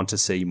want to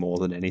see more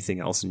than anything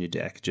else in your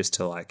deck, just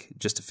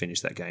to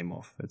finish that game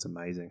off. It's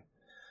amazing.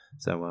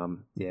 So,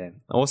 yeah.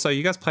 Also,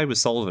 you guys played with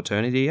Soul of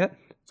Eternity yet?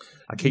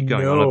 I keep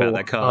going on about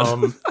that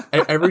card.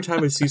 Every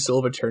time I see Soul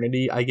of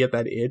Eternity, I get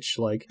that itch.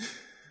 Like,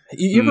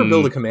 you ever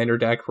build a commander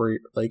deck where,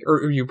 like,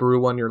 or you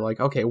brew one, you're like,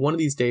 okay, one of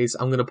these days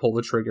I'm going to pull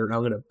the trigger and I'm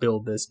going to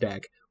build this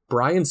deck.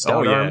 Brian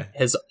Stoutarm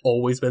has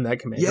always been that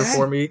commander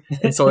for me.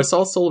 And so I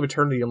saw Soul of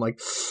Eternity, I'm like,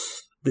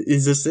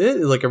 is this it?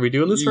 Like, are we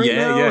doing this right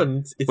now? Yeah.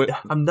 And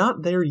I'm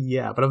not there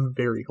yet, but I'm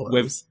very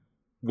close.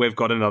 We've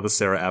got another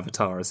Serra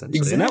avatar, essentially.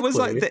 Exactly. And that was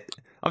like...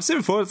 I've said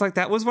before, it's like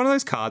that was one of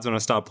those cards when I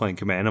started playing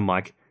Command. I'm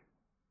like,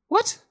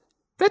 what?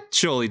 That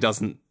surely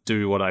doesn't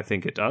do what I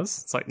think it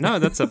does. It's like, no,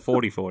 that's a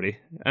 40-40.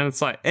 And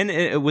it's like, and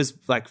it was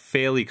like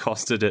fairly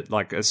costed at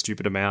like a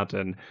stupid amount.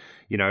 And,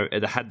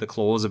 it had the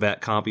clause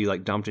about can't be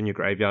like dumped in your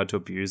graveyard to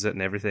abuse it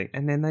and everything.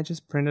 And then they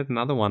just printed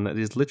another one that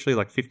is literally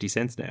like 50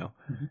 cents now.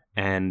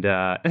 And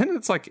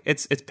it's like,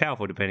 it's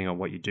powerful depending on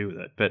what you do with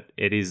it. But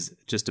it is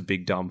just a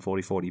big dumb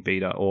 40-40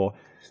 beater, or...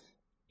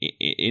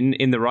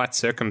 In the right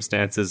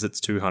circumstances, it's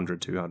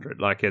 200.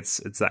 Like it's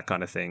that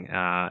kind of thing.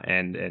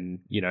 And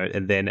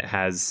then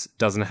it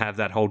doesn't have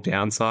that whole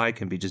downside,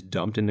 can be just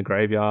dumped in the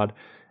graveyard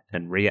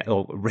and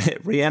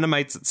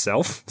reanimates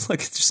itself. It's like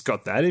it's just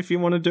got that if you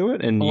want to do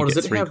it, and you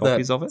get 3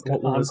 copies of it.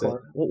 What was it?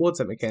 What's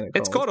that mechanic called?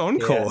 It's got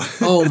Encore. Yeah.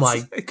 Oh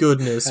my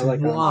goodness. Why?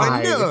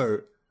 I know.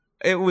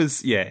 It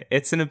was,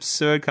 it's an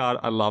absurd card.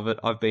 I love it.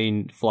 I've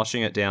been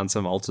flushing it down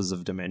some Altars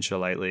of Dementia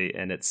lately,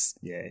 and it's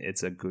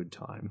a good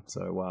time.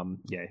 So,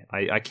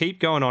 I keep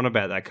going on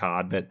about that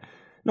card, but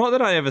not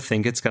that I ever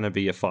think it's going to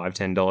be a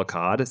 $5-10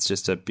 card. It's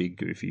just a big,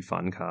 goofy,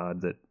 fun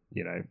card that,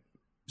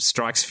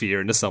 strikes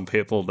fear into some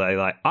people. They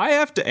like, I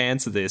have to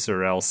answer this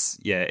or else,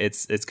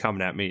 it's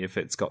coming at me if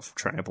it's got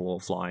trample or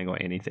flying or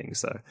anything.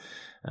 So,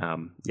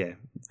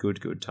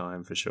 good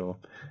time for sure.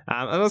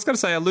 I was going to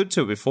say, I alluded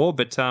to it before,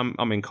 but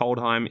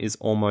Coldheim is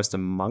almost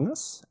among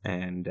us,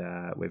 and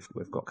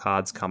we've got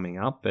cards coming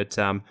up. But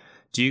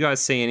do you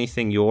guys see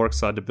anything you're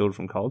excited to build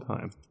from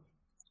Coldheim?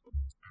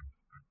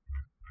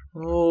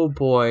 Oh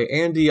boy,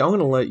 Andy, I'm going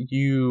to let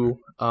you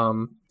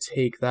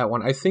take that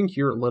one. I think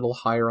you're a little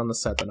higher on the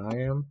set than I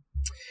am.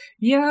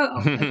 Yeah,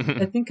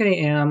 I think I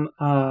am.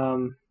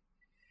 I'm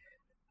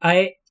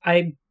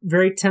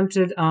very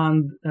tempted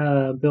on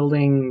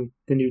building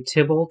the new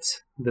Tibalt,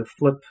 the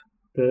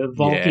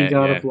Valky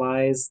God of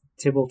Lies,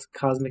 Tibalt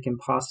Cosmic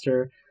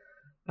Imposter.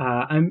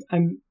 I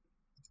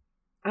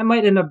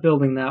might end up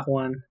building that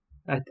one.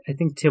 I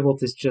think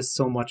Tibalt is just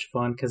so much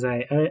fun because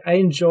I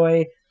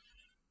enjoy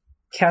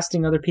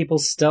casting other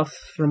people's stuff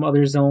from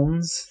other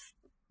zones.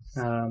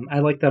 I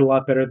like that a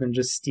lot better than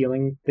just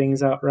stealing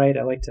things outright.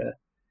 I like to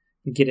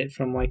get it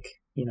from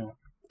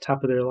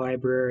top of their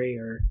library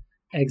or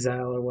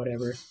exile or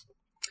whatever.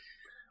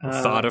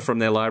 Thada from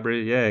their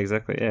library. Yeah,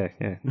 exactly.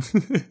 Yeah.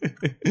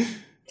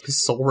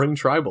 Sol Ring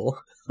Tribal.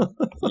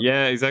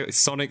 Yeah, exactly.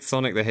 Sonic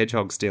the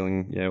Hedgehog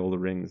stealing all the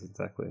rings.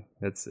 Exactly.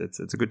 It's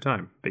a good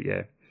time. But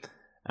yeah.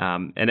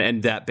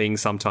 And that being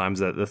sometimes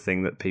the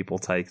thing that people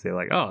take, they're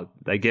like, oh,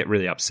 they get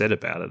really upset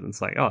about it. And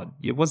it's like, oh,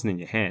 it wasn't in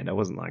your hand. I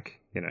wasn't like,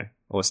 I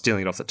was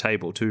stealing it off the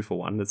table 2 for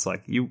 1. It's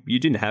like, you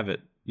didn't have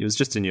it. It was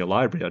just in your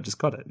library. I just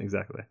got it.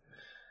 Exactly.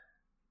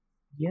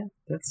 Yeah,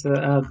 that's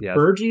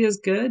Burgi is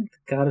good.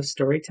 God of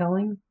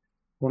Storytelling.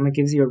 One that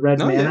gives you a red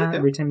mana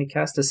every time you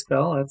cast a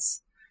spell.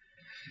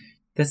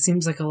 That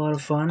seems like a lot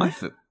of fun.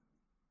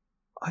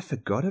 I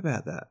forgot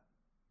about that.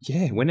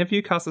 Yeah, whenever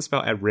you cast a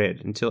spell at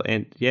red until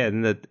end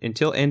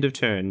of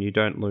turn, you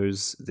don't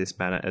lose this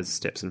mana as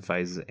steps and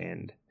phases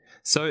end.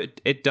 So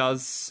it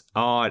does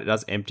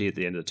empty at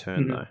the end of the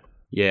turn though.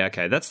 Yeah,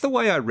 okay. That's the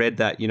way I read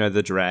that,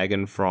 the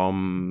dragon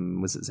from,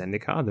 was it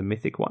Zendikar, the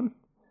mythic one?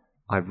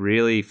 I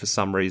really, for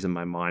some reason,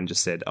 my mind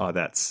just said, oh,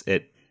 that's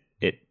it.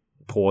 It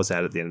pours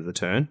out at the end of the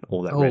turn.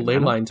 All that red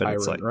mana, Leyline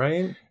Tyrant,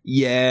 right?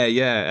 Yeah.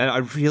 And I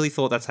really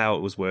thought that's how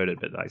it was worded,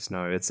 but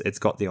no, it's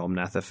got the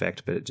Omnath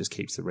effect, but it just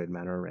keeps the red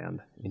mana around.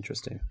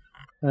 Interesting.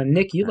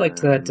 Nick, you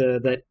liked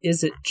that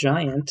Is It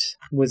Giant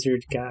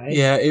wizard guy.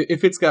 Yeah,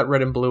 if it's got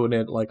red and blue in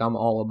it, like, I'm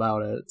all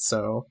about it,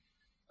 so...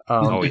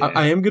 yeah.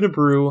 I am going to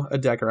brew a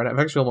deck, right? I've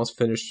actually almost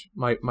finished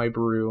my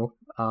brew,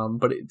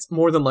 but it's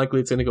more than likely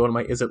it's going to go into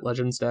my Is It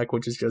Legends deck,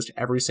 which is just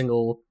every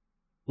single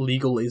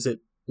legal Is It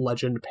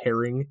Legend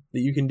pairing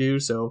that you can do,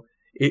 so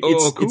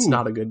it's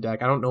not a good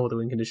deck. I don't know what the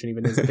win condition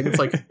even is. I think it's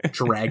like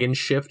Dragon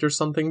Shift or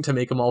something to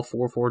make them all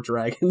 4/4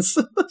 dragons.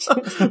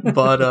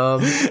 But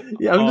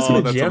yeah, I'm just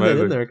going to jam that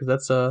in there because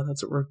that's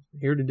what we're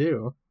here to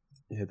do.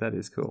 Yeah, that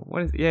is cool.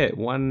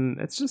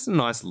 It's just a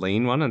nice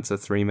lean one. It's a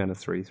 3-mana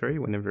 3/3.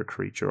 Whenever a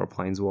creature or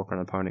planeswalker an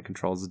opponent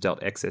controls is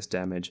dealt excess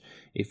damage,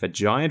 if a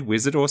giant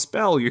wizard or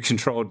spell you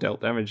control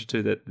dealt damage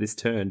to this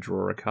turn,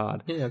 draw a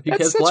card. Yeah, if you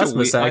cast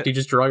Blasphemous Act, you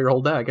just draw your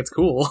whole deck. It's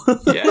cool.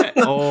 Yeah.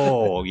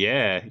 Oh,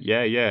 yeah.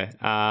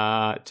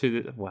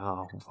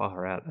 Wow,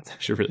 far out. That's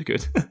actually really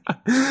good.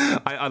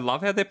 I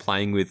love how they're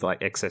playing with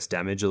like excess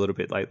damage a little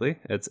bit lately.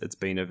 It's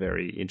been a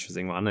very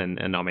interesting one,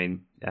 and I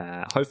mean,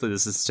 hopefully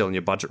this is still in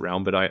your budget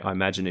realm, but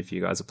I imagine if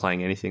you guys are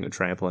playing anything with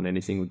trample and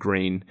anything with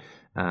green,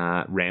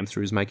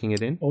 Ram-Through's making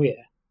it in. Oh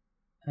yeah,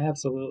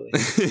 absolutely.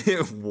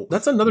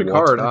 That's another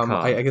card.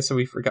 I guess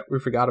we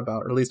forgot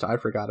about, or at least I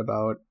forgot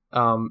about.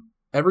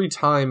 Every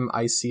time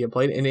I see it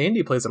played, and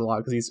Andy plays it a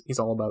lot because he's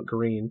all about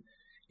green.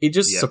 It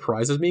just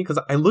surprises me because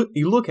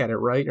you look at it,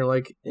 right, and you're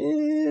like,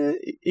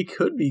 it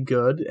could be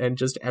good, and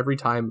just every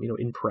time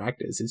in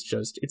practice,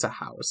 it's a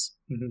house.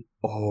 Mm-hmm.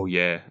 Oh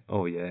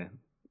yeah.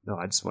 No,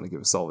 I just want to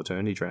give a Soul of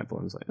Eternity trample,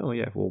 and it's like, oh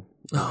yeah, well,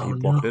 you no.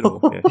 blocked it all.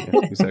 Yeah,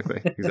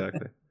 exactly.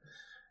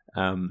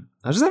 I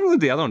was just having a look at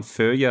the other one,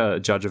 Furya,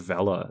 Judge of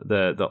Valor,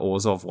 the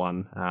Orzhov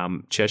one.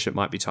 Chesh, it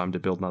might be time to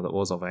build another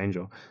Orzhov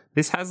Angel.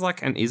 This has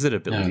like an Is It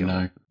ability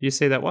on it. You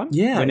see that one?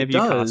 Yeah, whenever you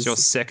cast your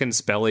second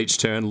spell each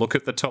turn, look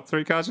at the top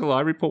 3 cards of your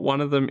library, put one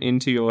of them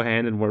into your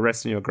hand, and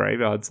rest in your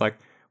graveyard. It's like,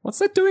 what's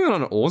that doing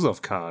on an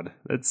Orzhov card?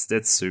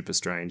 That's super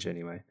strange.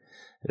 Anyway,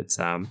 it's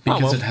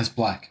because it has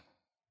black.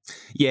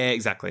 Yeah,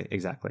 exactly.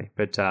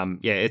 But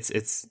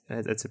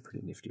it's a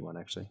pretty nifty one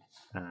actually.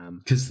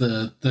 Because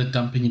the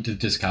dumping into the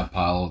discard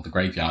pile of the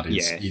graveyard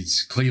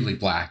is clearly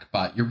black,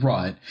 but you're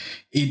right.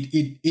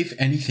 It if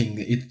anything,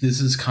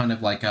 this is kind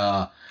of like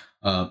a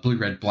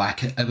blue-red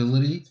black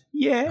ability.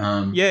 Yeah,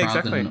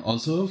 rather than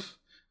Orzhov.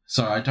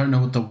 So I don't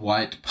know what the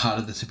white part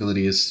of this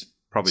ability is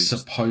probably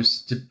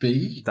supposed to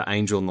be. The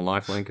angel and the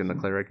lifelink and the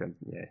cleric and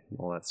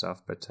all that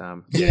stuff. But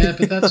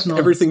but that's not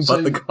everything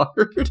but the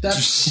card.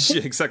 That's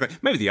exactly.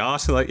 Maybe the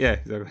art.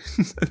 Exactly.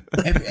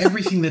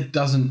 Everything that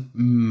doesn't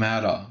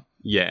matter.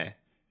 Yeah.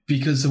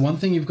 Because the one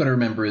thing you've got to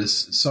remember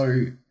is,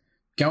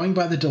 going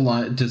by the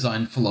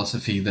design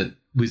philosophy that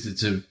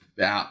Wizards have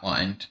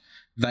outlined,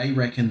 they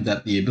reckon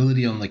that the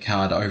ability on the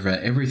card over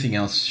everything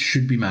else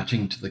should be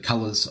matching to the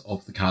colours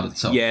of the card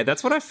itself. Yeah,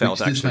 that's what I felt,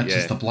 this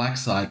matches the black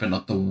side, but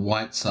not the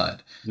white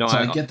side. No,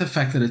 I get the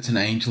fact that it's an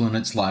angel and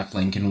it's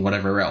lifelink and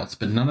whatever else,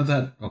 but none of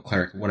that, or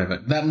cleric,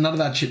 whatever, none of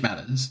that shit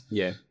matters.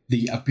 Yeah.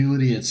 The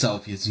ability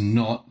itself is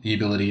not the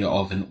ability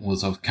of an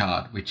Orzhov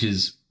card, which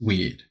is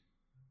weird.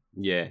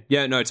 Yeah,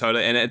 no,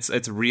 totally, and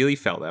it's really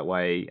felt that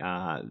way.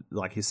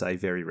 Like you say,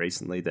 very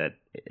recently, that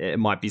it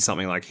might be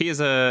something like here's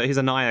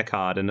a Naya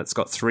card, and it's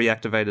got 3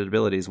 activated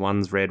abilities.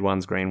 One's red,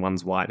 one's green,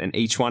 one's white, and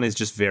each one is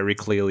just very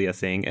clearly a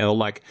thing. Or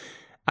like,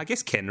 I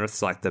guess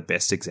Kenrith's like the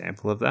best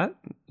example of that.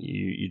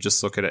 You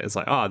just look at it, it's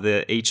like,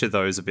 each of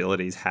those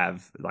abilities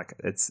have like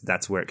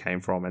that's where it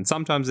came from, and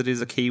sometimes it is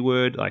a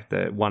keyword, like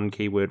the one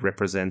keyword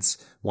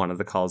represents one of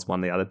the colors,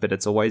 one the other, but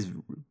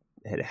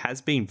it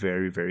has been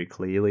very, very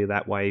clearly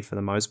that way for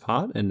the most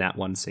part, and that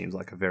one seems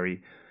like a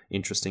very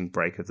interesting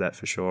break of that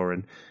for sure.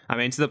 And I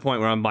mean, to the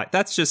point where I'm like,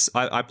 that's just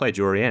I play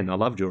Jorian, I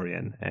love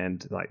Jorian,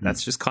 and like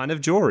that's just kind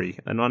of Jori,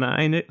 and on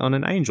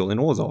an angel in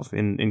Orzhov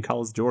in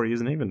colors Jori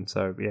isn't even.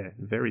 So yeah,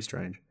 very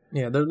strange.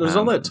 Yeah, there's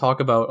all that talk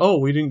about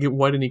we didn't get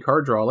white any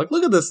card draw. Like,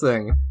 look at this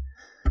thing.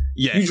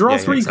 Yeah, you draw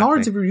 3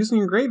 cards if you're using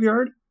your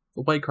graveyard.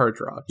 The white card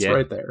draw, it's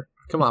right there.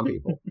 Come on,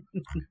 people.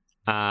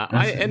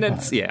 I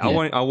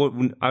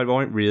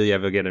won't really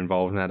ever get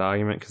involved in that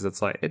argument because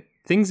it's like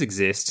things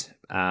exist.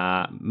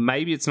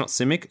 Maybe it's not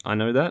Simic, I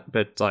know that,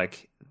 but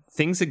like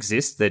things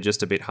exist, they're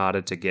just a bit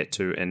harder to get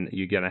to, and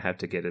you're going to have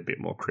to get a bit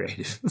more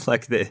creative.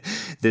 Like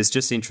there's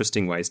just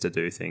interesting ways to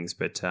do things.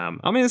 But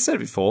I mean, I said it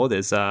before,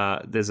 there's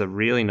a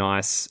really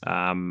nice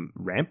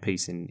ramp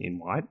piece in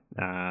white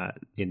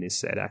in this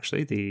set,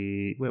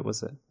 actually. Where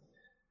was it?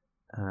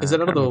 Is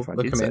that out of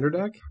the commander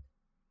deck?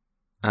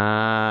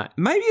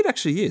 Maybe it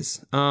actually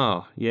is.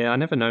 Oh, yeah, I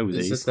never know with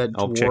these. Is it that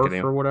I'll check it dwarf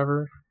out. or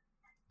whatever?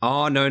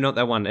 Oh, no, not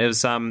that one. It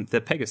was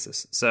the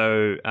Pegasus.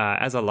 So,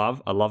 as I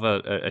love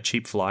a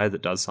cheap flyer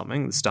that does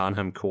something, the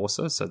Starnham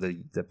Courser. So,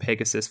 the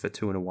Pegasus for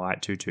 2 and a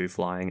white, 2/2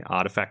 flying,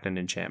 artifact and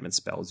enchantment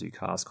spells you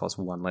cast cost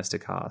 1 less to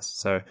cast.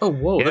 So,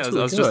 whoa, that's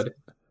really good.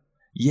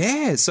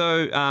 Yeah,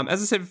 so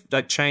as I said,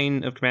 like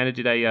Chain of Commander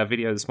did a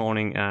video this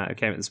morning,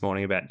 came out this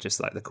morning about just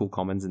like the cool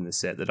commons in this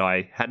set that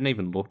I hadn't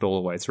even looked all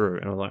the way through.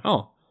 And I was like,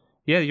 oh,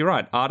 yeah, you're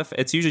right.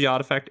 It's usually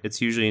artifact, it's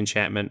usually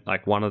enchantment,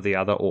 like one or the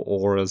other, or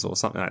auras or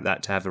something like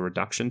that to have a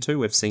reduction to.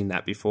 We've seen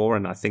that before,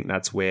 and I think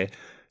that's where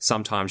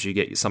sometimes you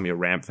get some of your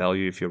ramp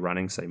value if you're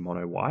running, say,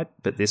 mono white.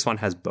 But this one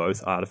has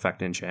both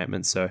artifact and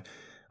enchantment, so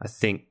I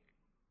think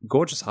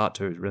Gorgeous Heart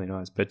too is really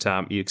nice. But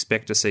you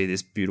expect to see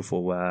this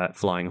beautiful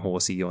flying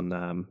horsey on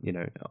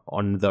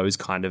on those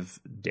kind of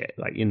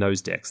like in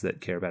those decks that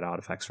care about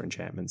artifacts or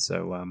enchantments.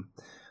 So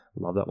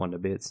love that one to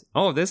bits.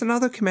 Oh, there's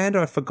another commander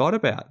I forgot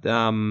about.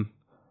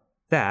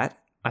 That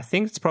I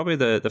think it's probably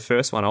the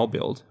first one I'll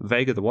build.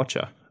 Vega the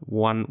Watcher,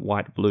 1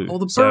 white blue. Oh,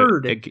 the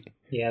bird.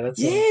 Yeah,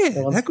 that's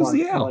that goes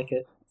the owl. I like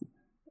it.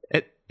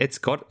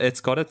 It's like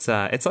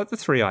the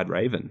 3-eyed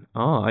raven.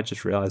 Oh, I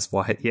just realized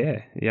why.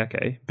 Yeah,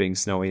 okay. Being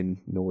snowy and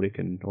Nordic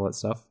and all that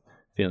stuff.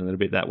 Feeling a little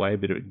bit that way, a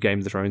bit of Game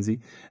of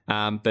Thronesy.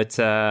 But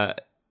I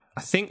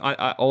think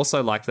I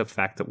also like the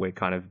fact that we're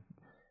kind of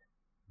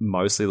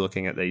mostly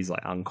looking at these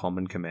like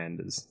uncommon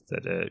commanders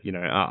that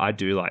I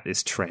do like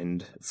this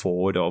trend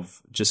forward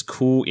of just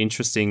cool,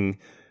 interesting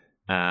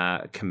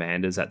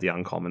commanders at the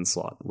uncommon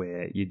slot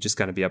where you're just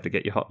going to be able to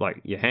get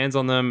your hands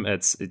on them.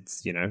 It's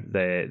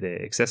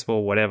they're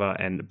accessible, whatever,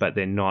 but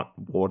they're not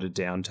watered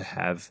down to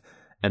have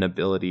an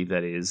ability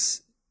that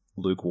is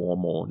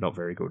lukewarm or not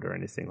very good or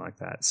anything like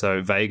that.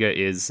 So Vega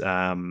is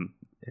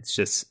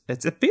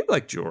it's a bit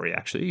like Jewelry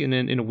actually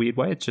in a weird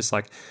way. It's just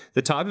like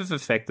the type of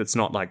effect that's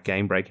not like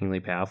game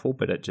breakingly powerful,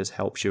 but it just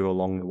helps you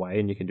along the way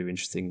and you can do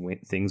interesting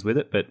things with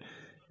it. But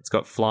it's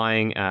got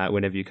flying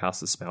whenever you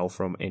cast a spell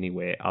from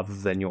anywhere other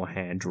than your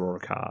hand, draw a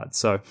card.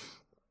 So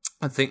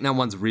I think that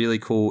one's really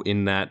cool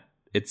in that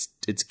it's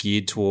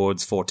geared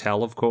towards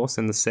Foretell, of course,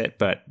 in the set,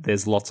 but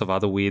there's lots of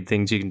other weird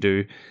things you can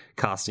do,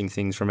 casting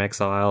things from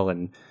exile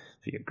and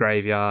for your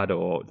graveyard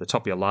or the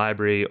top of your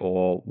library,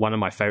 or one of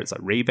my favorites,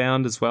 like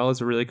Rebound as well, is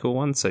a really cool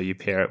one. So you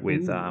pair it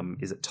with,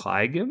 is it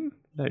Tygum?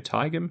 No,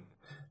 Tygum.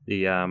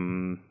 The,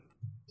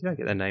 did I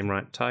get that name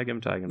right?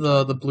 Tygum.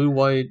 The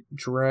blue-white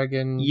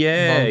dragon.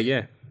 Yeah, monk.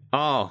 yeah.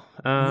 Oh,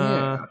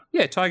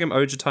 yeah, Tygum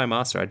Ojutai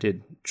Master, I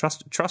did.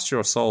 Trust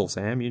your soul,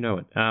 Sam, you know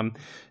it.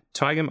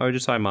 Tygum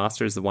Ojutai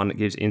Master is the one that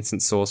gives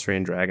instant sorcery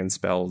and dragon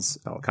spells.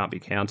 Oh, it can't be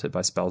countered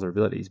by spells or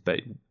abilities, but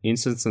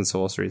instants and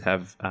sorceries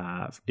have,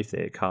 if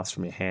they're cast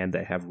from your hand,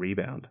 they have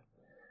rebound.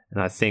 And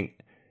I think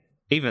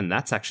even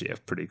that's actually a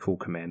pretty cool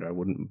commander. I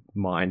wouldn't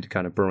mind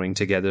kind of brewing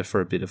together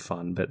for a bit of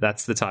fun, but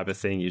that's the type of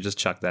thing you just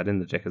chuck that in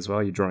the deck as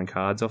well. You're drawing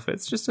cards off it.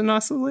 It's just a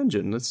nice little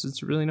engine.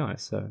 It's really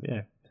nice. So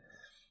yeah,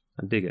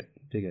 I dig it.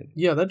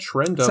 Yeah, that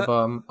trend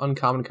of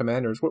uncommon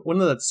commanders. When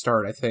did that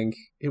start? I think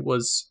it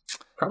was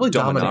probably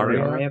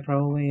Dominaria. Yeah,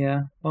 probably.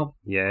 Yeah. Well,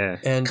 yeah.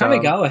 And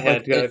Kamigawa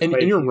had, and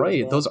you're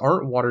right. Well. Those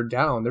aren't watered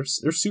down. They're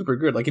super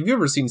good. Like if you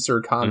ever seen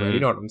Sir Conrad, you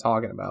know what I'm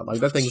talking about. Like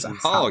that thing's a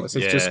house.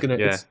 It's just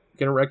it's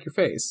gonna wreck your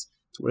face.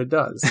 That's what it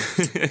does.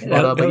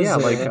 But yeah,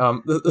 like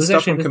the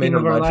stuff from Commander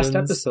of our Legends.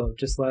 last episode,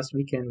 just last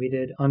weekend, we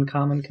did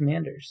uncommon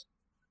commanders.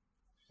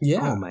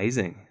 Yeah, oh,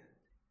 amazing.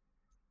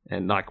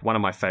 And like one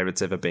of my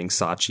favorites ever being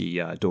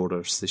Sachi, Daughter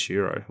of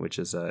Sishiro, which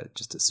is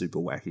just a super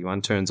wacky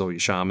one. Turns all your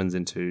shamans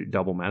into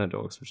double mana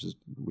dogs, which is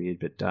weird.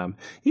 But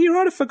you're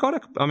right, I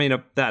forgot.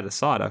 That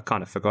aside, I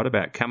kind of forgot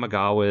about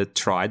Kamigawa.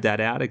 Tried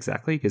that out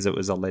exactly because it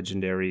was a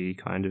legendary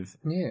kind of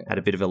had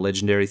a bit of a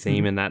legendary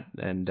theme in that.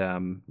 And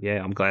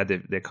I'm glad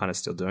they're kind of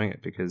still doing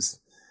it because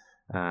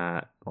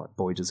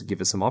boy, does it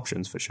give us some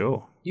options for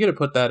sure. You got to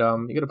put that.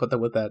 You got to put that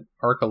with that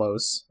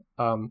Arkelos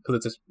because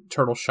it's a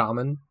turtle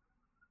shaman.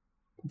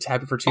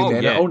 Tap it for 2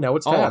 mana. Yeah. Oh, now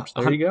it's tapped.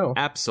 There you go.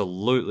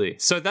 Absolutely.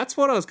 So that's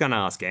what I was going to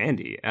ask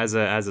Andy as a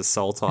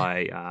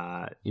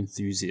Sultai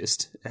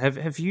enthusiast.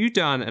 Have you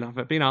done? And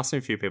I've been asking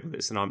a few people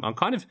this, and I'm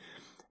kind of,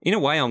 in a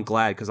way, I'm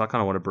glad because I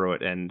kind of want to brew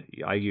it. And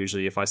I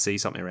usually, if I see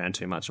something around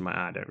too much, I'm like,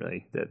 I don't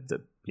really.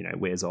 That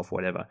wears off,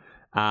 whatever.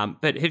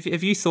 But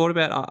have you thought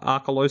about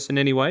Arkelos in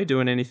any way?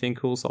 Doing anything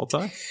cool,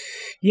 Sultai?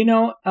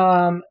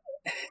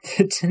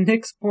 To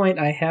Nick's point,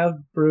 I have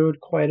brewed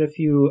quite a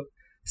few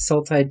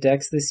Sultai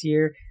decks this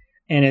year.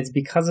 And it's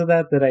because of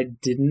that I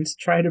didn't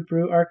try to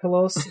brew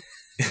Arkelos.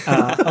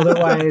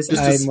 Otherwise,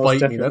 just I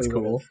most definitely That's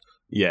cool.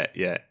 Yeah.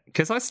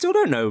 Because I still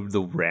don't know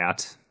the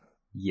route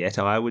yet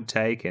I would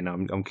take, and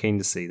I'm keen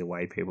to see the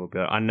way people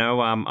do it. I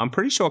know I'm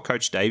pretty sure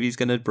Coach Davey's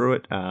going to brew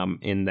it.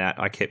 In that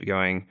I kept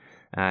going.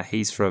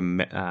 He's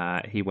from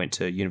he went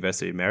to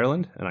University of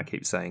Maryland, and I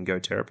keep saying go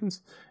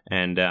Terrapins.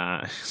 And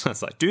I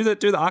was like, do the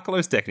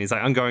Arkelos deck, and he's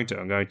like, I'm going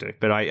to.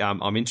 But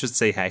I'm interested to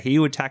see how he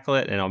would tackle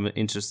it, and I'm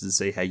interested to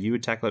see how you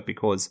would tackle it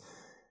because.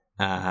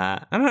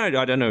 I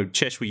don't know.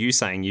 Chesh, were you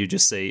saying you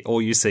just see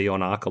all you see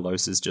on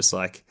Arkelos is just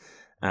like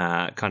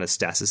kind of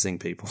stasising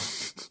people?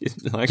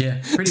 Like,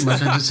 yeah, pretty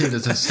much. I just see it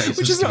as a stasis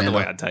which is not commander.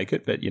 the way I'd take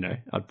it, but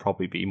I'd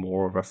probably be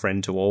more of a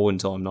friend to all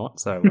until I'm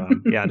not. So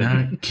yeah, I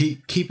don't know.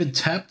 Keep it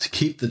tapped.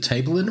 Keep the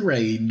table in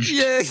rage.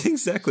 Yeah,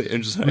 exactly.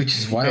 And just, which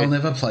is why I'll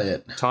never play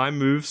it. Time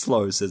moves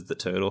slow, says the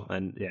turtle,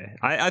 and yeah,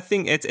 I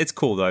think it's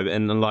cool though,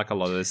 and like a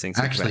lot of those things.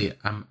 Actually,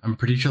 I'm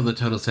pretty sure the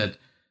turtle said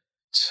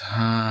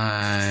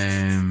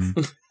time.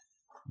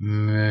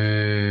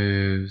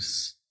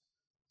 Moves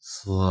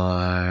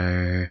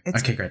slow.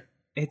 Okay, great.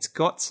 It's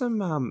got some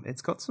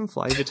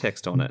flavor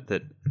text on it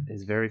that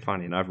is very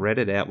funny, and I've read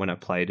it out when I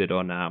played it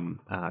on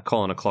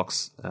Colin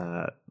O'Clock's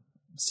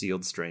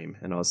sealed stream,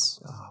 and I was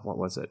what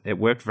was it? It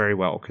worked very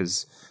well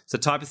because it's the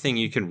type of thing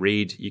you can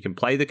read. You can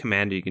play the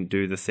commander, you can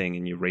do the thing,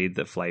 and you read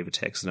the flavor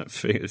text, and it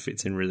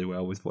fits in really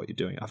well with what you're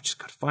doing. I've just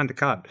got to find the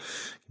card.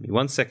 Give me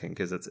 1 second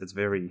because it's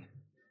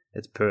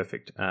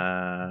perfect.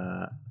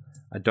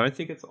 I don't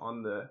think it's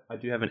on the. I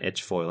do have an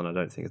etch foil, and I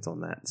don't think it's on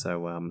that.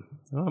 So, it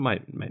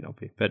may not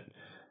be. But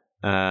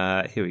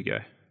here we go.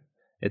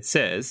 It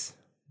says,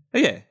 oh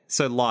yeah.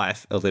 So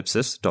life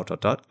ellipsis ...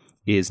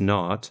 is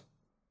not ...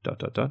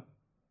 a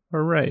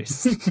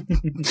race.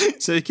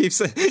 So you keep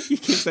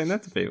saying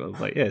that to people. It's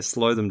like, yeah,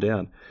 slow them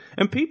down.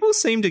 And people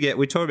seem to get.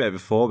 We talked about it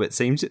before, but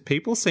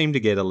people seem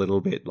to get a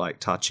little bit like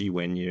touchy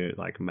when you're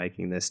like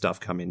making their stuff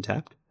come in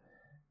tapped.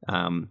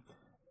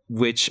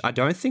 Which I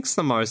don't think's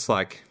the most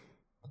like.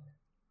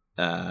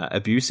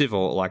 Abusive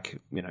or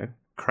like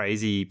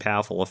crazy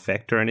powerful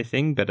effect or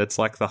anything, but it's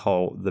like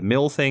the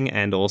mill thing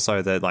and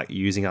also the like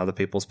using other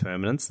people's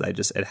permanents.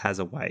 It has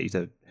a way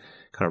to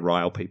kind of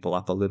rile people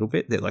up a little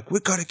bit. They're like,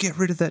 we've got to get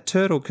rid of that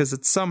turtle because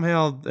it's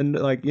somehow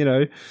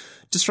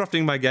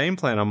disrupting my game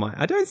plan. I'm like,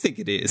 I don't think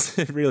it is.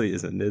 It really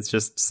isn't. It's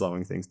just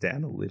slowing things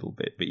down a little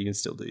bit, but you can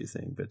still do your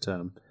thing. But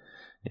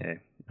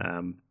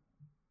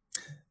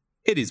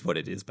it is what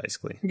it is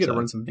basically. You got to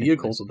run some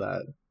vehicles with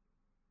that.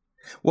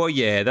 Well,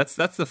 yeah, that's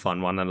the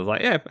fun one. And I was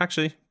like, yeah,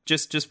 actually,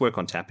 just work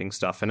on tapping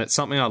stuff. And it's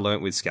something I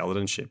learnt with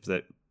Skeleton Ship,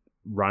 that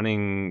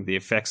running the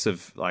effects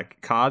of like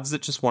cards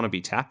that just want to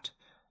be tapped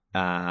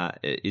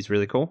is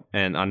really cool.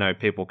 And I know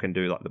people can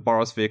do like the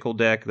Boros vehicle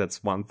deck.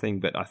 That's one thing,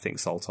 but I think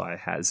Sultai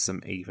has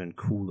some even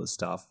cooler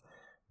stuff,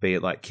 be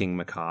it like King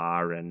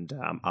Makar and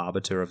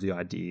Arbiter of the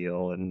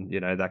Ideal and,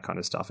 that kind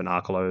of stuff. And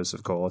Arkelos,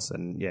 of course.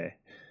 And yeah.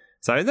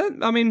 So that,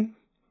 I mean,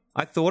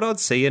 I thought I'd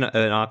see an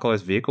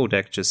Arkelos vehicle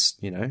deck just,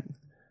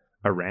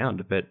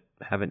 around, but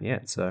haven't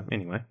yet. So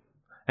anyway,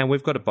 and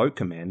we've got a boat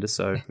commander,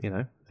 so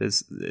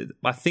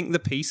I think the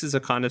pieces are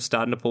kind of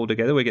starting to pull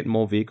together. We're getting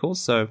more vehicles,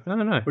 so I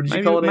don't know. What did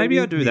you call it? Maybe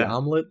I'll do that.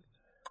 Omelet?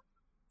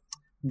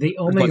 The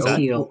Omen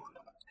Keel.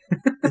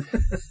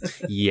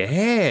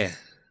 Yeah,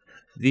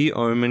 the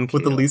Omen Keel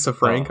with the Lisa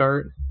Frank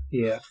art.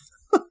 Yeah.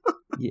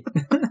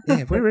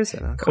 Yeah. Where is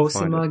it?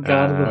 Cosima,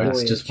 God of the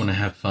Voyage. I just want to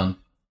have fun.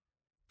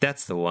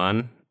 That's the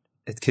one.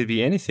 It could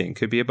be anything.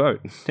 Could be a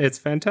boat. It's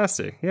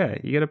fantastic. Yeah,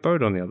 you get a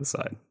boat on the other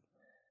side.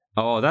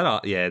 Oh, that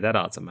art. Yeah, that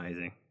art's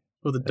amazing.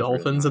 With the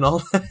dolphins really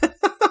nice. And all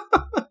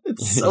that.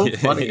 It's so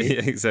funny.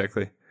 Yeah,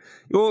 exactly.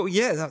 Well,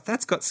 yeah,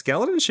 that's got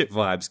Skeleton Ship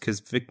vibes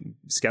because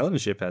Skeleton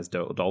Ship has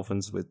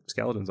dolphins with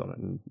skeletons on it.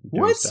 And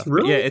what? Stuff.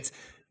 Really? Yeah,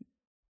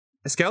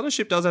 a Skeleton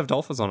Ship does have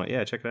dolphins on it.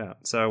 Yeah, check it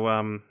out. So,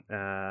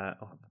 I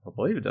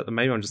believe it does.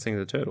 Maybe I'm just thinking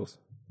of the turtles.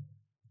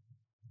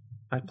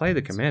 I play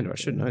the commander. I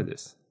should know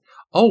this.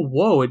 Oh,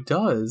 whoa! It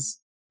does.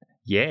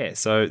 Yeah,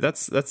 so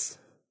that's a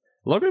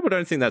lot of people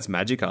don't think that's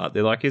magic art.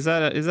 They're like, is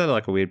that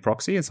like a weird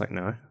proxy? It's like,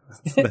 no,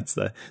 that's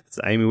the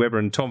Amy Weber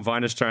and Tom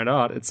Vinus trained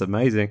art. It's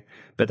amazing.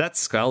 But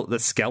the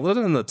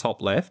skeleton in the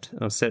top left,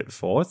 I've said it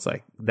before. It's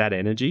like that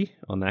energy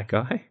on that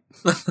guy,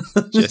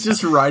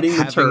 just riding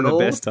the turtle.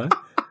 The best time.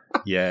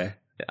 Yeah.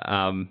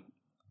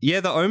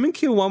 Yeah, the Omen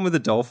Kill one with the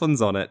dolphins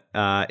on it,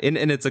 and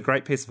it's a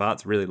great piece of art.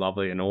 It's really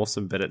lovely and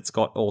awesome, but it's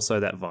got also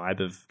that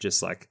vibe of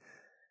just like,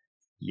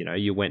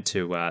 you went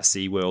to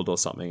SeaWorld or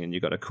something and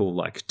you got a cool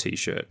like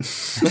t-shirt.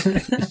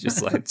 It's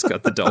just like it's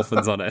got the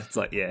dolphins on it. It's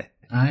like, yeah.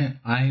 I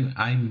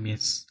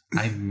miss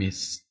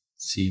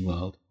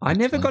SeaWorld. I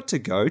never got to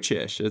go,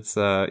 Chesh. It's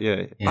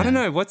yeah. I don't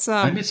know, what's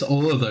I miss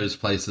all of those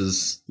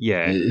places.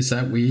 Yeah. Is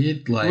that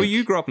weird? Like, well,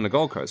 you grew up on the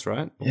Gold Coast,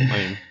 right?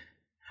 Yeah.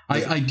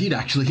 I did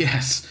actually,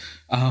 yes.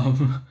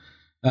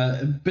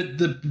 But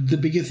the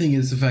bigger thing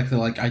is the fact that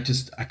like I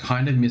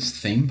kind of miss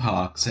theme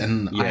parks,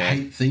 and I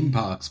hate theme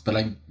parks, but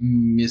I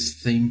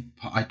miss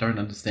I don't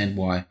understand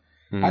why.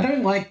 I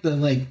don't like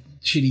the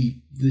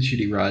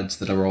shitty rides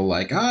that are all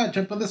like,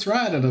 jump on this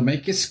ride, it'll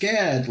make you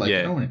scared. Like,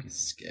 I don't want to be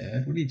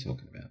scared. What are you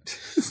talking about?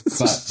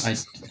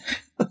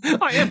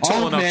 But I am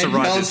tall enough to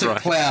ride this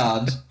ride.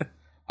 Cloud.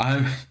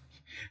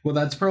 Well,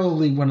 that's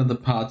probably one of the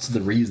parts of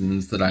the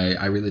reasons that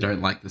I really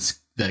don't like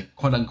the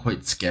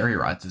quote-unquote scary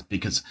rides is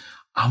because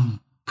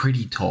I'm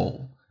pretty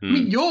tall. I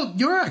mean,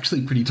 you're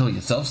actually pretty tall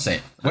yourself,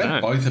 Sam.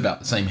 We're both about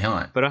the same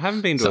height. But I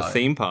haven't been to a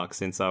theme park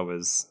since I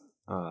was...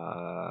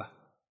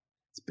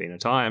 it's been a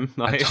time.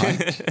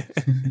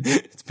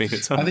 It's been a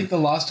time. I think the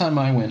last time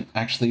I went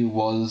actually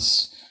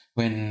was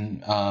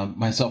when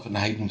myself and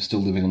Hayden were still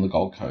living on the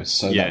Gold Coast.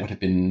 So that would have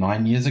been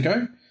 9 years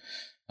ago.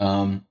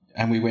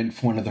 And we went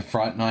for one of the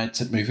Fright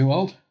Nights at Movie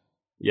World.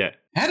 Yeah.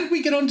 How did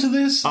we get onto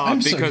this?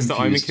 Because the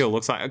Omekill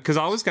looks like... Because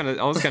I was gonna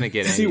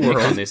get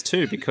on this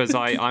too, because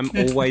I'm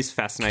always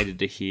fascinated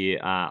to hear...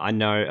 I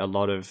know a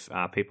lot of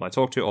people I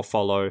talk to or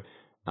follow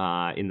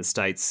in the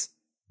States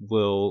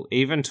will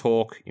even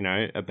talk,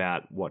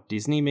 about what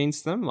Disney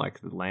means to them,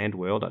 like the land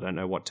world. I don't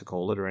know what to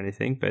call it or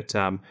anything, but...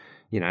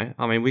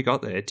 we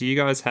got there. Did you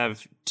guys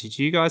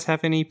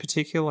have any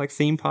particular like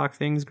theme park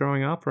things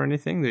growing up or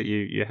anything that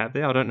you have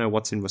there? I don't know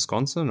what's in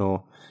Wisconsin,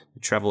 or you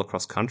travel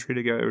across country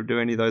to go do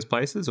any of those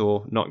places,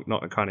 or not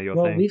kind of your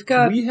thing. We've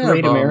got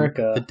Great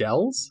America. The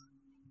Dells?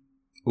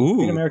 Ooh.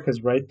 Great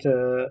America's right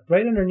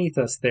underneath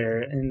us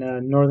there in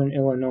northern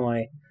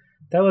Illinois.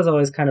 That was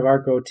always kind of our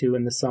go-to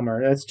in the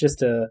summer. It's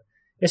just a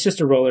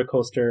roller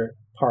coaster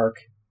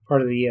park.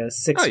 Part of the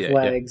Six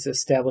Flags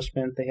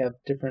establishment. They have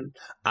different...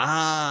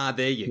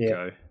 there you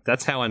go.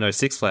 That's how I know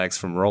Six Flags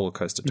from Roller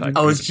Coaster Tycoon.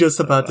 I was just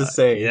about to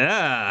say.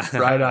 Yeah.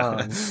 Right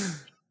on.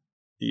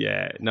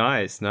 Yeah,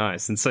 nice.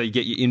 And so you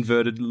get your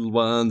inverted little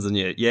ones and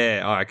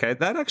okay.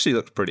 That actually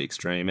looks pretty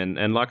extreme.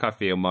 And like I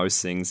feel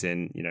most things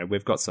in,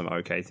 we've got some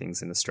okay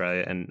things in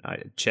Australia. And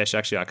Chesh,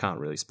 actually, I can't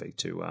really speak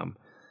to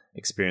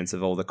experience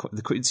of all the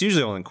it's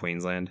usually all in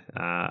Queensland,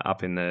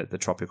 up in the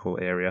tropical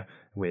area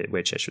where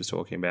Chesh was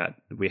talking about.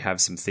 We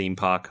have some theme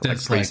park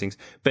precincts,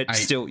 but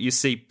still you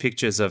see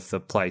pictures of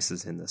the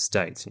places in the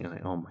States. You're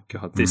like, oh my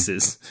God, this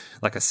is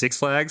like a Six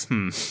Flags.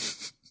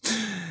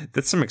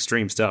 That's some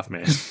extreme stuff,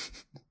 man.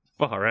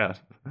 Far out.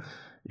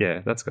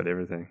 Yeah, that's got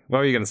everything. What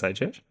were you going to say,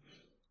 Chesh?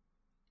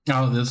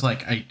 Oh, there's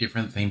like 8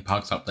 different theme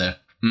parks up there,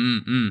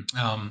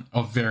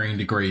 of varying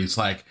degrees.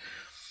 Like,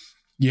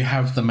 you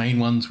have the main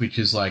ones, which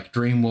is like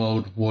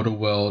Dreamworld,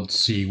 Waterworld,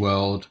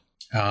 SeaWorld,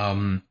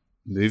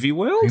 Movie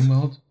World?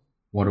 Dreamworld,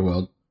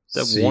 Waterworld,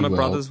 the SeaWorld, Warner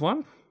Brothers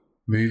one?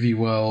 Movie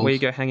World. Where you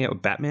go hang out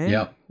with Batman?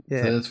 Yep.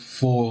 Yeah. So there's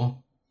 4.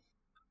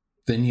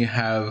 Then you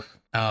have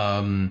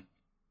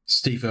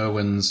Steve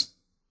Irwin's,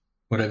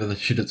 whatever the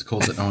shit it's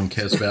called that no one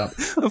cares about.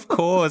 Of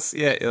course,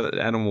 yeah,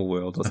 Animal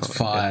World. Or That's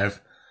something.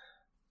 5.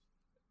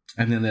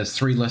 And then there's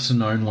 3 lesser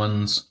known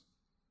ones.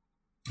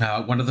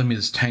 One of them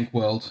is Tank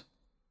World.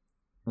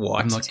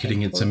 What? I'm not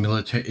kidding. It's a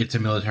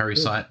military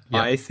site.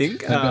 Yep. I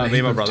think me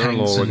and my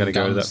brother-in-law were going to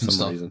go to that for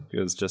some reason. It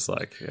was just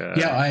like...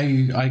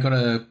 I got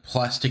a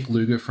plastic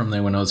Luger from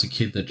there when I was a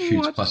kid that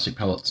shoots plastic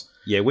pellets.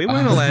 Yeah, we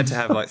weren't allowed to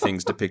have like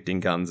things depicting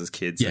guns as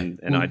kids,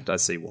 and I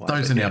see why.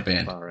 Those are now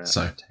banned.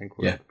 So,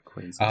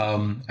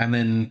 and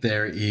then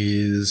there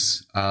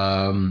is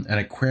an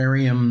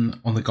aquarium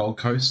on the Gold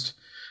Coast.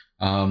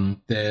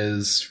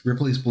 There's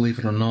Ripley's Believe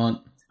It or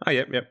Not. Oh,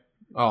 yep.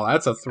 Oh,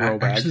 that's a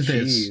throwback. Actually,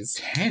 there's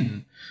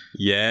 10.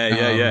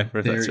 Yeah.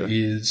 There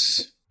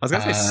is... I was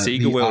going to say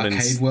Sega World and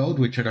Arcade World,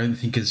 which I don't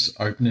think is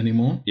open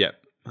anymore.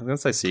 Yep. I was going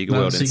to say Sega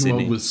World in Sydney. Sega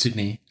World was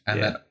Sydney,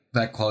 and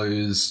that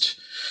closed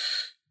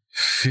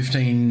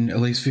at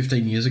least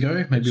 15 years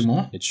ago, maybe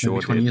more. It sure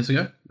maybe 20 years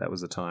ago. That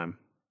was the time.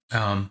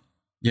 One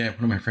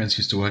of my friends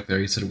used to work there.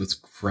 He said it was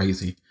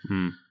crazy.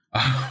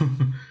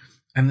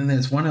 And then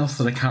there's one else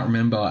that I can't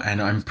remember,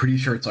 and I'm pretty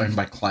sure it's owned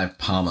by Clive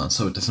Palmer,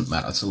 so it doesn't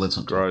matter. So let's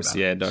not talk about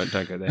it.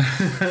 Don't go there.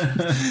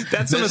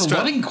 There's a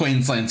lot in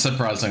Queensland,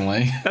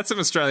 surprisingly. That's some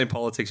Australian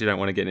politics you don't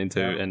want to get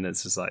into, and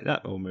it's just like,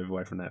 we'll move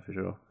away from that for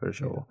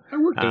sure. I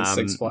worked at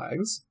Six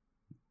Flags.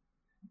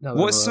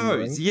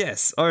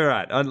 Yes. All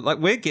right.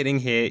 We're getting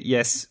here.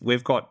 Yes,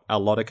 we've got a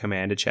lot of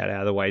Commander chat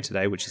out of the way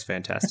today, which is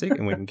fantastic,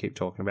 and we can keep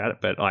talking about it.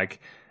 But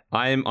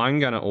I'm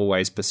going to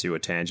always pursue a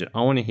tangent.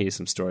 I want to hear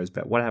some stories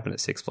about what happened at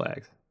Six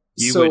Flags.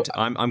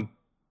 I'm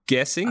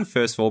guessing,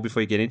 first of all,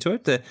 before you get into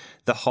it,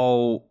 the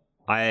whole,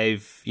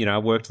 I've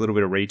worked a little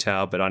bit of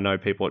retail, but I know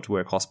people at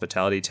work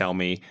hospitality tell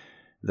me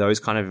those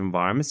kind of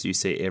environments, you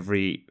see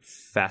every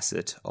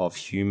facet of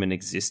human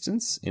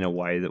existence in a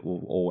way that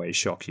will always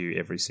shock you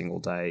every single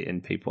day,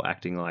 and people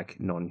acting like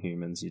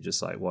non-humans. You're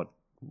just like, what?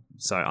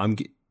 So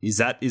is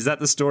that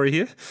the story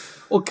here?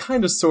 Well,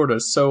 kind of, sort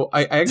of. So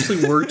I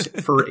actually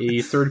worked for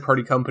a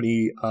third-party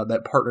company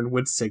that partnered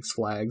with Six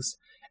Flags,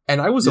 and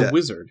I was a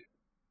wizard.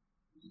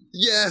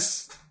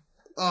 Yes.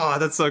 Oh,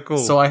 that's so cool.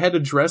 So I had to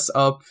dress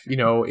up,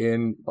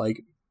 in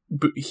like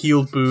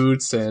heeled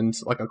boots and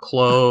like a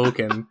cloak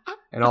and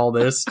all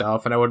this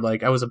stuff. And I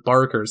was a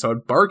barker, so I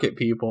would bark at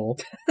people,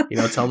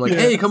 tell them like,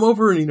 hey, come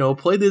over and,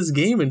 play this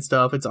game and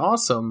stuff. It's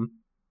awesome.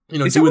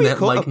 Doing that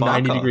in like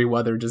 90-degree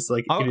weather, just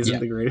like it isn't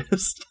the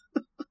greatest.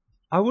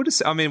 I would.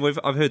 I mean,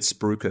 I've heard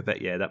Spruker,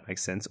 but yeah, that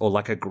makes sense. Or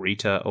like a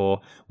Greta,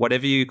 or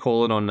whatever you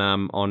call it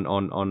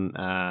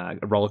on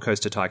Roller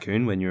Coaster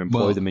Tycoon when you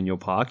employ them in your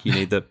park. You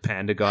need the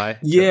panda guy.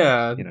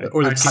 Yeah,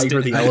 or the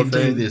tiger, the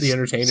elephant, this. the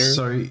entertainer.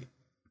 So, and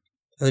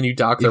then you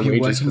dock their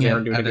wages because they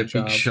aren't doing a good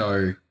job. Big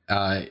show,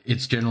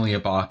 it's generally a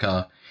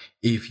barker.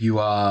 If you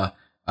are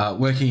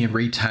working in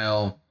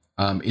retail,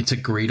 it's a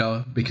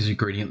greeter because you're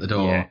greeting at the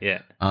door.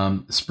 Yeah.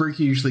 Spruker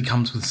usually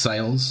comes with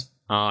sales.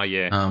 Oh,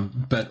 yeah.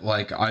 But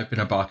like I've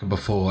been a barker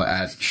before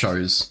at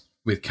shows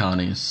with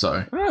carnies,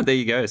 so there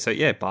you go. So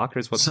yeah, barker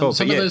is what's called.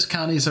 Some of those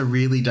carnies are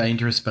really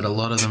dangerous, but a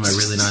lot of them are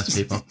really nice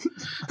people.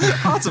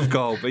 Hearts of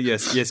gold, but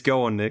yes,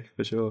 go on, Nick,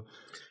 for sure.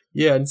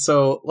 Yeah, and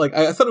so like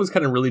I thought it was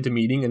kind of really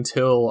demeaning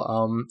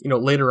until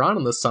later on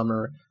in the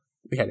summer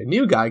we had a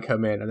new guy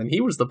come in, and then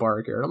he was the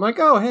barker, and I'm like,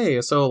 oh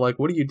hey, so like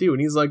what do you do?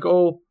 And he's like,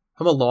 oh,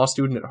 I'm a law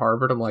student at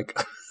Harvard. I'm like,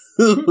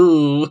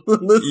 ooh,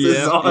 this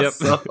is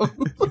awesome.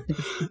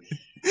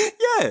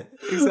 Yeah,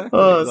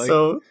 exactly.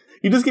 So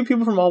you just get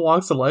people from all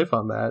walks of life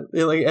on that.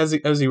 Like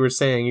as you were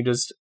saying,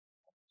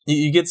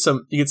 you get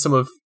some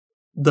of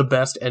the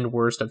best and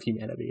worst of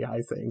humanity.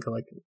 I think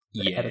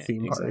at a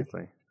theme park.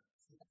 Exactly.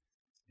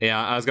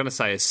 Yeah, I was going to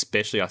say,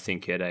 especially I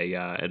think at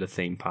a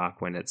theme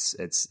park when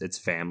it's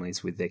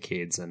families with their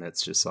kids, and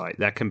it's just like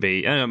that can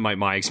be.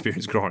 My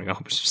experience growing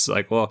up was just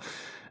like, well,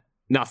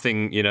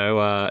 nothing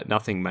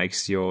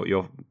makes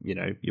your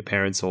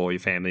parents or your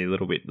family a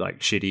little bit like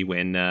shitty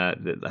when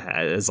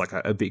there's like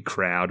a big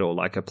crowd or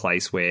like a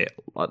place where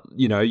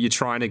you're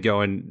trying to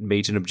go and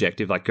meet an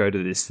objective, like go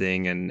to this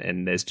thing,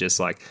 and there's just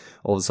like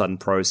all of a sudden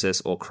process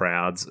or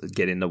crowds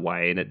get in the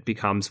way, and it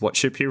becomes what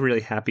should be a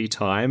really happy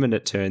time, and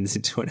it turns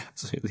into an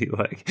absolutely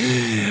like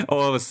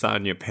all of a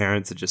sudden your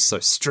parents are just so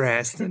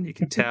stressed, and you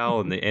can tell,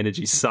 and the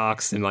energy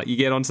sucks, and like you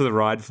get onto the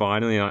ride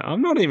finally, and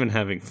I'm not even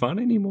having fun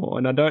anymore,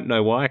 and I don't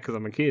know why, because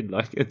I'm a kid.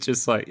 Like it's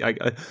just like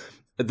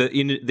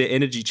the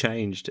energy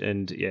changed,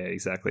 and yeah,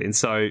 exactly. And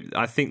so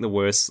I think the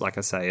worst, like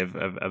I say,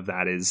 of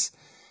that is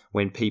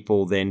when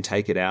people then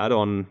take it out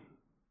on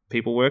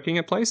people working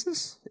at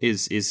places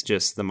is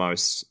just the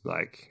most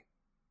like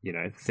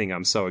thing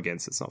I'm so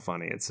against. It's not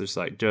funny. It's just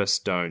like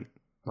just don't,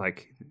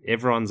 like,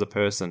 everyone's a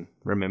person.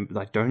 Remember,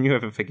 like, don't you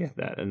ever forget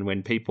that. And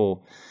when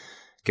people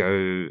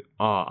go,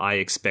 oh, I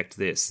expect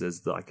this,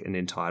 there's like an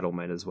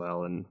entitlement as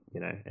well, and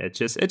it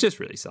just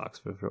really sucks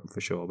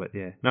for sure. But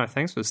yeah, no,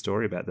 thanks for the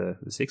story about the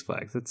Six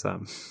Flags. It's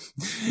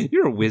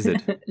you're a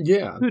wizard.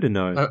 Yeah, who'd have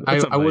known?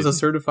 I was a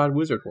certified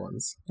wizard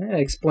once. That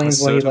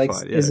explains why he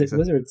likes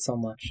Wizard so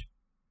much.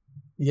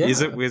 Yeah,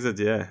 is it Wizard?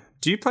 Yeah.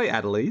 Do you play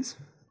Adelise?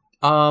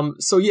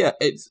 So yeah,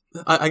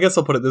 I guess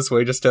I'll put it this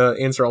way, just to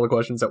answer all the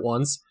questions at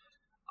once.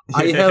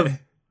 I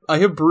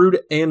have brewed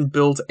and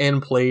built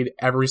and played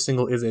every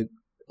single Izzet,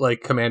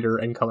 like commander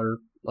and color,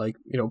 like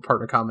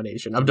partner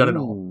combination. I've done it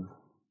all.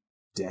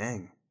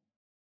 Dang.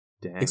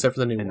 Except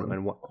for the new one.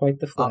 And what? Quite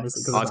the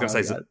flex. I was going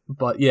to say,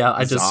 but yeah,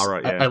 I just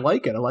Zara, yeah. I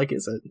like it. I like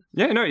Izzet.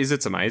 Yeah, no,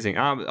 Izzet's amazing.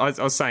 I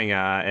was saying,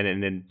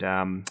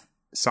 and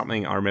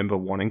something I remember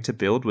wanting to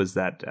build was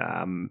that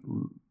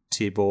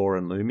Tibor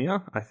and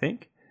Lumia, I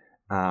think.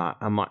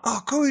 I'm like,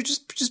 oh, cool,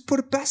 just put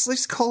a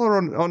basilisk collar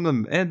on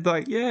them, and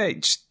like, yeah,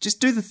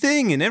 just do the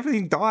thing, and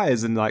everything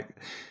dies, and like,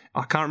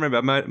 I can't remember.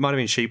 It might have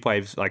been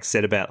Sheepwave like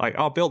said about like,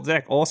 oh, built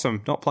deck,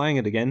 awesome, not playing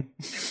it again.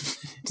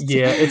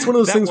 Yeah, it's one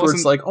of those things where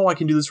it's like, oh, I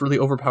can do this really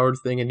overpowered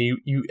thing, and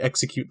you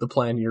execute the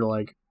plan, and you're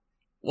like,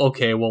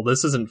 okay, well,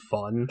 this isn't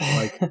fun.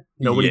 Like,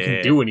 nobody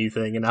can do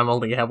anything, and I'm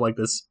only have like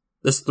this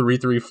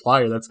 3/3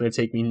 flyer that's going to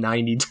take me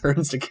 90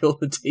 turns to kill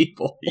the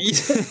table.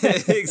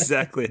 Yeah,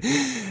 exactly.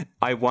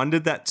 I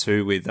wondered that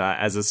too with,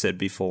 as I said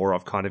before,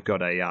 I've kind of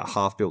got a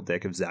half-built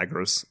deck of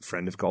Zagreus,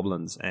 Friend of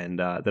Goblins, and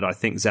that I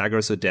think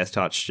Zagreus or Death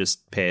Touch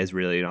just pairs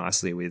really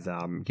nicely with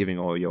giving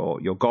all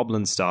your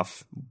goblin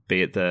stuff,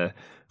 be it the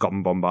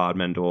Goblin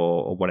Bombardment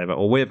or whatever,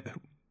 or whatever.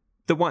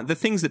 The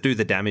things that do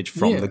the damage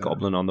from the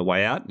goblin on the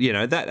way out,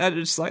 that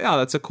it's like, oh,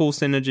 that's a cool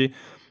synergy.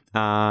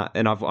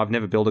 And I've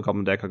never built a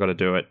goblin deck. I got to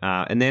do it.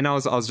 And then I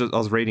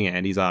was reading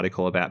Andy's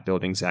article about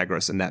building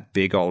Zagreus and that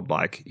big old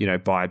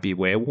buyer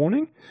beware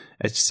warning.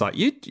 It's just like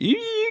you're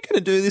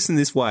gonna do this in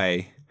this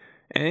way,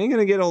 and you're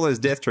gonna get all those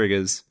death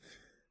triggers.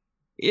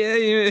 Yeah,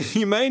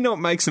 you may not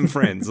make some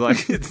friends.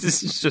 Like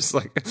this is just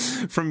like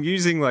from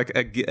using like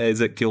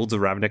is it Guilds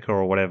of Ravnica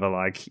or whatever,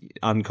 like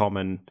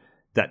uncommon,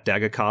 that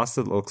dagger cast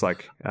that looks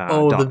like the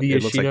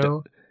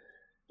Viashino.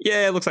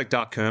 Yeah, it looks like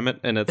Dark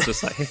Kermit, and it's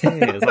just like,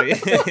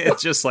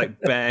 it's just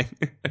like bang.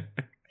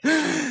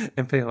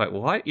 And people are like,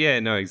 what? Yeah,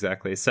 no,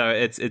 exactly. So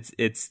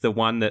it's the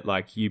one that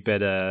like you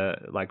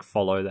better like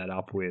follow that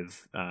up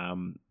with,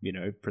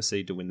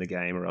 proceed to win the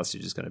game, or else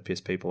you're just going to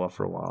piss people off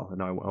for a while.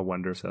 And I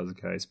wonder if that was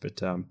the case,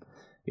 but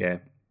yeah,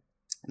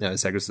 no,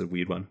 Zagreus is a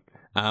weird one.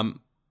 I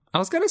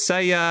was going to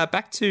say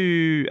back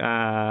to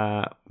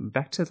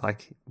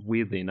like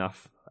weirdly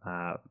enough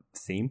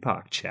theme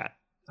park chat.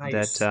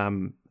 Nice.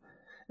 That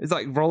it's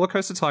like Roller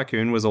Coaster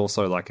Tycoon was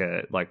also like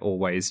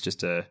always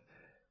just a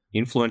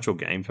influential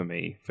game for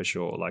me for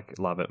sure. Like,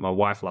 love it. My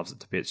wife loves it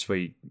to bits.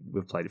 We've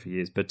played it for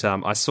years. But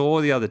I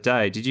saw the other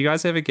day. Did you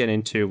guys ever get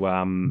into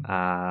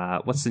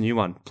what's the new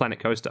one? Planet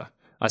Coaster.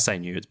 I say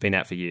new. It's been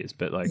out for years.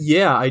 But like,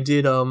 yeah, I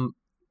did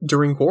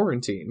during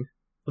quarantine.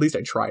 At least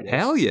I tried it.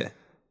 Hell yeah,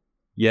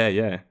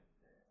 yeah.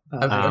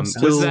 I'm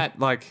still, was that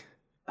like?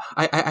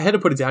 I had to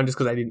put it down just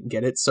because I didn't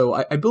get it. So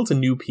I built a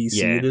new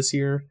PC this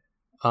year.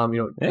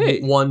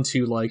 One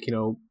to like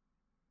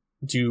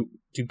do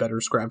better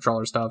scrap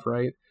trawler stuff,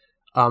 right?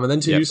 And then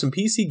to do some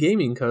PC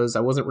gaming because I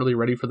wasn't really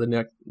ready for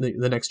the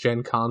next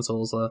gen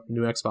consoles, the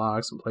new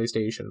Xbox and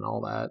PlayStation and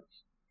all that.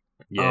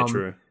 Yeah,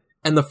 true.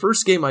 And the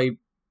first game I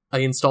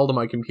installed on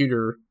my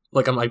computer,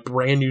 like on my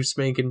brand new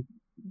spanking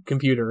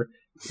computer,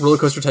 Roller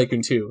Coaster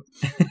Tycoon 2.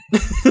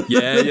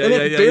 Yeah.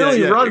 It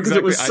barely run because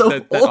it was so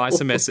the old.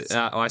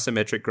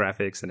 Isometric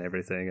graphics and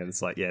everything, and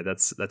it's like, yeah,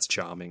 that's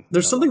charming.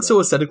 There's something so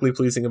aesthetically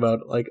pleasing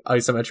about like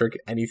isometric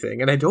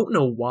anything, and I don't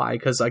know why.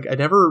 Because like I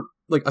never,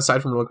 like,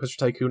 aside from Roller Coaster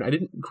Tycoon, I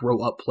didn't grow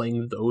up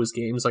playing those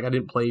games. Like I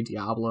didn't play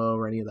Diablo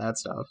or any of that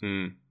stuff,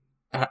 and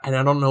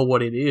I don't know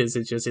what it is.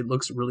 It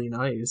looks really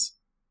nice.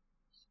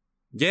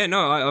 Yeah,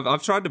 no,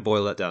 I've tried to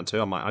boil that down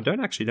too. I'm like, I don't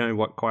actually know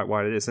quite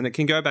what it is, and it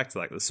can go back to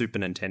like the Super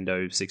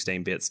Nintendo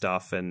 16-bit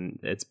stuff, and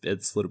it's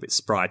a little bit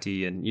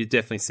spritey, and you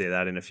definitely see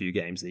that in a few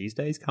games these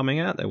days coming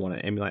out. They want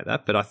to emulate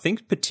that, but I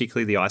think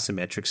particularly the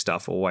isometric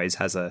stuff always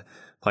has a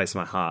place in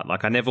my heart.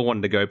 Like I never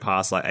wanted to go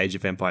past like Age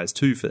of Empires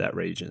 2 for that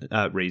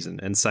reason,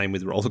 and same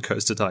with Roller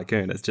Coaster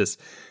Tycoon. It's just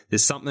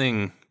there's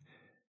something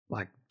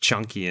like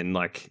chunky and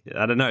like,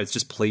 I don't know, it's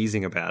just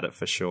pleasing about it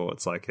for sure.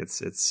 It's like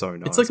it's so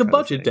nice. It's like a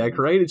budget deck,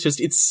 right?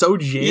 It's so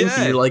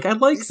janky. Yeah, like I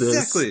like this.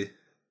 Exactly.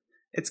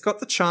 It's got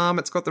the charm,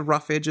 it's got the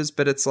rough edges,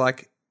 but it's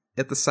like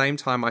at the same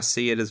time I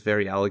see it as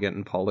very elegant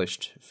and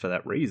polished for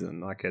that reason.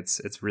 Like it's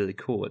really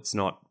cool. It's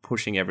not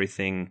pushing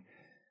everything.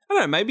 I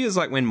don't know, maybe it's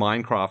like when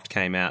Minecraft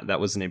came out,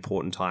 that was an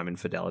important time in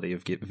fidelity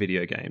of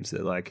video games.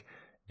 That like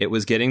it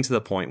was getting to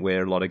the point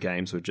where a lot of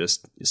games were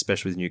just,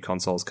 especially with new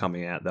consoles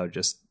coming out, they were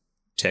just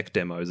tech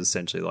demos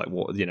essentially, like,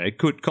 you know,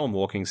 could call them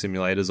walking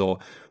simulators or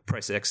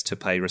press X to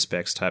pay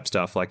respects type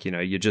stuff. Like, you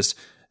know, you're just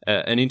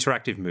an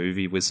interactive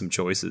movie with some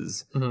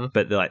choices,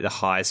 but like the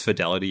highest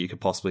fidelity you could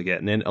possibly get.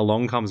 And then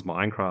along comes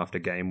Minecraft, a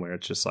game where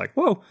it's just like,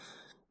 well,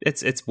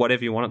 it's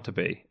whatever you want it to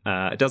be.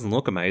 It doesn't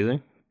look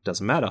amazing,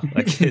 doesn't matter.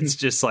 Like it's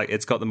just like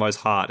it's got the most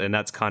heart, and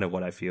that's kind of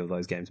what I feel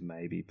those games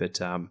maybe.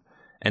 But and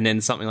then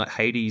something like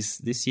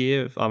Hades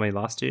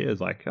last year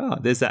is like, oh,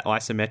 there's that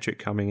isometric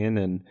coming in,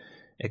 and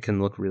it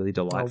can look really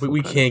delightful.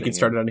 We can't get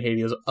started on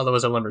Hades,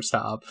 otherwise I'll never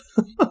stop.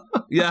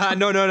 Yeah,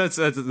 no.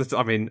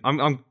 I mean,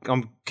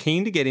 I'm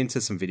keen to get into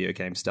some video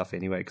game stuff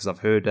anyway, because I've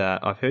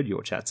heard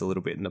your chats a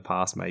little bit in the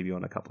past, maybe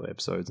on a couple of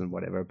episodes and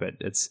whatever. But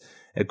it's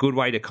a good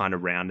way to kind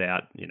of round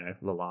out, you know,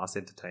 the last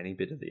entertaining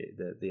bit of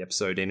the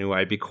episode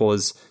anyway,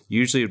 because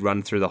usually it'd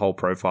run through the whole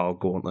profile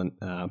gauntlet,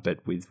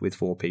 but with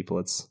 4 people,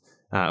 it's.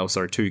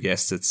 2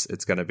 guests.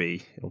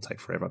 It'll take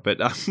forever. But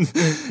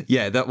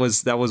yeah, that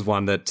was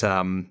one that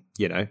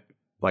you know,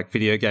 like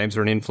video games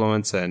are an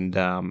influence, and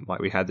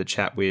like we had the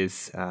chat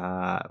with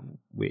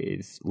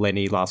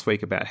Lenny last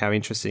week about how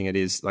interesting it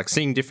is, like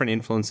seeing different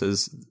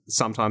influences.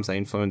 Sometimes they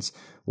influence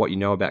what you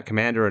know about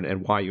Commander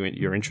and why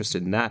you're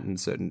interested in that and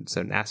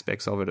certain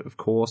aspects of it, of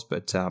course.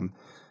 But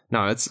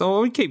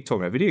no, we keep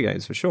talking about video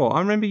games for sure. I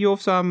remember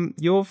you've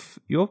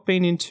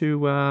been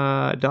into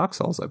Dark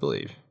Souls, I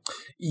believe.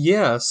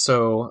 Yeah,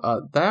 so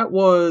that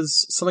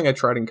was something I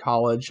tried in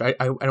college. I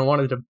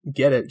wanted to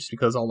get it just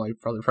because all my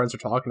other friends are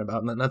talking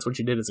about, and that's what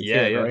you did as a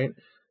kid,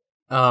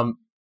 right?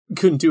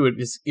 Couldn't do it.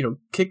 Just, you know,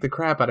 kick the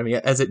crap out of me,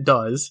 as it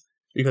does,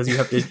 because you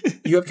have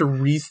to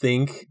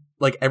rethink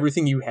like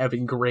everything you have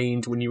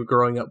ingrained when you were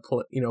growing up,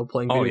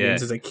 playing video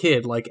games as a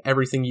kid, like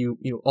everything you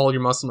all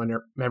your muscle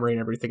memory and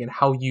everything, and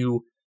how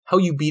you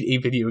beat a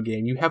video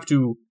game. You have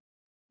to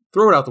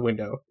throw it out the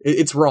window.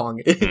 It's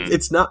wrong.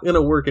 It's not going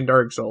to work in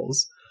Dark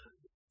Souls.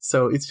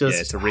 So it's just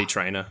it's a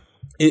retrainer.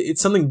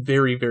 It's something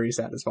very, very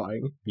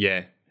satisfying.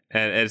 Yeah,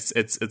 and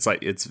it's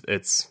like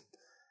it's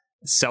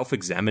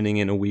self-examining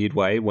in a weird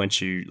way.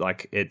 Once you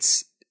like,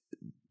 it's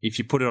if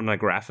you put it on a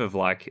graph of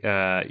like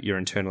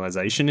your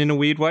internalization in a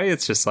weird way,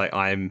 it's just like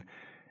I'm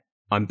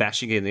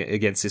bashing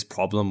against this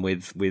problem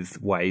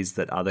with ways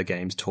that other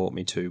games taught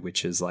me to,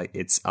 which is like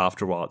it's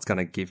after a while it's going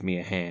to give me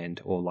a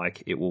hand, or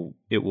like it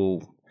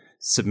will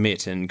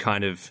submit and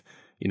kind of,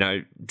 you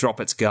know, drop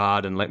its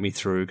guard and let me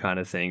through kind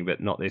of thing,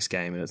 but not this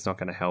game, and it's not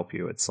going to help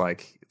you. It's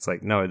like,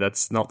 no,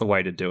 that's not the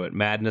way to do it.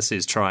 Madness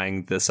is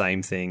trying the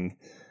same thing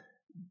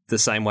the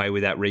same way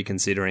without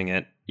reconsidering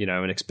it, you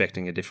know, and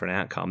expecting a different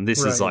outcome.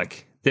 This is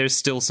like,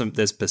 there's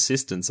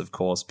persistence, of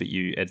course, but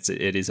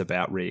it is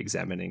about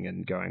re-examining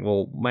and going,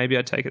 well, maybe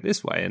I take it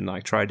this way and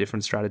like try a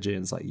different strategy.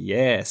 And it's like,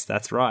 yes,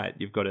 that's right.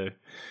 You've got to,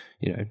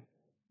 you know,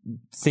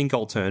 think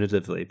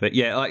alternatively. But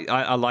yeah,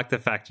 I like the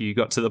fact you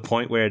got to the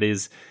point where it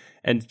is.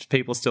 And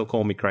people still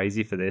call me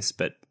crazy for this,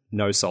 but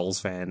no Souls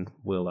fan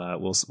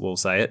will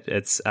say it.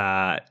 It's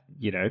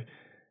you know,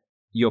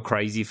 you're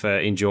crazy for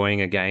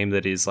enjoying a game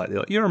that is like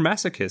you're a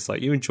masochist,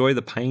 like you enjoy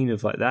the pain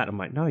of like that. I'm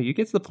like, no, you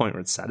get to the point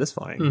where it's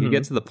satisfying. You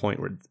get to the point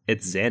where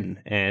it's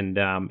zen, and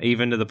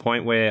even to the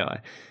point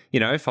where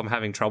if I'm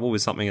having trouble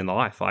with something in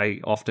life, I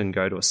often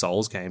go to a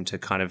Souls game to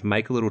kind of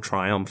make a little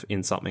triumph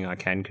in something I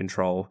can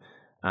control.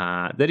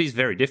 That is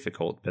very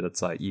difficult, but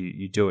it's like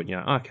you do it and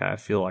you're like, okay, I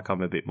feel like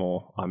I'm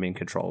in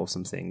control of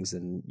some things,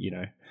 and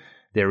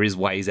there is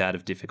ways out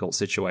of difficult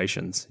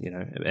situations,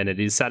 and it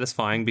is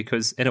satisfying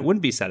and it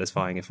wouldn't be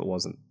satisfying if it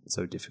wasn't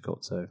so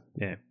difficult. So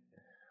yeah.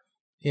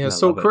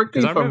 So correct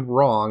me if I'm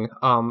wrong.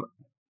 I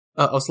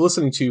was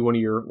listening to one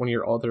of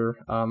your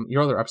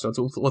other episodes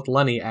with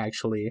Lenny,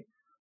 actually.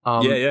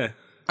 Yeah.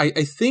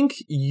 I think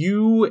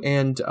you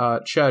and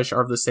Chesh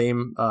are of the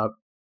same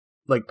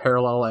like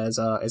parallel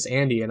as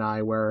Andy and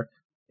I, where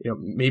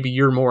maybe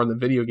you're more on the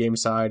video game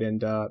side,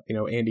 and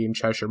Andy and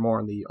Chesh are more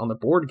on the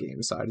board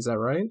game side. Is that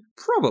right?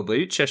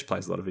 Probably. Chesh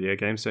plays a lot of video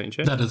games, don't you,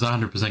 Chesh? That is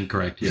 100%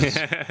 correct. Yes.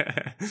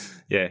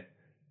 Yeah.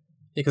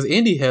 Because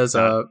Andy has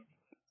I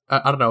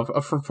don't know,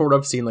 from what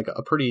I've seen, like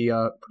a pretty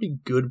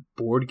good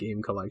board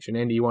game collection.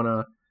 Andy, you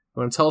wanna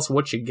tell us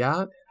what you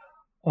got?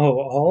 Oh,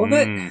 all of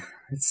it?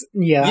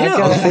 Yeah, I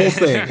got the whole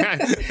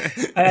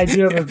thing. I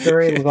do have a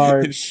very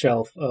large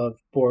shelf of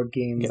board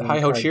games. Hi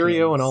Ho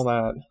Cheerio and all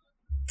that.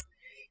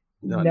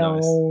 No,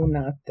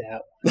 not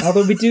that one.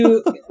 Although we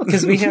do,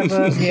 because we have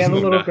a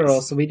little girl,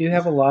 so we do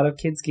have a lot of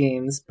kids'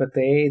 games, but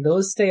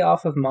those stay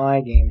off of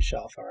my game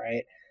shelf. All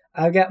right,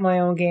 I've got my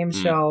own game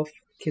shelf.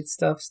 Kids'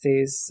 stuff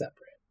stays separate.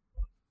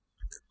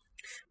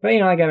 But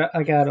I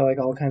got like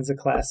all kinds of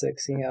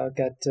classics. I've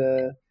got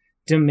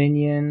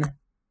Dominion.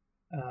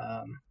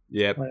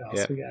 Yeah. What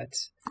else we got?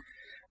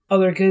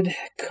 Other good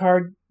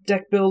card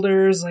deck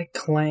builders like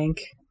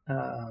Clank,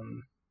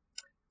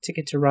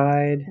 Ticket to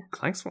Ride.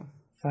 Clank's one.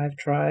 5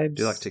 Tribes.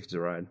 Do you like Ticket to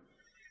Ride?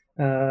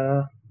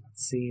 Let's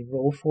see,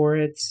 Roll for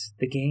It,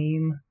 the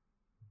game,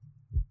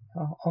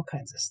 all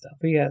kinds of stuff.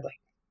 We had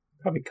like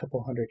probably a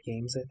couple hundred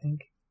games, I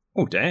think.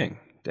 Oh, dang.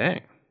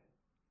 Yeah,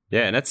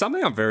 and it's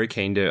something I'm very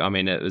keen to. I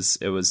mean, it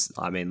was.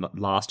 I mean,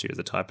 last year was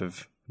the type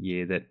of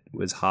year that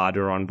was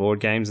harder on board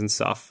games and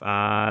stuff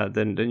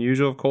than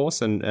usual, of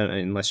course, and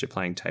unless you're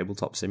playing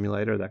Tabletop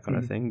Simulator, that kind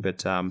of thing.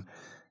 But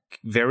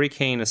very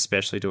keen,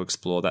 especially to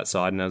explore that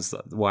side, and that's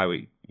why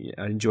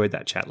I enjoyed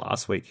that chat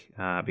last week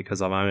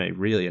because I'm only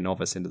really a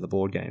novice into the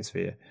board game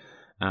sphere.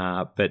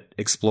 But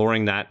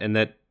exploring that, and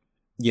that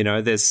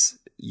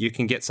you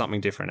can get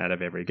something different out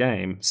of every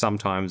game.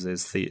 Sometimes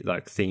there's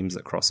themes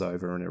that cross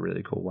over in a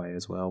really cool way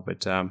as well.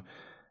 But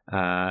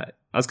I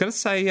was going to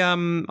say, I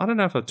don't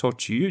know if I've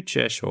talked to you,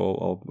 Chesh,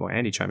 or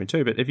Andy chime in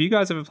too, but have you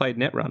guys ever played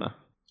Netrunner?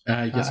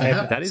 Yes, I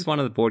have. That is one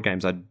of the board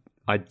games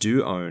I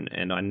do own,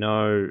 and I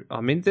know,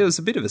 I mean, there was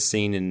a bit of a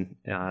scene in,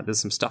 there's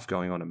some stuff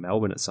going on in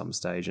Melbourne at some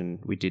stage, and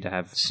we did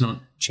have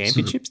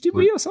championships, did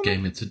we, or something?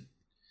 Game. It's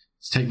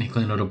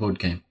technically not a board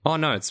game. Oh,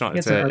 no, it's not.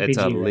 It's it's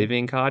a RPG,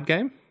 living card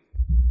game?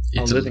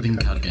 It's a living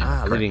card game. Ah,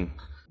 correct. living.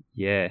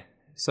 Yeah.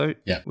 So,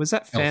 was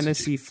that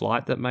Fantasy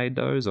Flight that made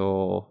those,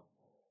 or?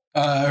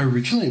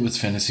 Originally it was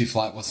Fantasy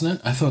Flight, wasn't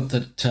it? I thought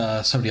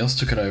that somebody else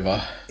took it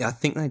over. Yeah, I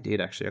think they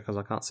did, actually, because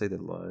I can't see the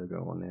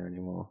logo on there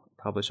anymore.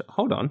 Publisher.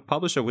 Hold on.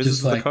 Publisher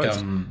Wizards of the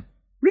Coast.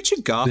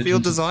 Richard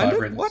Garfield designed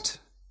it? What?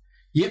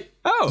 Yep.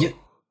 Oh. Yep.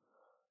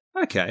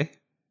 Okay.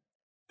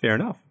 Fair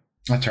enough.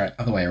 That's right.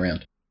 Other way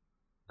around.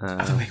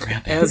 Other way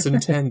around. As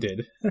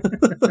intended.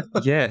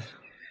 Yeah.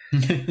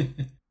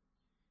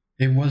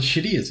 It was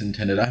shitty as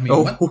intended. I mean,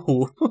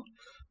 what?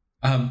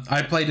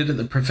 I played it at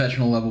the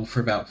professional level for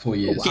about 4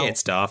 years. Oh, wow. Get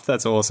stuff.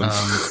 That's awesome.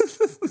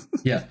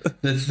 Yeah,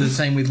 that's the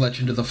same with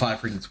Legend of the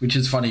Five Rings, which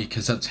is funny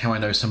because that's how I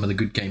know some of the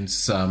Good Games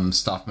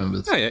staff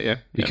members. Oh, yeah.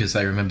 Because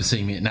they remember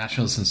seeing me at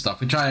Nationals and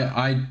stuff, which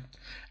I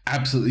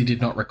absolutely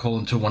did not recall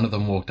until one of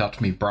them walked up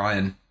to me,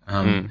 Brian,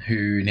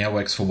 who now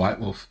works for White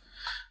Wolf,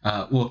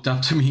 walked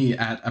up to me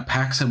at a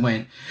PAX and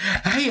went,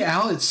 "Hey,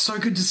 Al, it's so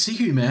good to see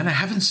you, man. I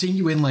haven't seen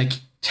you in like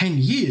 10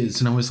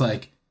 years. And I was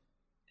like,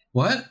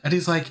 "What?" And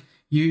he's like,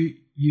 you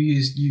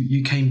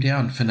came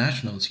down for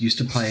Nationals. You used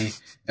to play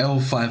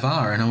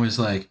L5R. And I was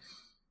like,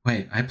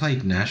 "Wait, I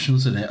played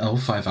Nationals and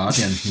L5R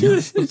down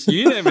here?"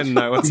 You never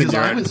know what's in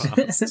your own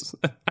past.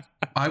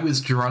 I was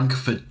drunk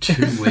for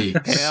 2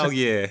 weeks. Hell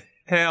yeah.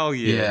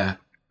 Yeah.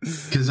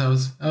 Because I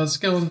was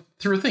going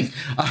through a thing.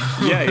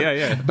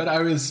 Yeah. But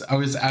I was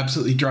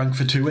absolutely drunk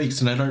for 2 weeks,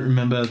 and I don't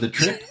remember the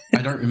trip.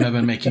 I don't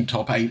remember making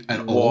top 8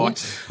 at all.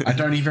 What? I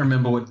don't even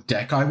remember what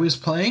deck I was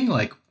playing.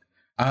 Like,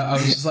 I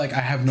was just like, I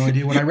have no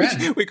idea what I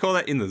ran. We call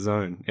that in the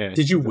zone. Yeah.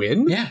 Did you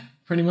win? Yeah,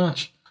 pretty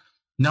much.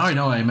 No,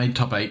 I made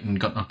top 8 and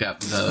got knocked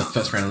out in the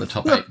first round of the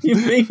top 8. You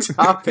made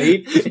top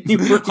 8 and you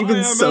weren't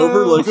even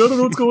sober, like, I don't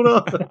know what's going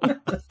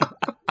on.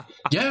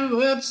 Yeah,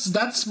 well,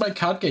 that's my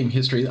card game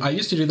history. I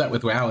used to do that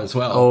with WoW as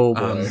well. Oh,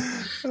 boy.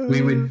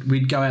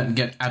 We'd go out and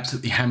get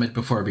absolutely hammered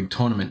before a big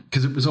tournament,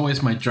 because it was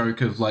always my joke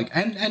of like,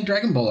 and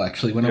Dragon Ball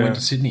actually, when I went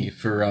to Sydney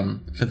for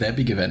their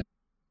big event.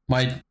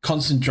 My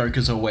constant joke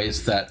is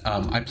always that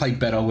I play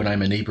better when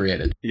I'm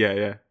inebriated.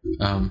 Yeah.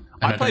 And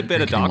I play don't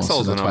better drink Dark anymore,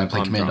 Souls so when that's why I I'm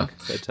play Commander.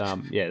 drunk.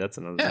 But yeah, that's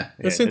another. Yeah.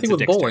 The same it's thing a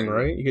with bowling,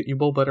 dexterity. right? You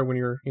bowl better when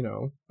you're,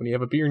 when you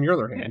have a beer in your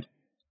other hand.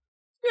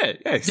 Yeah,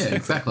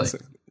 exactly.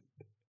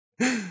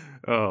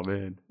 Oh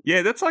man,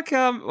 yeah, that's like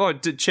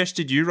Chesh,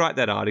 did you write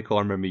that article?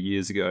 I remember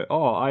years ago.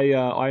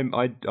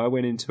 I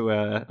went into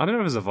I don't know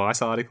if it was a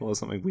Vice article or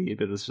something weird,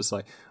 but it was just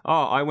like,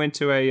 I went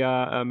to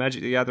a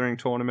Magic the Gathering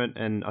tournament,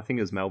 and I think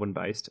it was Melbourne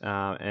based,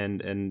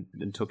 and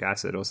took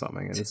acid or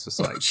something, and it's just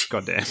like,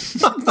 goddamn.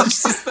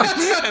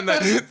 And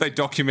they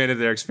documented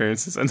their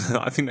experiences, and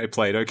I think they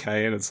played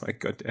okay, and it's like,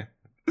 goddamn.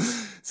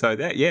 So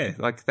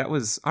that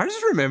was. I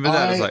just remember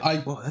that. I was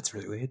like, "Well, that's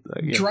really weird."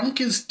 Like, yeah.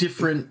 Drunk is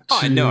different. To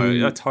I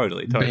know,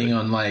 totally. Being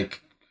on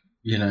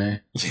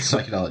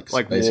psychedelics,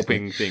 like basically.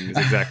 warping things.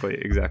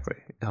 Exactly.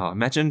 Oh,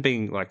 imagine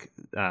being like,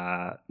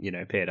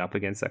 paired up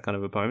against that kind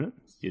of opponent.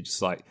 You're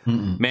just like,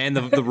 man,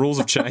 the rules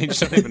have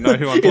changed. I don't even know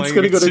who I'm playing. It's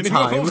going to go to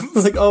time.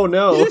 Like, oh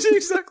no. Yeah,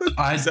 exactly.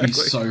 I'd be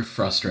so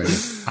frustrated.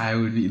 I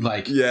would be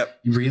like,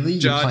 really?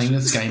 You're playing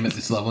this game at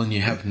this level and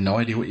you have no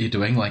idea what you're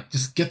doing? Like,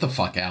 just get the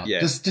fuck out. Yeah.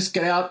 Just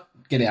get out.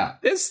 Get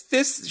out.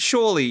 There's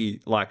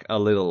surely like a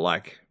little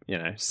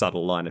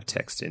subtle line of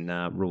text in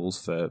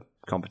rules for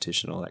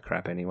competition, all that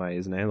crap anyway,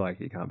 isn't there?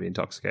 Like you can't be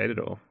intoxicated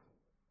or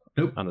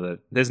nope.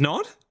 There's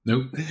not?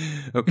 Nope.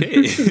 Okay.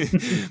 Yeah,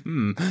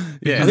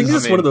 I think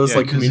it's one of those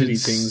community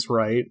things,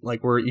 right?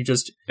 Like where you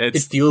just it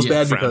feels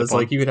bad because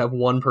like you could have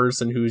one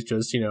person who's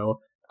just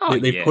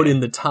they put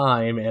in the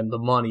time and the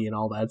money and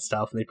all that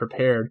stuff and they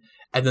prepared,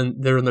 and then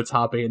they're in the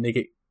top 8 and they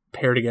get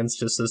paired against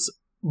just this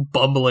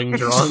bumbling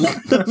drunk.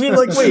 I mean,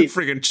 like, wait,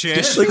 friggin'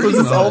 Chesh. Like, was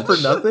this all for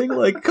nothing?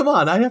 Like, come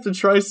on, I have to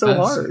try so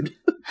hard.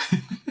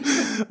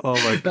 Oh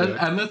my god!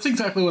 And that's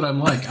exactly what I'm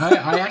like.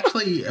 I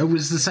actually, it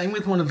was the same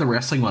with one of the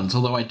wrestling ones.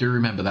 Although I do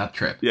remember that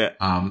trip. Yeah.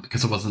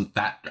 Because it wasn't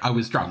that I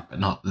was drunk, but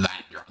not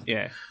that drunk.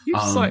 Yeah.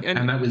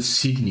 And that was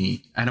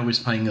Sydney, and I was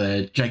playing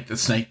the Jake the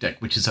Snake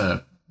deck, which is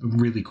a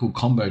really cool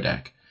combo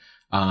deck.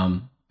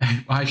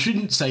 I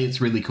shouldn't say it's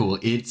really cool.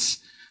 It's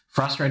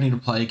frustrating to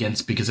play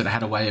against because it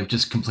had a way of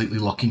just completely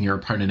locking your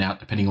opponent out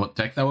depending on what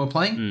deck they were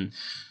playing.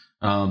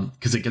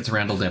 Because it gets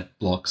around all their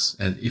blocks.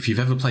 And if you've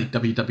ever played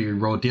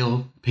WWE Raw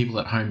Deal, people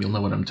at home, you'll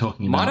know what I'm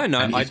talking about. I don't know.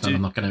 And if not,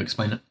 I'm not going to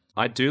explain it.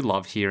 I do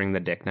love hearing the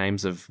deck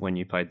names of when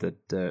you played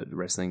the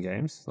wrestling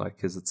games, like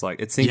because it's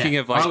like it's thinking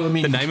of like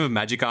the name of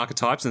Magic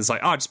archetypes, and it's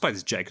like, I just play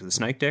this Jake the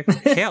Snake deck.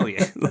 Hell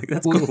yeah, like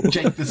that's cool.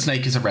 Jake the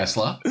Snake is a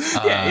wrestler.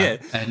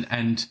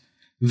 And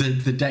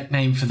the deck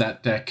name for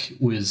that deck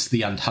was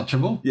the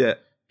Untouchable. Yeah.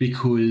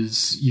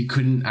 Because you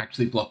couldn't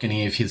actually block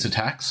any of his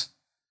attacks.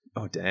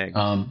 Oh,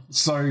 dang.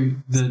 So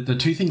the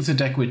two things the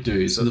deck would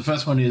do. So the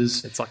first one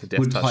is it's like a death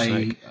would touch play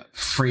snake.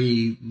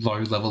 Free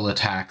low-level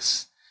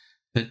attacks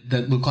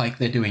that look like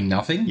they're doing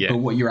nothing. Yeah. But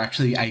what you're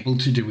actually able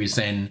to do is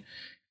then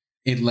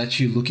it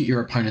lets you look at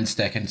your opponent's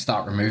deck and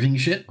start removing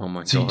shit. Oh, my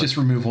God. So you just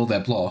remove all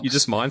their blocks. You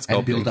just mind sculpting.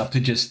 And build up to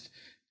just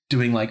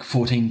doing like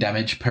 14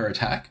 damage per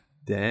attack.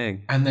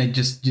 Dang. And they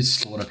just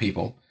slaughter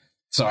people.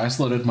 So I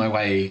slaughtered my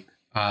way...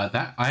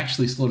 I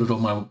actually slaughtered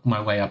all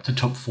my way up to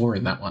top 4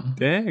 in that one.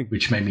 Dang.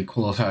 Which made me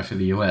qualify for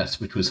the US,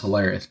 which was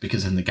hilarious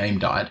because then the game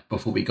died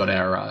before we got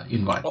our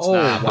invites. Oh,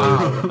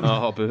 wow.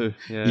 Oh, boo.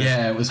 Yeah.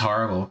 Yeah, it was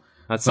horrible.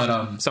 That's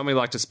something we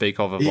like to speak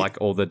of like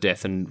all the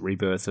death and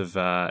rebirth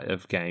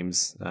of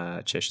games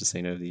Chesh's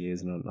seen over the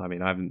years. And I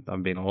mean,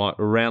 I've been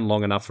around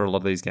long enough for a lot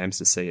of these games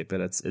to see it,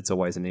 but it's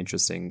always an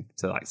interesting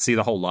to like see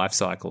the whole life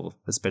cycle,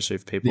 especially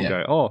if people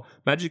go, oh,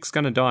 Magic's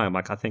going to die. I'm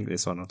like, I think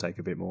this one will take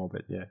a bit more,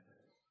 but yeah.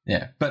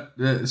 Yeah, but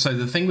so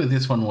the thing with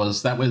this one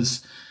was that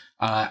was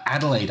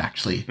Adelaide,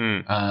 actually.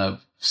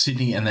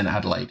 Sydney and then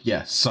Adelaide,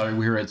 yes. So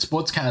we were at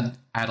Sportscard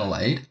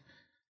Adelaide,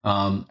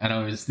 and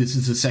this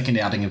is the second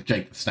outing of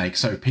Jake the Snake,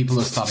 so people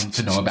are starting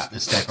to know about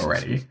this deck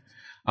already.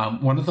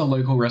 One of the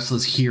local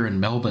wrestlers here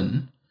in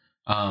Melbourne,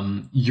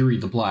 Yuri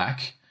the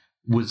Black,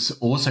 was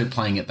also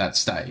playing at that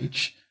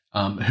stage,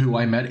 who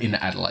I met in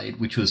Adelaide,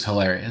 which was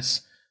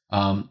hilarious.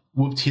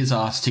 Whooped his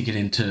ass to get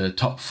into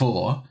top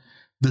 4.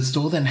 The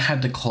store then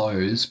had to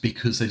close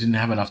because they didn't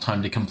have enough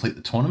time to complete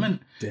the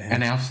tournament. Damn.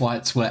 And our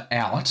flights were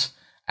out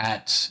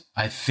at,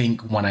 I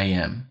think, 1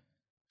 a.m.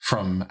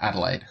 from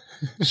Adelaide.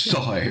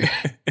 So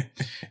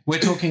we're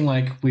talking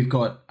like we've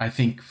got, I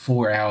think,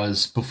 4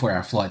 hours before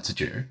our flights are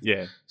due.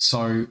 Yeah.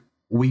 So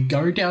we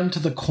go down to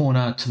the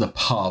corner to the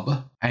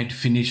pub and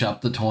finish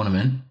up the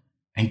tournament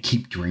and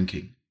keep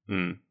drinking.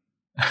 And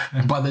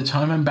by the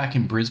time I'm back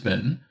in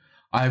Brisbane,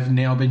 I've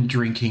now been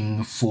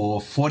drinking for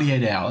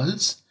 48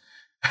 hours.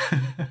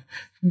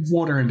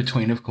 Water in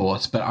between, of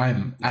course, but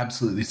I'm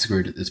absolutely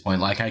screwed at this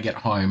point. Like, I get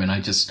home and I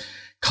just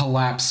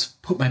collapse,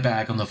 put my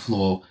bag on the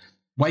floor,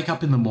 wake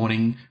up in the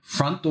morning,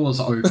 front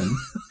door's open.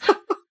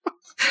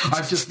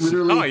 I've just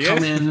literally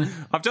come in.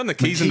 I've done the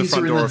keys in the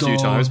front door a few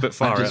times, but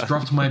far out. I just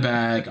dropped my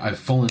bag. I've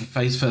fallen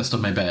face first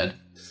on my bed.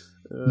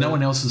 No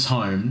one else is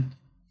home.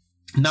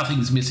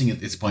 Nothing's missing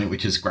at this point,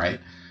 which is great.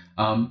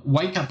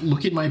 Wake up,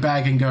 look at my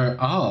bag and go,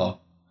 oh,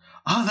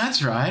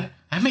 that's right.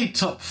 I made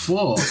top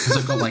 4 because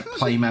I've got like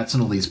play mats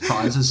and all these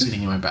prizes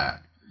sitting in my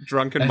bag.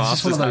 Drunken And it's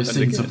just one masters of those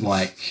things again. of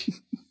like,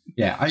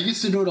 yeah, I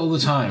used to do it all the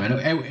time,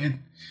 and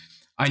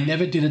I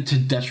never did it to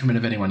detriment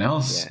of anyone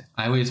else. Yeah.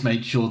 I always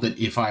made sure that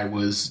if I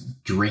was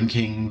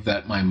drinking,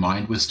 that my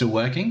mind was still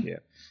working. Yeah.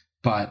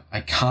 But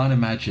I can't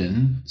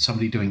imagine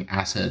somebody doing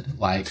acid.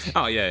 Like,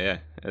 Oh yeah.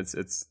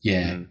 It's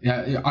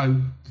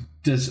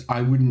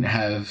I wouldn't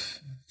have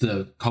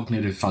the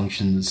cognitive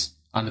functions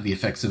under the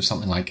effects of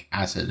something like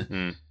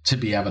acid to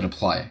be able to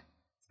play.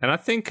 And I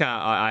think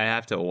I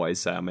have to always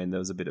say, I mean, there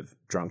was a bit of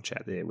drunk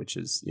chat there, which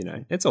is, you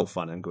know, it's all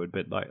fun and good,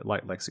 but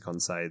like Lexicon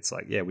say, it's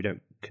like, yeah, we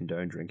don't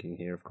condone drinking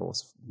here, of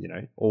course. You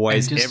know,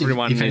 always And just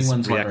everyone if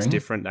anyone's reacts wondering,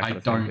 different, that kind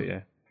of thing. But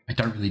yeah, I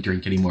don't really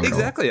drink anymore at all.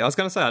 exactly. I was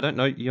going to say, I don't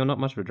know, you're not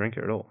much of a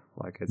drinker at all.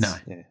 Like, it's, No.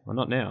 yeah, well,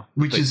 not now.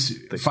 Which But-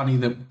 is but- funny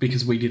that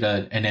because we did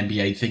an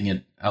NBA thing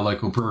at a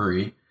local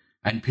brewery,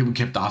 and people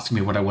kept asking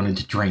me what I wanted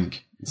to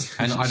drink.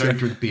 And I don't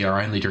drink beer,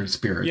 I only drink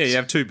spirits. Yeah, you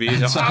have 2 beers.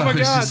 And Oh so my I was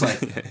God. just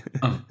like,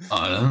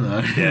 I don't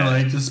know. Yeah.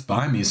 Like, just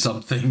buy me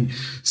something.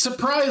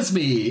 Surprise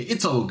me.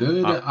 It's all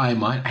good. I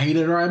might hate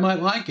it or I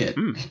might like it.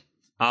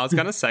 I was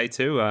going to say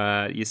too,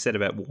 you said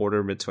about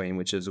water in between,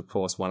 which is of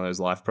course one of those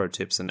life pro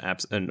tips and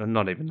apps, and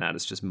not even that,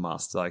 it's just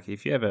must. Like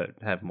if you ever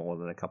have more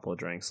than a couple of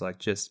drinks, like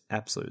just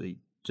absolutely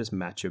just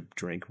match your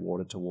drink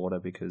water to water,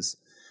 because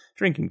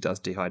drinking does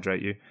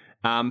dehydrate you.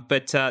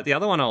 But the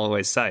other one I'll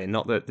always say,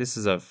 not that this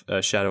is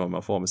a shadow of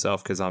my former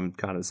self, because I'm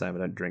kind of the same, I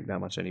don't drink that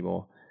much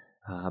anymore.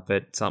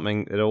 But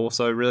something that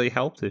also really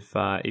helped if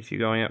you're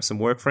going out with some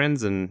work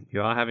friends and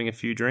you are having a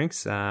few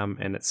drinks,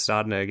 and it's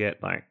starting to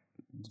get like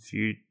a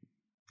few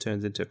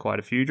turns into quite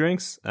a few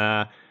drinks.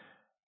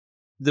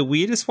 The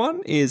weirdest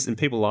one is, and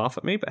people laugh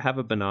at me, but have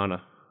a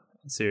banana.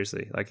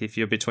 Seriously, like if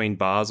you're between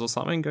bars or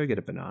something, go get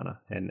a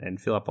banana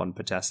and fill up on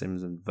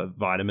potassiums and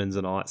vitamins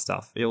and all that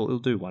stuff. It'll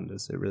do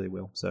wonders. It really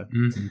will. So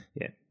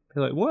yeah, be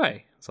like,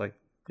 why? It's like,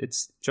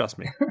 it's just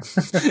me.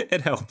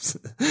 It helps.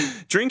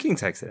 Drinking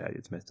takes it out.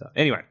 It's messed up.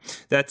 Anyway,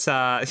 that's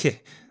that's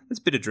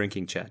a bit of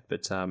drinking chat.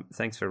 But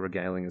thanks for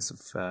regaling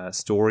us of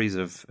stories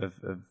of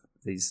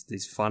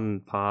these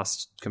fun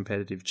past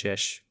competitive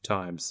chess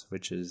times,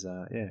 which is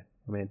I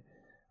mean,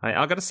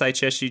 I got to say,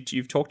 Chess,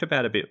 you've talked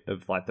about a bit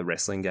of like the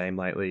wrestling game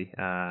lately.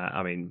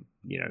 I mean,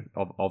 you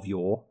know, of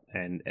yore,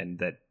 and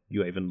that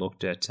you even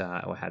looked at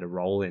or had a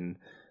role in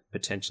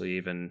potentially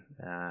even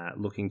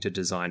looking to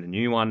design a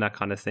new one, that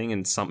kind of thing,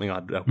 and something I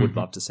would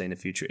love to see in the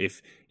future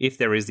if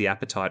there is the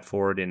appetite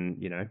for it in,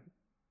 you know,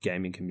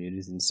 gaming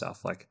communities and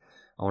stuff. Like,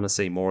 I want to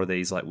see more of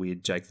these like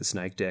weird Jake the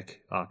Snake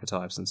deck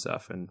archetypes and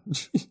stuff, and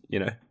you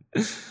know,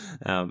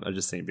 I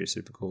just think it'd be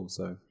super cool.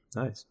 So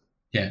nice.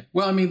 Yeah.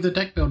 Well, I mean, the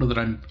deck builder that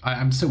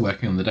I'm still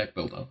working on the deck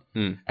builder,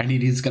 and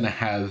it is going to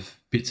have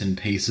bits and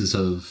pieces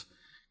of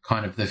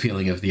kind of the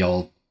feeling of the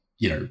old,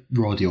 you know,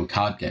 raw deal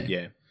card game.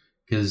 Yeah.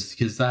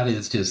 Because that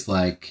is just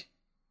like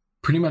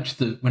pretty much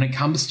when it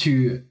comes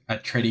to a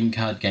trading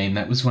card game,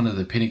 that was one of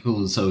the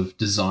pinnacles of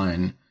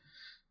design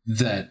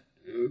that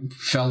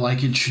felt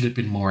like it should have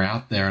been more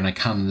out there, and I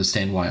can't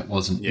understand why it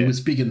wasn't. Yeah. It was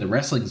big in the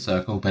wrestling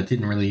circle, but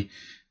didn't really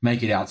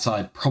make it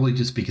outside, probably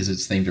just because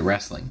it's themed to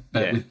wrestling.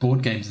 But with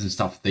board games and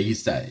stuff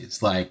these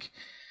days, like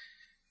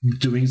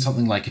doing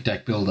something like a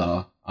deck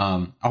builder,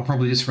 I'll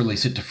probably just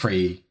release it to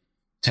free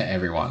to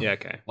everyone. Yeah,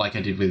 okay. Like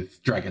I did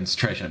with Dragon's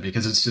Treasure,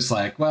 because it's just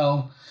like,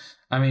 well,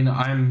 I mean,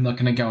 I'm not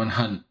going to go and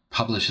hunt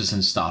publishers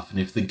and stuff, and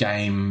if the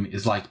game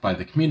is liked by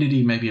the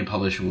community, maybe a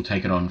publisher will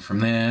take it on from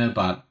there,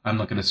 but I'm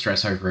not going to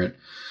stress over it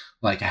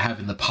like I have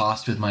in the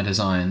past with my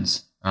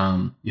designs,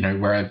 you know,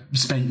 where I've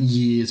spent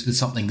years with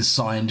something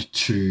signed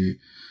to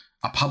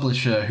a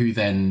publisher who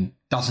then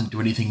doesn't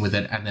do anything with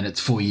it, and then it's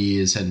 4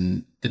 years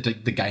and the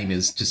game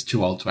is just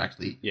too old to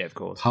actually of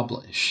course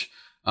publish.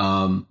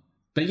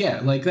 But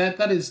yeah, like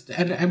that is,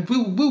 and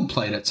we'll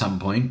play it at some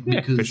point,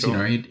 because for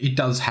sure. you know it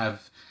does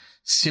have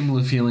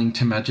similar feeling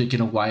to Magic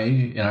in a way,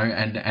 you know,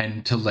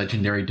 and to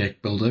Legendary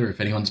Deck Builder. If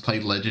anyone's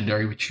played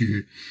Legendary, which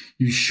you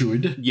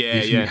should,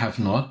 if you have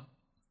not,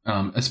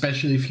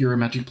 especially if you're a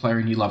Magic player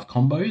and you love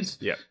combos.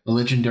 Yeah, the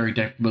Legendary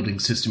Deck Building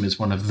system is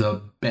one of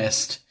the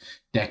best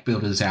deck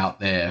builders out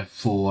there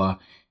for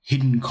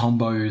hidden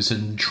combos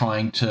and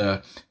trying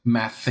to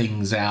math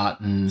things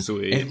out, and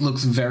Sweet. It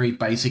looks very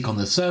basic on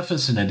the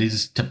surface, and it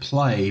is to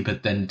play,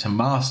 but then to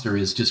master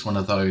is just one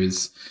of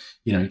those,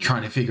 you know,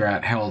 trying to figure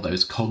out how all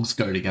those cogs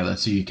go together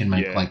so you can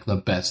make like the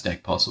best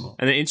deck possible.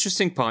 And the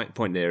interesting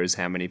point there is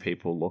how many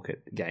people look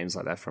at games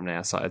like that from an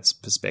outside's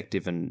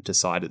perspective and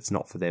decide it's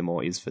not for them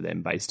or is for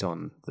them based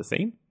on the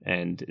theme.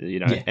 And, you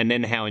know, and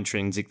then how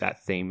intrinsic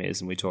that theme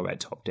is. And we talk about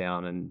top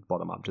down and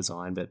bottom up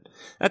design, but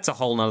that's a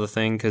whole nother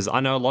thing, because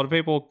I know a lot of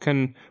people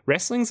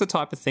wrestling's the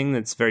type of thing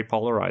that's very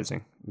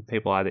polarizing.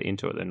 People are either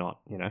into it or they're not,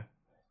 you know.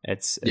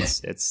 It's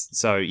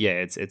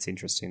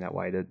interesting that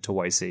way to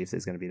always see if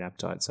there's going to be an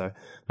appetite. So,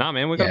 no,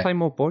 man, we've got to play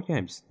more board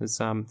games.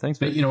 Thanks,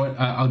 but you know what?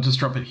 I'll just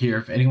drop it here.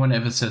 If anyone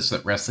ever says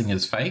that wrestling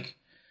is fake,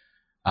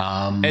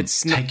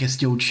 take a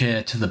steel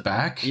chair to the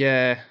back.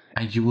 Yeah.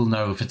 And you will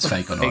know if it's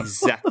fake or not.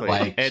 Exactly.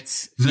 Like,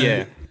 it's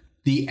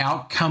the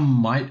outcome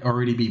might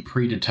already be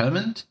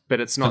predetermined, but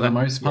it's not for the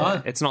most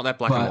part. It's not that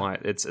black and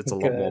white. It's a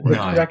lot more. The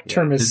correct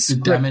term is the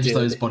scripted. damage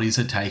those bodies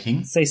are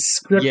taking. Say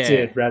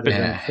scripted rather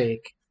than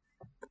fake.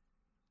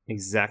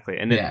 Exactly,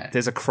 and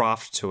there's a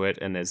craft to it,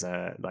 and there's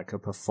a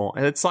perform.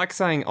 It's like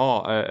saying,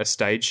 a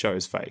stage show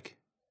is fake.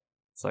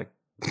 It's like,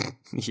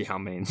 yeah, I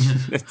mean,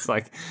 it's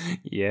like,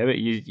 yeah, but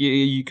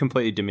you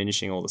completely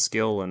diminishing all the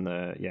skill and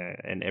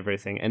and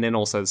everything, and then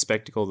also the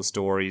spectacle, the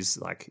stories,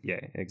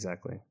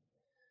 exactly.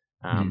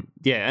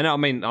 Yeah, and I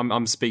mean,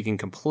 I'm speaking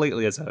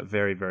completely as a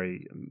very,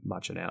 very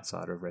much an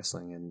outsider of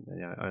wrestling, and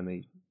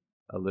only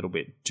a little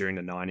bit during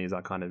the 90s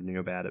I kind of knew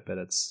about it, but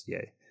it's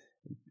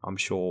I'm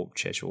sure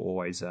Chesh will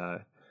always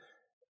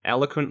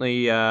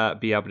eloquently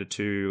be able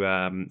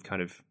to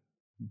kind of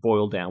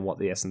boil down what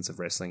the essence of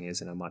wrestling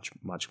is in a much,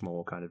 much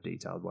more kind of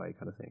detailed way,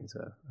 kind of thing.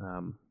 So,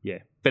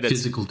 but it's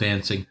physical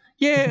dancing.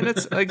 Yeah, and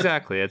it's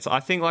exactly. I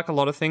think like a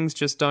lot of things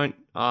just don't.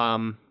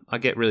 I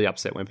get really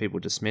upset when people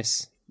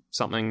dismiss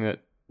something that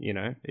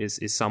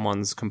is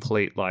someone's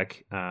complete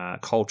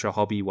culture,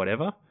 hobby,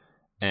 whatever,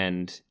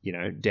 and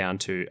down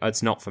to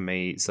it's not for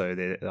me. So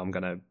I'm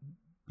gonna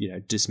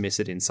dismiss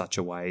it in such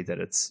a way that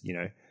it's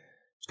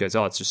goes,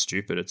 it's just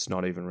stupid. It's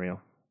not even real.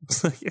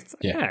 It's like,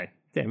 hey,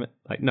 damn it.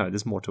 Like, no,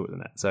 there's more to it than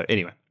that. So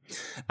anyway,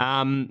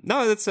 no,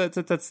 that's,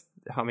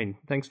 I mean,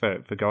 thanks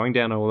for going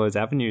down all those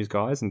avenues,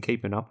 guys, and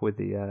keeping up with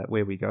the,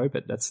 where we go.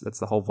 But that's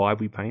the whole vibe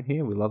we paint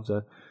here. We love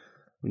to,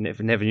 we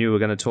never knew we were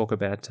going to talk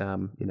about,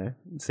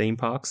 theme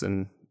parks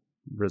and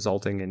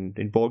resulting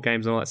in board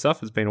games and all that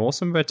stuff. It's been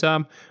awesome. But,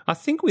 I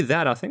think with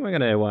that, we're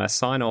going to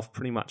sign off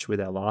pretty much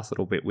with our last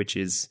little bit, which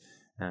is,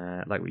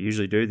 like we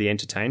usually do, the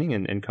entertaining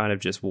and kind of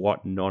just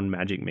what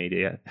non-Magic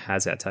media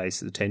has our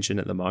taste attention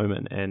at the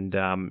moment. And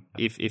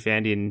if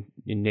Andy and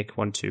Nick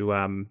want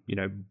to,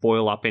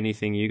 boil up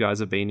anything you guys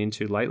have been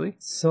into lately.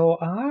 So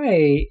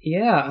I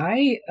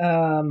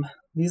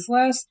these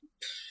last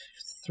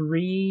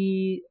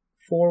 3-4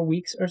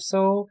 weeks or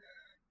so,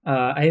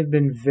 I have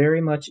been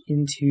very much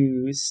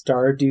into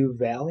Stardew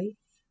Valley,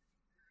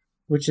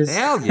 which is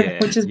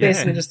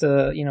basically just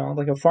a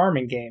like a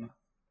farming game.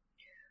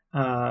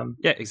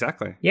 Yeah,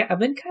 exactly. Yeah, I've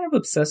been kind of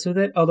obsessed with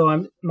it,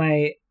 although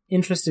my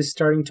interest is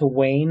starting to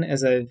wane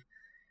as I've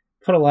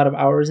put a lot of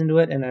hours into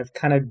it and I've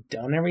kind of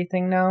done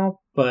everything now,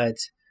 but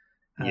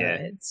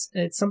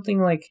it's something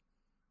like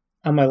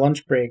on my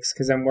lunch breaks,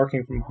 because I'm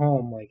working from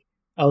home, like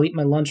I'll eat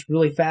my lunch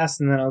really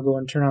fast and then I'll go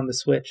and turn on the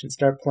Switch and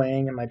start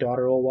playing, and my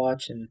daughter will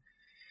watch, and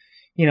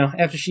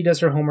after she does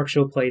her homework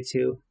she'll play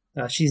too.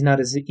 She's not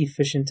as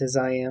efficient as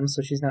I am,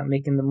 so she's not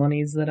making the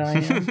monies that I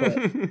am,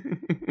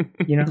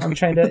 but I'm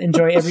trying to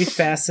enjoy every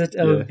facet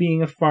of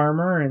being a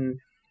farmer and,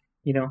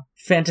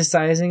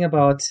 fantasizing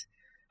about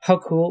how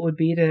cool it would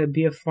be to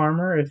be a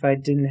farmer if I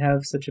didn't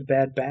have such a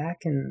bad back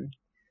and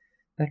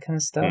that kind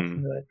of stuff.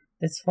 But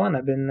it's fun.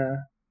 I've been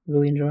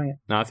really enjoying it.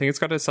 No, I think it's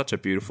got such a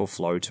beautiful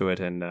flow to it,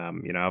 and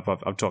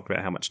I've talked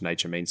about how much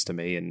nature means to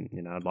me, and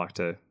I'd like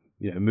to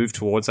move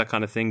towards that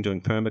kind of thing,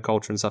 doing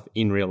permaculture and stuff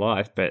in real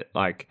life, but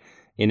like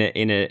in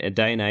a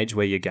day and age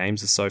where your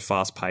games are so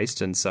fast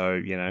paced, and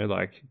so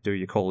like do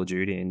your Call of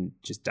Duty and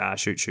just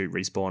shoot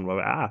respawn,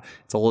 whatever.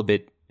 It's all a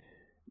bit.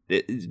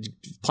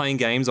 Playing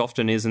games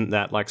often isn't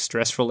that like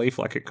stress relief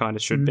like it kind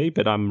of should be,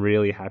 but I'm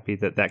really happy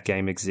that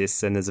game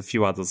exists, and there's a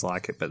few others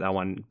like it, but that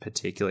one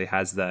particularly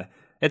has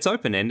it's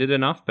open ended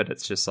enough, but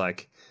it's just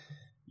like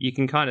you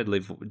can kind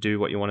of do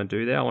what you want to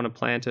do there. I want to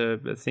plant a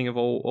thing of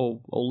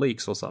all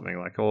leeks or something,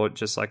 or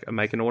just like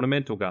make an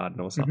ornamental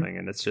garden or something.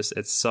 And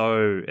it's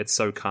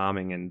so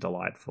calming and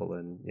delightful.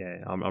 And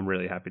yeah, I'm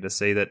really happy to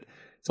see that.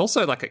 It's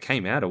also like it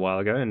came out a while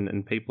ago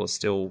and people are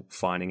still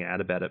finding out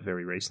about it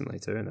very recently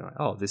too. And they're like,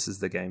 oh, this is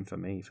the game for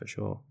me for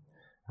sure.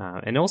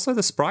 And also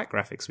the sprite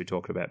graphics we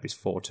talked about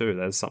before too.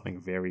 There's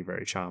something very,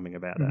 very charming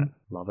about that.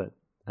 Love it.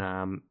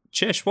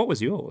 Chesh, what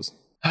was yours?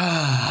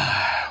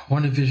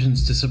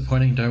 WandaVision's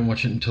disappointing. Don't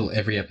watch it until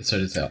every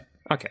episode is out.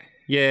 Okay.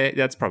 Yeah,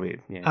 that's probably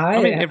it. Yeah.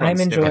 I'm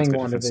enjoying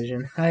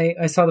WandaVision.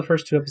 I saw the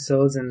first 2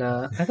 episodes and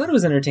I thought it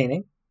was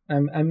entertaining.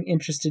 I'm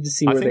interested to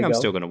see where they go. I think I'm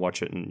still going to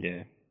watch it, and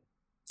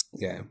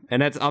yeah.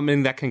 And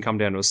that can come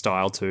down to a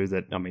style too,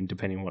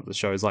 depending on what the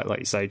show is like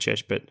you say,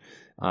 Chesh, but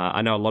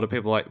I know a lot of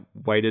people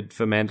waited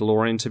for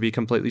Mandalorian to be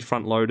completely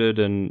front loaded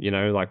and,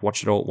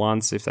 watch it all at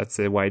once if that's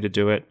their way to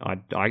do it.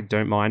 I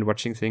don't mind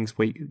watching things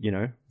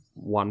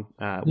one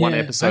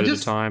episode at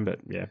a time, but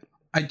yeah.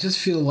 I just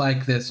feel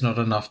like there's not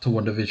enough to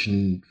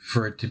WandaVision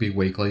for it to be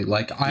weekly.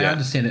 Like, I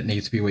understand it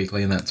needs to be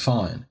weekly, and that's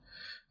fine.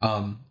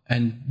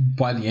 And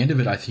by the end of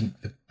it, I think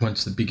that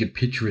once the bigger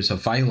picture is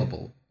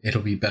available,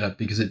 it'll be better,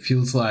 because it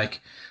feels like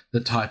the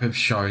type of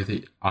show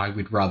that I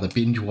would rather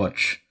binge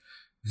watch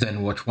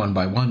than watch one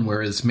by one,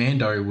 whereas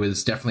Mando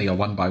was definitely a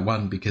one by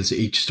one because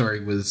each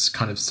story was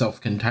kind of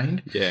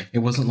self-contained. Yeah. It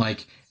wasn't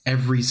like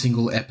every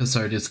single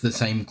episode is the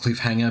same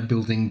cliffhanger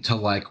building to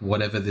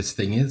whatever this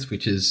thing is,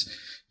 which is,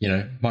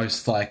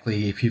 most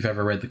likely, if you've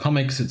ever read the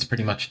comics, it's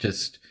pretty much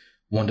just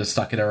Wanda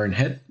stuck in her own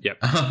head.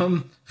 Yep.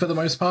 For the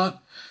most part,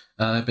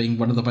 being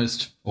one of the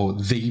most, or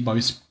the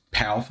most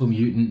powerful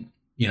mutant,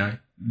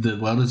 the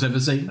world has ever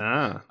seen.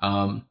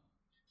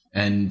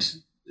 And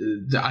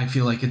I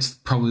feel like it's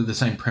probably the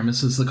same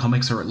premise as the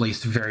comics, or at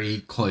least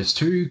very close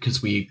to,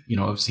 because we,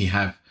 obviously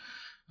have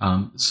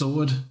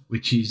Sword,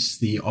 which is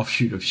the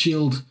offshoot of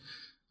S.H.I.E.L.D.,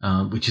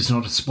 which is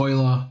not a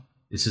spoiler.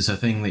 This is a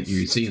thing that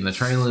you see in the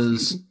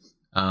trailers.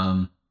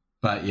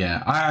 But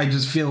yeah, I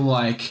just feel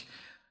like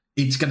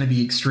it's going to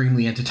be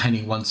extremely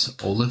entertaining once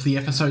all of the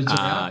episodes are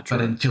out.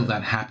 But until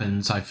that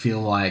happens, I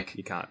feel like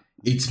you can't.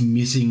 It's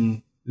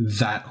missing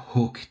that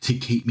hook to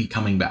keep me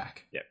coming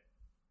back. Yep.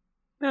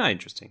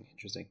 Interesting.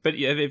 But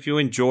yeah, if you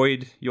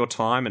enjoyed your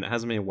time and it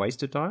hasn't been a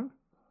waste of time?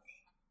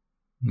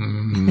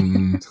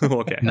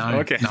 Okay.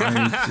 No.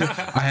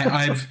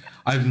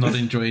 I've not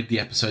enjoyed the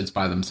episodes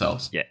by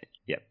themselves. Yeah.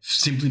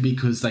 Simply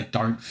because they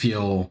don't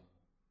feel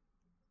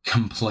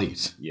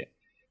complete. Yeah.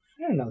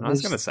 I don't know. I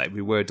was going to say,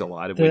 we were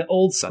delighted with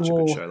old such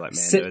school a good show like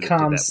Mando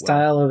sitcom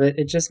style of it.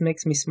 It just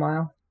makes me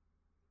smile.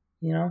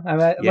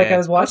 I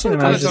was watching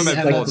them. I was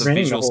just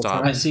grinning the whole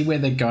time. I see where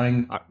they're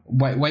going.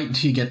 Wait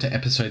until you get to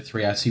episode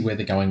 3. I see where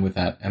they're going with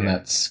that, and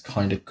that's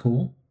kind of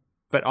cool.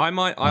 But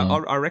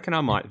I reckon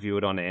I might view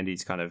it on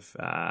Andy's kind of,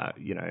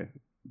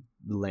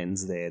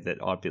 lens there, that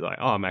I'd be like,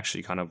 I'm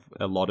actually kind of,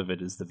 a lot of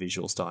it is the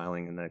visual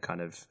styling and the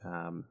kind of,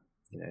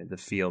 the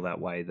feel that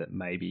way that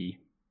may be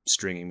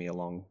stringing me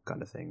along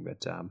kind of thing.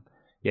 But,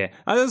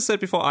 as I said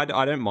before, I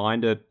don't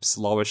mind a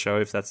slower show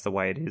if that's the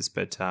way it is.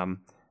 But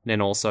then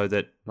also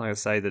that, like I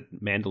say,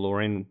 that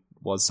Mandalorian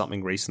was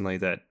something recently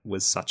that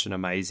was such an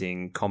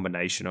amazing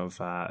combination of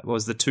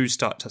was the two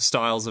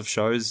styles of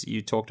shows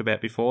you talked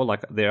about before.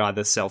 Like they're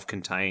either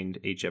self-contained,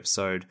 each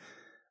episode.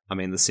 I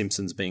mean, The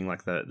Simpsons being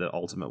like the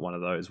ultimate one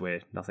of those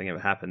where nothing ever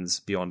happens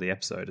beyond the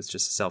episode. It's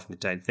just a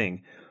self-contained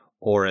thing.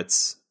 Or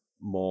it's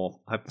more...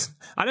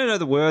 I don't know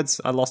the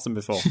words. I lost them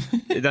before.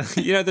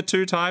 The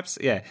two types?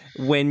 Yeah.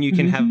 When you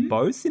can have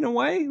both in a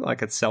way.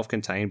 Like it's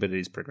self-contained, but it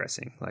is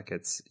progressing. Like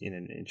it's in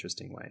an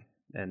interesting way.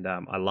 And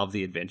I love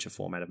the adventure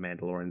format of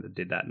Mandalorian that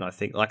did that. And I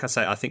think, like I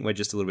say, I think we're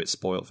just a little bit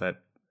spoiled for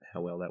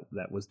how well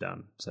that was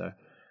done. So...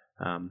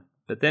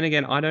 but then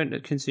again, I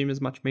don't consume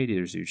as much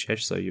media as you,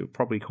 Chesh, so you'll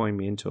probably coin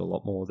me into a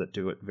lot more that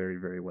do it very,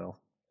 very well.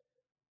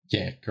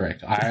 Yeah,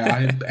 correct.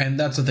 I and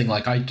that's the thing.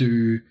 Like, I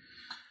do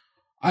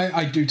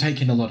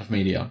take in a lot of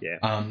media.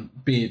 Yeah.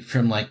 Be it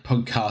from like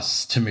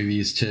podcasts to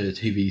movies to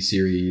TV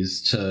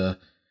series to,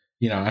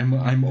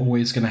 I'm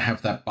always going to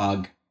have that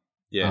bug.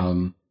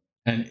 Yeah.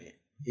 And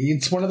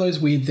it's one of those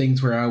weird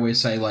things where I always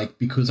say, like,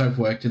 because I've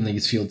worked in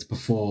these fields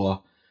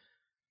before,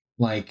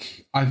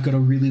 like, I've got a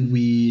really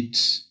weird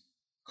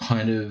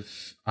kind of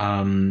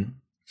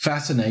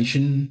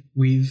fascination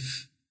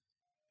with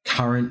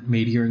current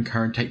media and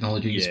current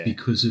technologies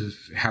because of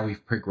how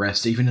we've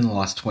progressed even in the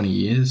last 20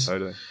 years.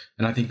 Totally.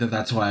 And I think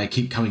that's why I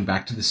keep coming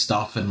back to this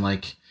stuff, and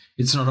like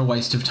it's not a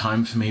waste of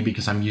time for me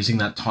because I'm using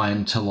that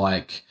time to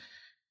like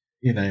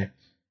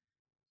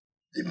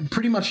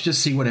pretty much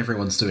just see what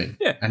everyone's doing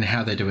and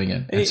how they're doing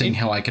it, and seeing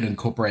how I can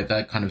incorporate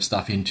that kind of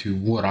stuff into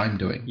what I'm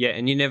doing. Yeah,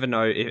 and you never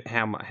know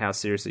how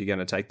seriously you're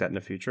going to take that in the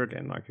future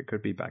again. Like, it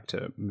could be back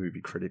to movie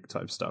critic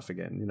type stuff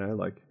again,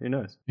 like, who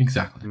knows?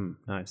 Exactly.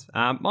 Nice.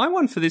 My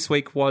one for this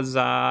week was,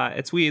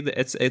 it's weird.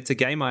 It's a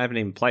game I haven't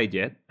even played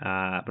yet,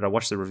 but I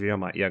watched the review.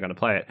 I'm like, I'm going to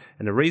play it.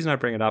 And the reason I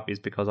bring it up is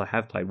because I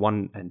have played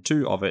 1 and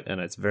 2 of it,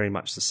 and it's very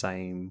much the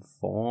same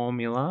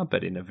formula,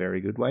 but in a very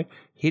good way.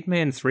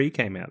 Hitman 3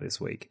 came out this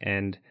week,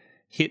 and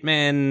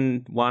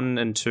Hitman 1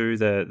 and 2,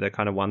 the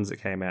kind of ones that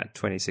came out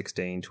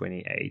 2016,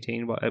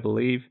 2018, I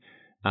believe,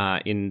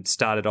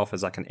 started off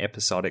as like an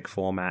episodic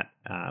format,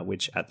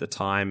 which at the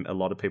time a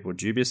lot of people were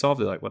dubious of.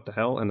 They're like, what the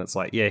hell? And it's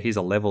like, here's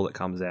a level that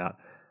comes out.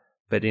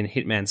 But in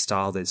Hitman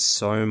style, there's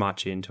so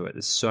much into it.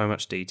 There's so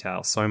much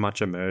detail, so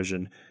much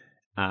immersion.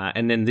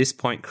 And then this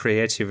point,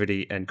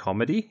 creativity and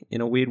comedy,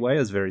 in a weird way,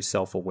 is very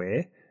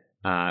self-aware.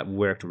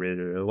 Worked really,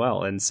 really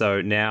well. And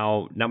so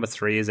now number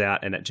 3 is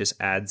out, and it just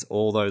adds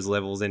all those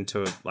levels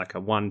into like a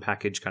one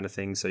package kind of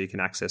thing, so you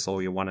can access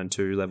all your 1 and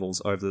 2 levels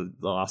over the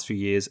last few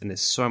years. And there's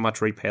so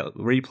much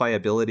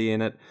replayability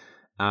in it,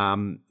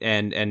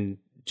 and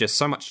just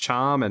so much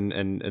charm.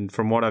 And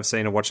from what I've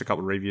seen, I watched a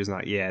couple of reviews, and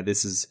like,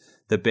 this is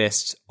the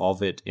best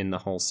of it in the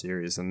whole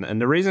series.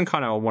 And the reason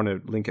kind of I want to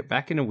link it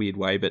back in a weird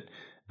way, but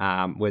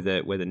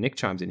whether Nick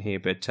chimes in here,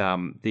 but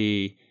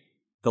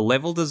the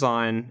level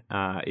design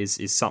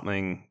is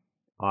something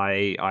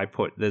I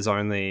put. There's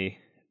only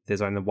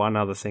one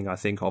other thing I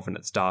think of, and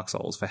it's Dark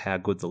Souls, for how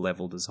good the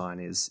level design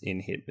is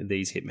in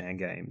these Hitman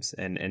games,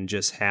 and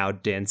just how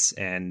dense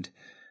and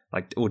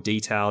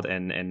detailed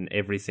and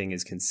everything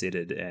is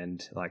considered,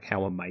 and like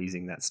how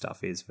amazing that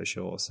stuff is for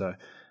sure. So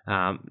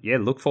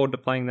look forward to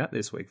playing that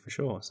this week for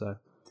sure. So.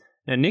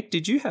 Now, Nick,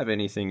 did you have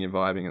anything you're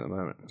vibing at the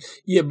moment?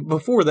 Yeah,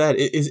 before that,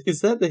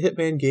 is that the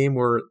Hitman game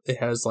where it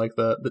has like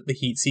the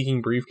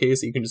heat-seeking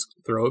briefcase that you can just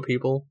throw at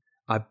people?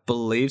 I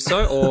believe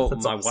so. Or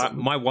awesome.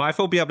 my wife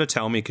will be able to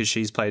tell me because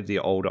she's played the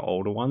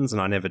older ones,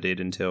 and I never did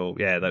until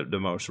the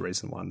most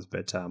recent ones.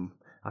 But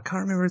I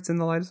can't remember if it's in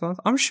the latest ones.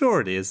 I'm sure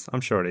it is.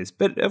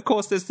 But of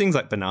course, there's things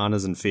like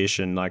bananas and fish,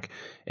 and like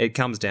it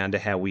comes down to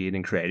how weird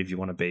and creative you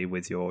want to be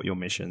with your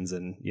missions,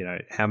 and you know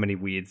how many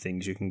weird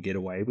things you can get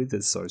away with.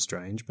 It's so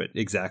strange, but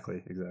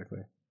exactly.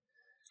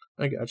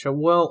 I gotcha.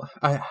 Well,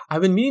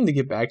 I've been meaning to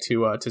get back to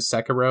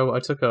Sekiro. I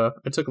took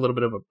a little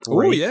bit of a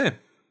break. Oh yeah.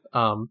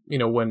 You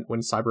know, when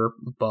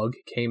Cyberbug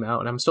came out,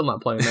 and I'm still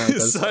not playing that.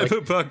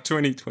 Cyberbug like,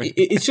 2020.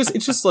 It's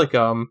just like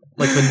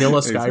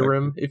vanilla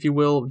Skyrim, if you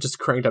will, just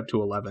cranked up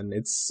to 11.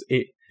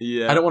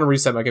 Yeah. I don't want to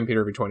reset my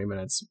computer every 20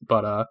 minutes,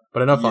 but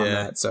enough on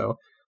that. So,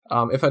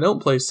 if I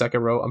don't play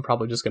Sekiro, I'm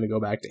probably just going to go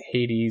back to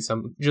Hades.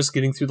 I'm just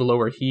getting through the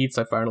lower heats.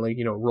 I finally,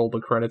 rolled the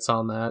credits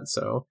on that,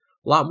 so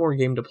a lot more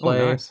game to play.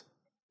 Oh, nice.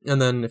 And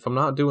then if I'm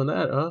not doing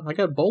that, I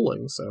got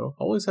bowling, so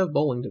always have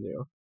bowling to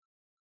do.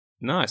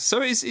 Nice.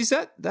 So is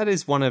that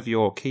is one of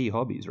your key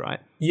hobbies, right?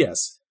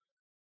 Yes.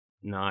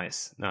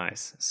 Nice.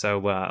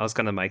 So I was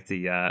going to make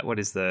the what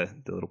is the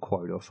little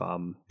quote of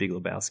Big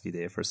Lebowski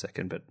there for a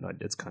second, but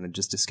it's kind of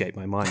just escaped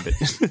my mind.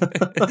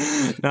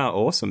 But no,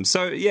 awesome.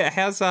 So yeah,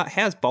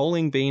 how's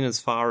bowling been as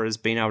far as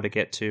being able to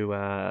get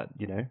to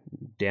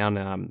down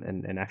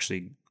and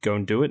actually go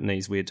and do it in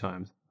these weird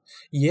times?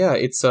 Yeah,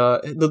 it's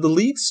the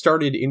leagues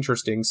started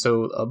interesting.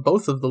 So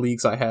both of the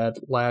leagues I had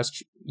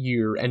last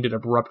year ended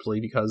abruptly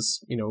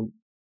because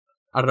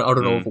I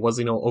don't know if it was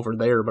over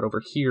there, but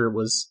over here it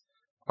was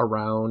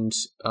around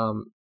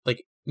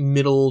like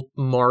middle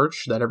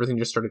March that everything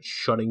just started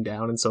shutting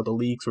down, and so the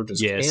leagues were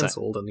just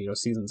canceled and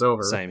season's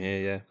over. Same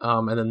here, yeah.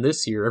 And then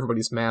this year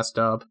everybody's masked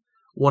up.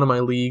 One of my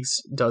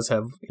leagues does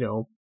have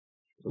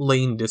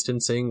lane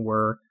distancing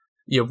where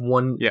you have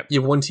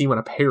one team on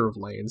a pair of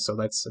lanes, so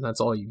that's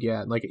all you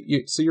get. Like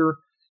so you're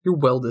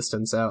well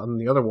distanced out,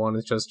 and the other one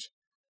is just,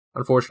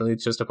 unfortunately,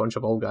 it's just a bunch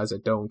of old guys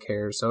that don't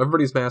care. So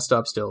everybody's masked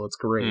up still. It's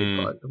great,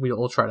 but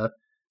we'll try to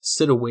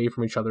sit away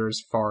from each other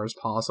as far as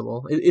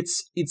possible.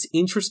 It's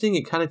interesting.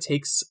 It kind of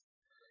takes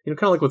kind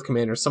of like with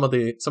Commander, some of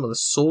the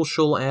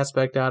social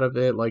aspect out of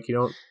it. Like you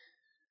don't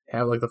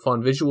have like the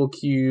fun visual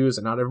cues,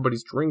 and not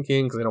everybody's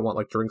drinking because they don't want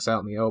like drinks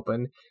out in the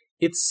open.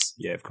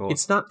 Of course.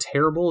 It's not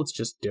terrible. It's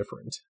just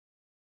different.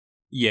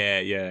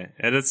 Yeah,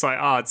 and it's like,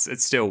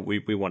 it's still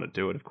we want to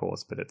do it, of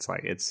course, but it's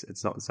like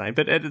it's not the same.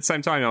 But at the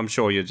same time, I'm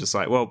sure you're just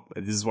like, well,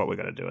 this is what we're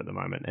going to do at the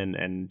moment,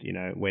 and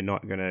we're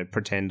not going to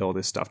pretend all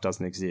this stuff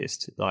doesn't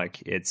exist.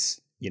 Like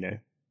it's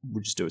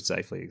we'll just do it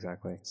safely,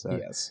 exactly. So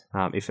yes,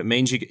 if it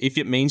means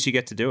you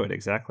get to do it,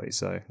 exactly.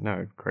 So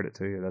no, credit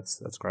to you.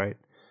 That's great.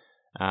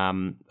 I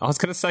was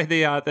going to say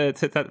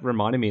that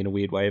reminded me in a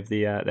weird way of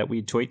the that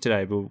weird tweet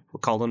today.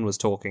 Colin was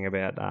talking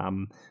about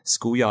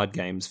schoolyard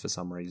games for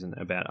some reason.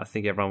 I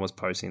think everyone was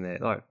posting there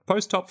like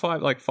post top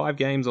 5 like 5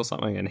 games or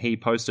something, and he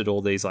posted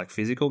all these like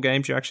physical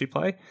games you actually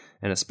play,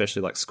 and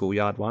especially like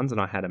schoolyard ones.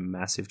 And I had a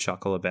massive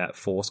chuckle about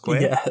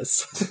Foursquare.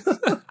 Yes.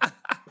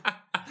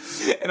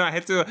 And I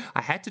had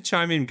to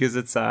chime in because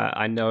it's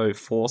I know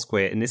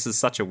Foursquare, and this is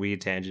such a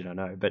weird tangent, I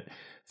know, but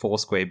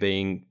Foursquare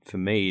being for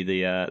me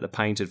the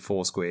painted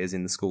four squares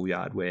in the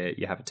schoolyard where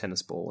you have a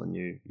tennis ball and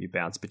you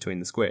bounce between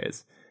the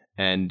squares,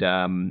 and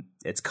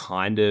it's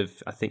kind of,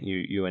 I think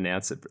you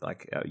announced it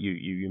like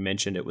you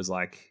mentioned it was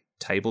like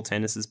table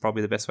tennis is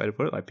probably the best way to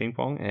put it, like ping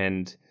pong,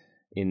 and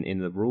in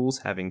the rules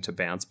having to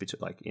bounce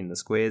between like in the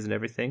squares and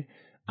everything.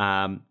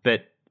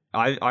 But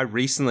I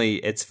recently,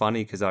 it's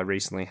funny because I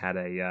recently had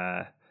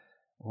a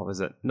what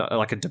was it? Not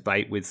like a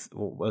debate with,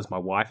 well, it was my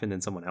wife and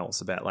then someone else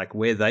about like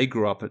where they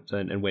grew up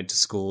and went to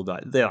school.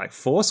 They're like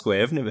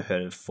Foursquare. I've never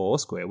heard of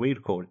Foursquare.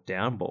 We'd called it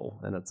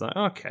Downball, and it's like,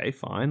 okay,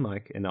 fine.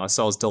 Like, and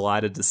so I was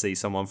delighted to see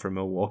someone from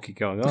Milwaukee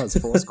going, "Oh, it's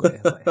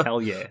Foursquare." Like,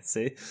 hell yeah!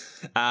 See,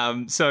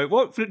 so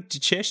what,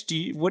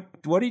 Chesh?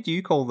 What did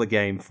you call the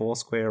game?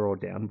 Foursquare or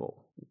Downball?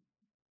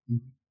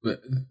 Or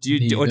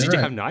did you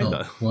have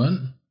neither? What?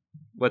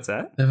 What's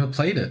that? Never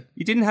played it.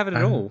 You didn't have it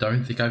at all.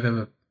 Don't think I've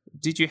ever.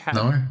 Did you have?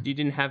 No. You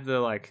didn't have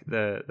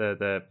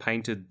the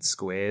painted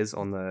squares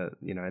on the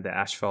the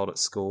asphalt at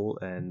school,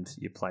 and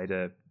you played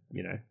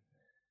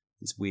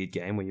this weird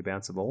game where you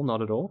bounce a ball.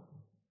 Not at all.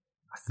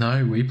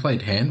 No, we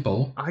played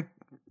handball.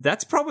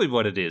 That's probably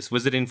what it is.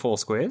 Was it in 4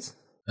 squares?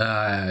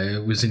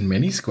 It was in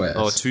many squares.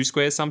 Or 2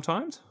 squares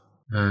sometimes.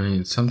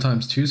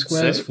 Sometimes 2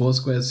 squares, 4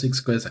 squares, 6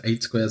 squares,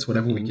 8 squares,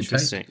 whatever we could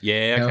take.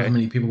 Yeah, okay. However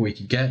many people we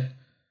could get.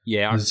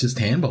 Yeah, it was just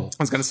handball.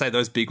 I was going to say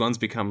those big ones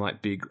become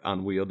like big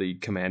unwieldy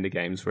commander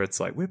games where it's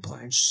like we're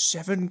playing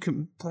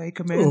 7 play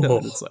commander.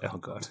 And it's like, oh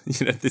god, this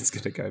is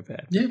going to go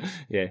bad.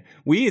 Yeah,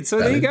 weird. So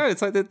there you go.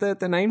 It's like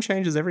the name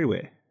changes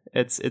everywhere.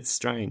 It's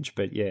strange,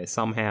 but yeah,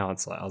 somehow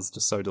it's like I was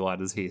just so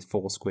delighted to hear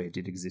Foursquare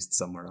did exist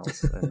somewhere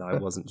else, and I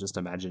wasn't just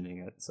imagining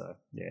it. So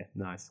yeah,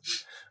 nice.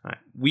 All right.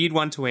 Weird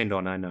one to end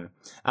on, I know.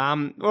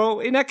 Well,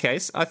 in that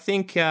case, I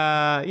think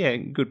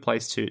good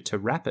place to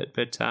wrap it.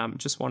 But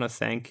just want to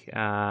thank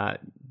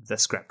the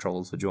Scrap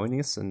Trolls for joining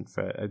us and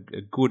for a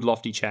good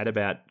lofty chat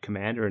about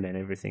Commander and then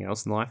everything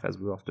else in life, as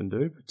we often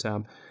do.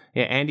 But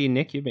Andy and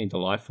Nick, you've been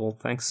delightful.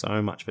 Thanks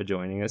so much for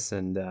joining us,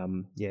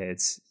 and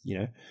it's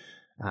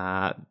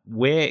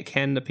where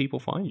can the people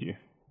find you?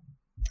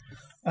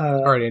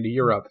 All right, Andy,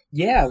 you're up.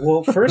 Yeah,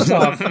 well, first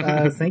off,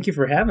 thank you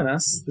for having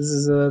us.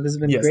 This has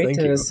been great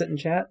to sit and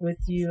chat with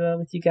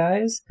you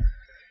guys.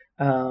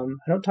 I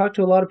don't talk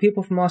to a lot of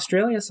people from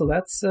Australia, so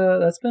that's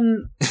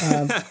been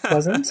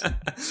pleasant.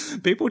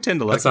 People tend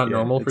to like. That's not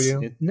normal for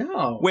you.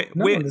 No, we're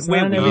weird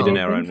in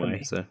our own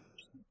way. So,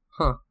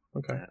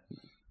 okay.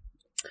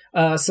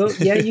 So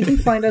yeah, you can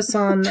find us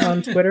on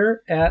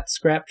Twitter at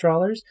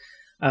ScrapTrawlers.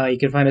 You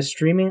can find us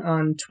streaming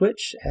on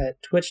Twitch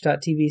at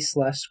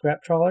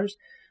twitch.tv/ScrapTrawlers.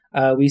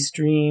 We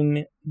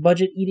stream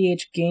budget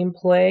EDH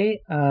gameplay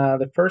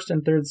the first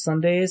and third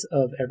Sundays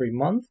of every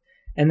month.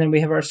 And then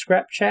we have our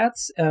Scrap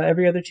Chats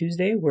every other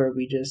Tuesday where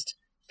we just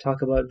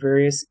talk about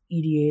various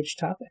EDH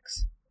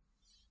topics.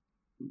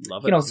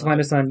 Love it. You can also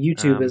find us on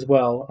YouTube as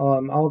well.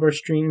 All of our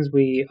streams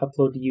we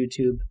upload to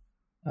YouTube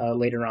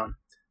later on.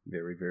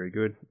 Very, very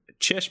good.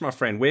 Chesh, my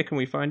friend, where can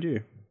we find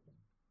you?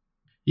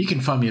 You can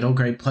find me at all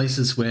great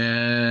places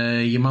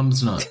where your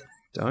mum's not.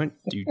 Don't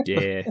you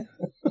dare.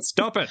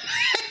 Stop it.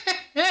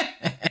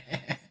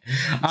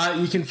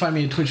 You can find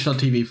me at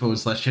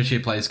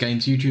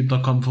twitch.tv/CheshirePlaysGames,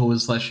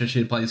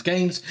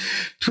 youtube.com/CheshirePlaysGames,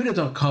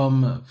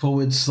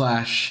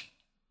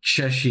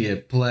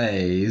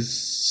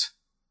 twitter.com/CheshirePlays,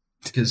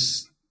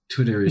 because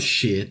Twitter is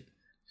shit.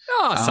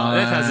 Oh, so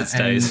that has its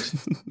days.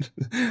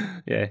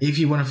 Yeah. If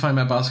you want to find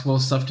my basketball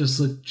stuff, just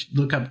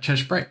look up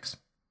Chesh Breaks.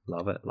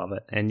 Love it, love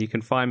it. And you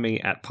can find me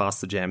at Pass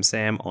the Jam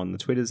Sam on the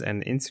Twitters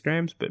and the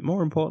Instagrams, but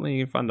more importantly,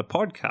 you can find the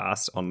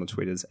podcast on the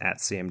Twitters at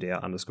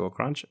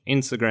CMDR_crunch,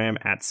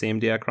 Instagram at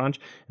CMDRcrunch,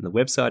 and the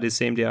website is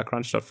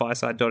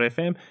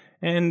cmdrcrunch.fireside.fm.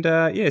 And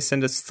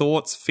send us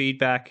thoughts,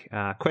 feedback,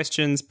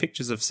 questions,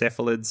 pictures of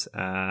cephalids.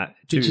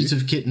 Pictures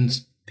of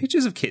kittens.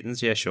 Pictures of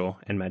kittens, yeah, sure,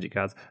 and magic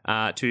cards,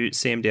 to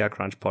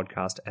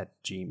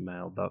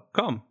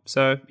cmdrcrunchpodcast@gmail.com.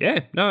 So, yeah,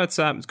 no, it's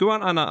a good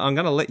one, and I'm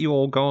going to let you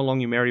all go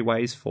along your merry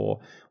ways for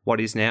what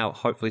is now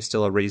hopefully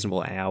still a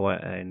reasonable hour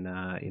in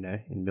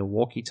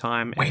Milwaukee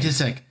time. Wait a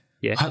sec.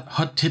 Yeah.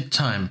 Hot tip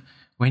time.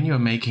 When you're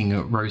making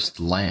a roast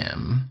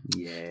lamb,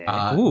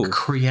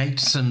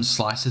 create some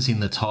slices in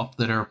the top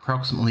that are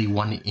approximately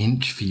 1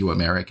 inch for you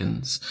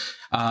Americans.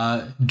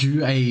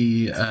 Do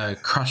a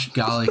crushed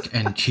garlic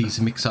and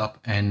cheese mix-up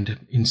and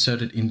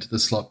insert it into the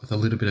slot with a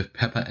little bit of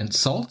pepper and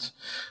salt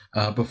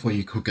before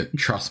you cook it.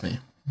 Trust me.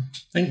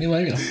 Thank me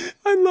later.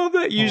 I love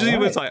that. Usually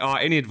it's like,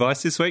 any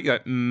advice this week? You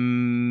go,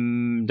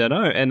 don't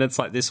know. And it's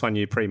like this one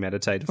you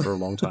premeditated for a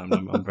long time.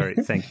 I'm very,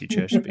 thank you,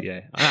 Chesh. But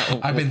yeah.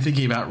 I've been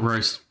thinking about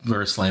roast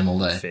lamb all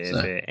day.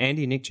 Fair.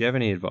 Andy, Nick, do you have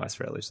any advice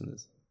for our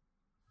listeners?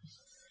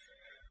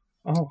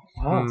 Oh,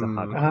 wow. It's a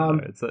hard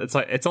one. It's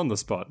like, it's on the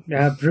spot.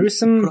 Yeah, brew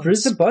some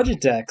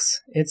budget decks.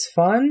 It's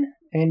fun.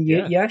 And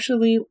you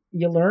actually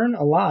learn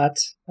a lot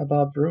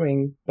about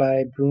brewing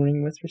by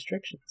brewing with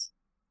restrictions.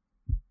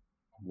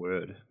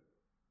 Word.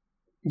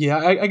 Yeah,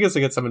 I guess I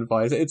get some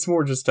advice. It's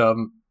more just, I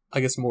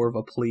guess more of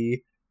a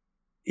plea.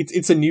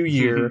 It's a new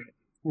year.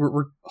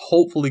 We're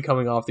hopefully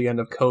coming off the end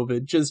of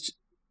COVID. Just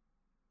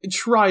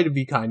try to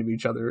be kind to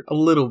each other a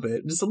little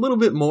bit. Just a little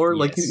bit more. Yes.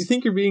 Like, you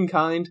think you're being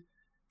kind,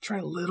 try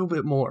a little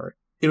bit more.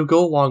 It'll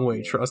go a long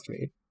way, trust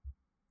me.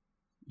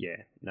 Yeah,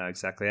 no,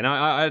 exactly. And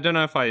I don't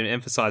know if I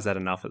emphasize that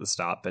enough at the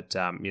start, but,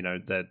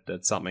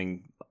 that's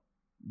something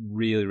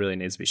really, really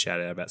needs to be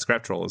shouted out about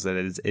Scrap Trawlers, that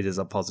it is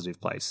a positive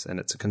place and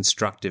it's a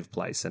constructive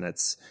place, and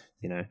it's,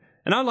 and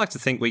I'd like to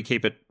think we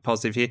keep it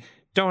positive here.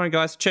 Don't worry,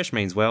 guys, Chesh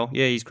means well.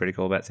 Yeah, he's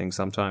critical about things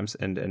sometimes,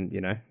 and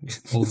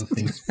all the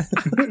things.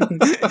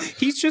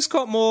 He's just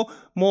got more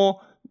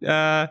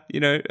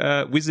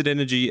wizard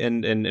energy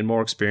and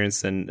more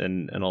experience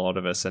than a lot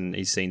of us, and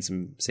he's seen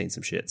some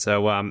shit.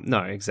 So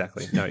no,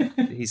 exactly. No,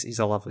 he's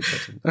a lovely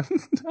person. I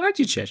like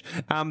you, Chesh.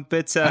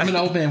 But I'm an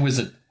old man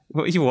wizard.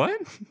 You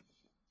what?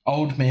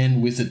 Old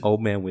man wizard.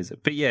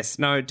 But yes,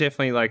 no,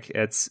 definitely. Like,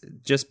 it's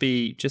just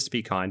be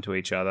kind to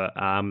each other.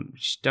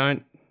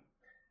 Don't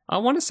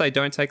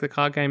take the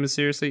card game as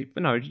seriously,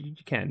 but no, you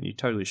can. You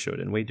totally should,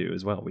 and we do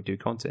as well. We do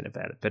content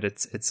about it, but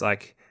it's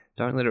like,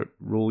 don't let it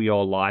rule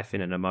your life in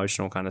an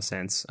emotional kind of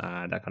sense,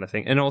 that kind of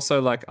thing. And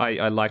also, like,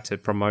 I like to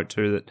promote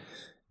too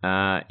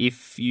that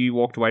if you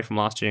walked away from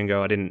last year and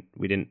go,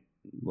 we didn't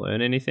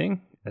learn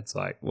anything. It's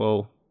like,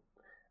 well,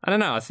 I don't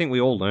know. I think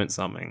we all learned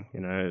something,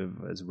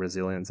 as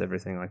resilience,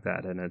 everything like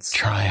that. And it's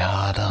try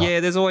harder. Yeah,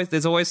 there's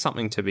always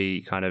something to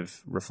be kind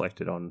of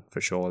reflected on for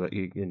sure that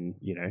you can,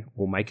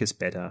 will make us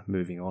better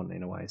moving on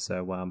in a way.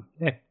 So,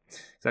 yeah,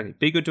 exactly.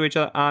 Be good to each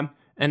other.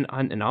 And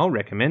I'll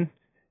recommend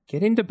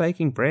get into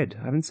baking bread.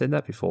 I haven't said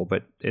that before,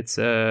 but it's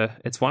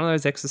one of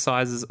those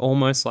exercises,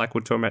 almost like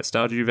we're talking about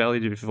Stardew Valley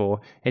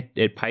before.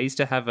 It pays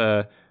to have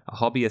a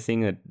hobby, a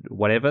thing that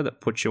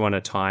puts you on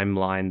a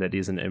timeline that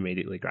isn't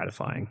immediately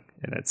gratifying.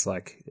 And it's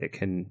like,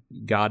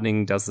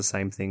 gardening does the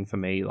same thing for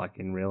me, like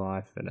in real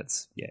life. And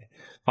it's,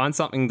 find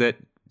something that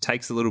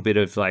takes a little bit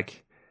of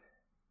like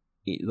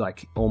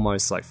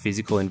almost like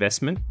physical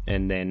investment,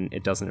 and then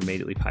it doesn't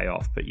immediately pay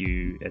off, but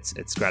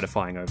it's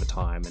gratifying over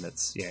time. And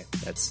it's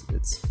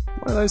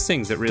one of those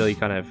things that really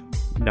kind of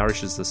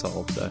nourishes the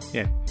soul. So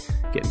yeah,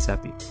 getting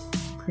sappy.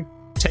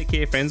 Take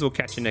care, friends. We'll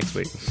catch you next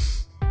week.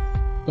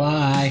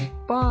 Bye.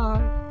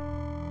 Bye.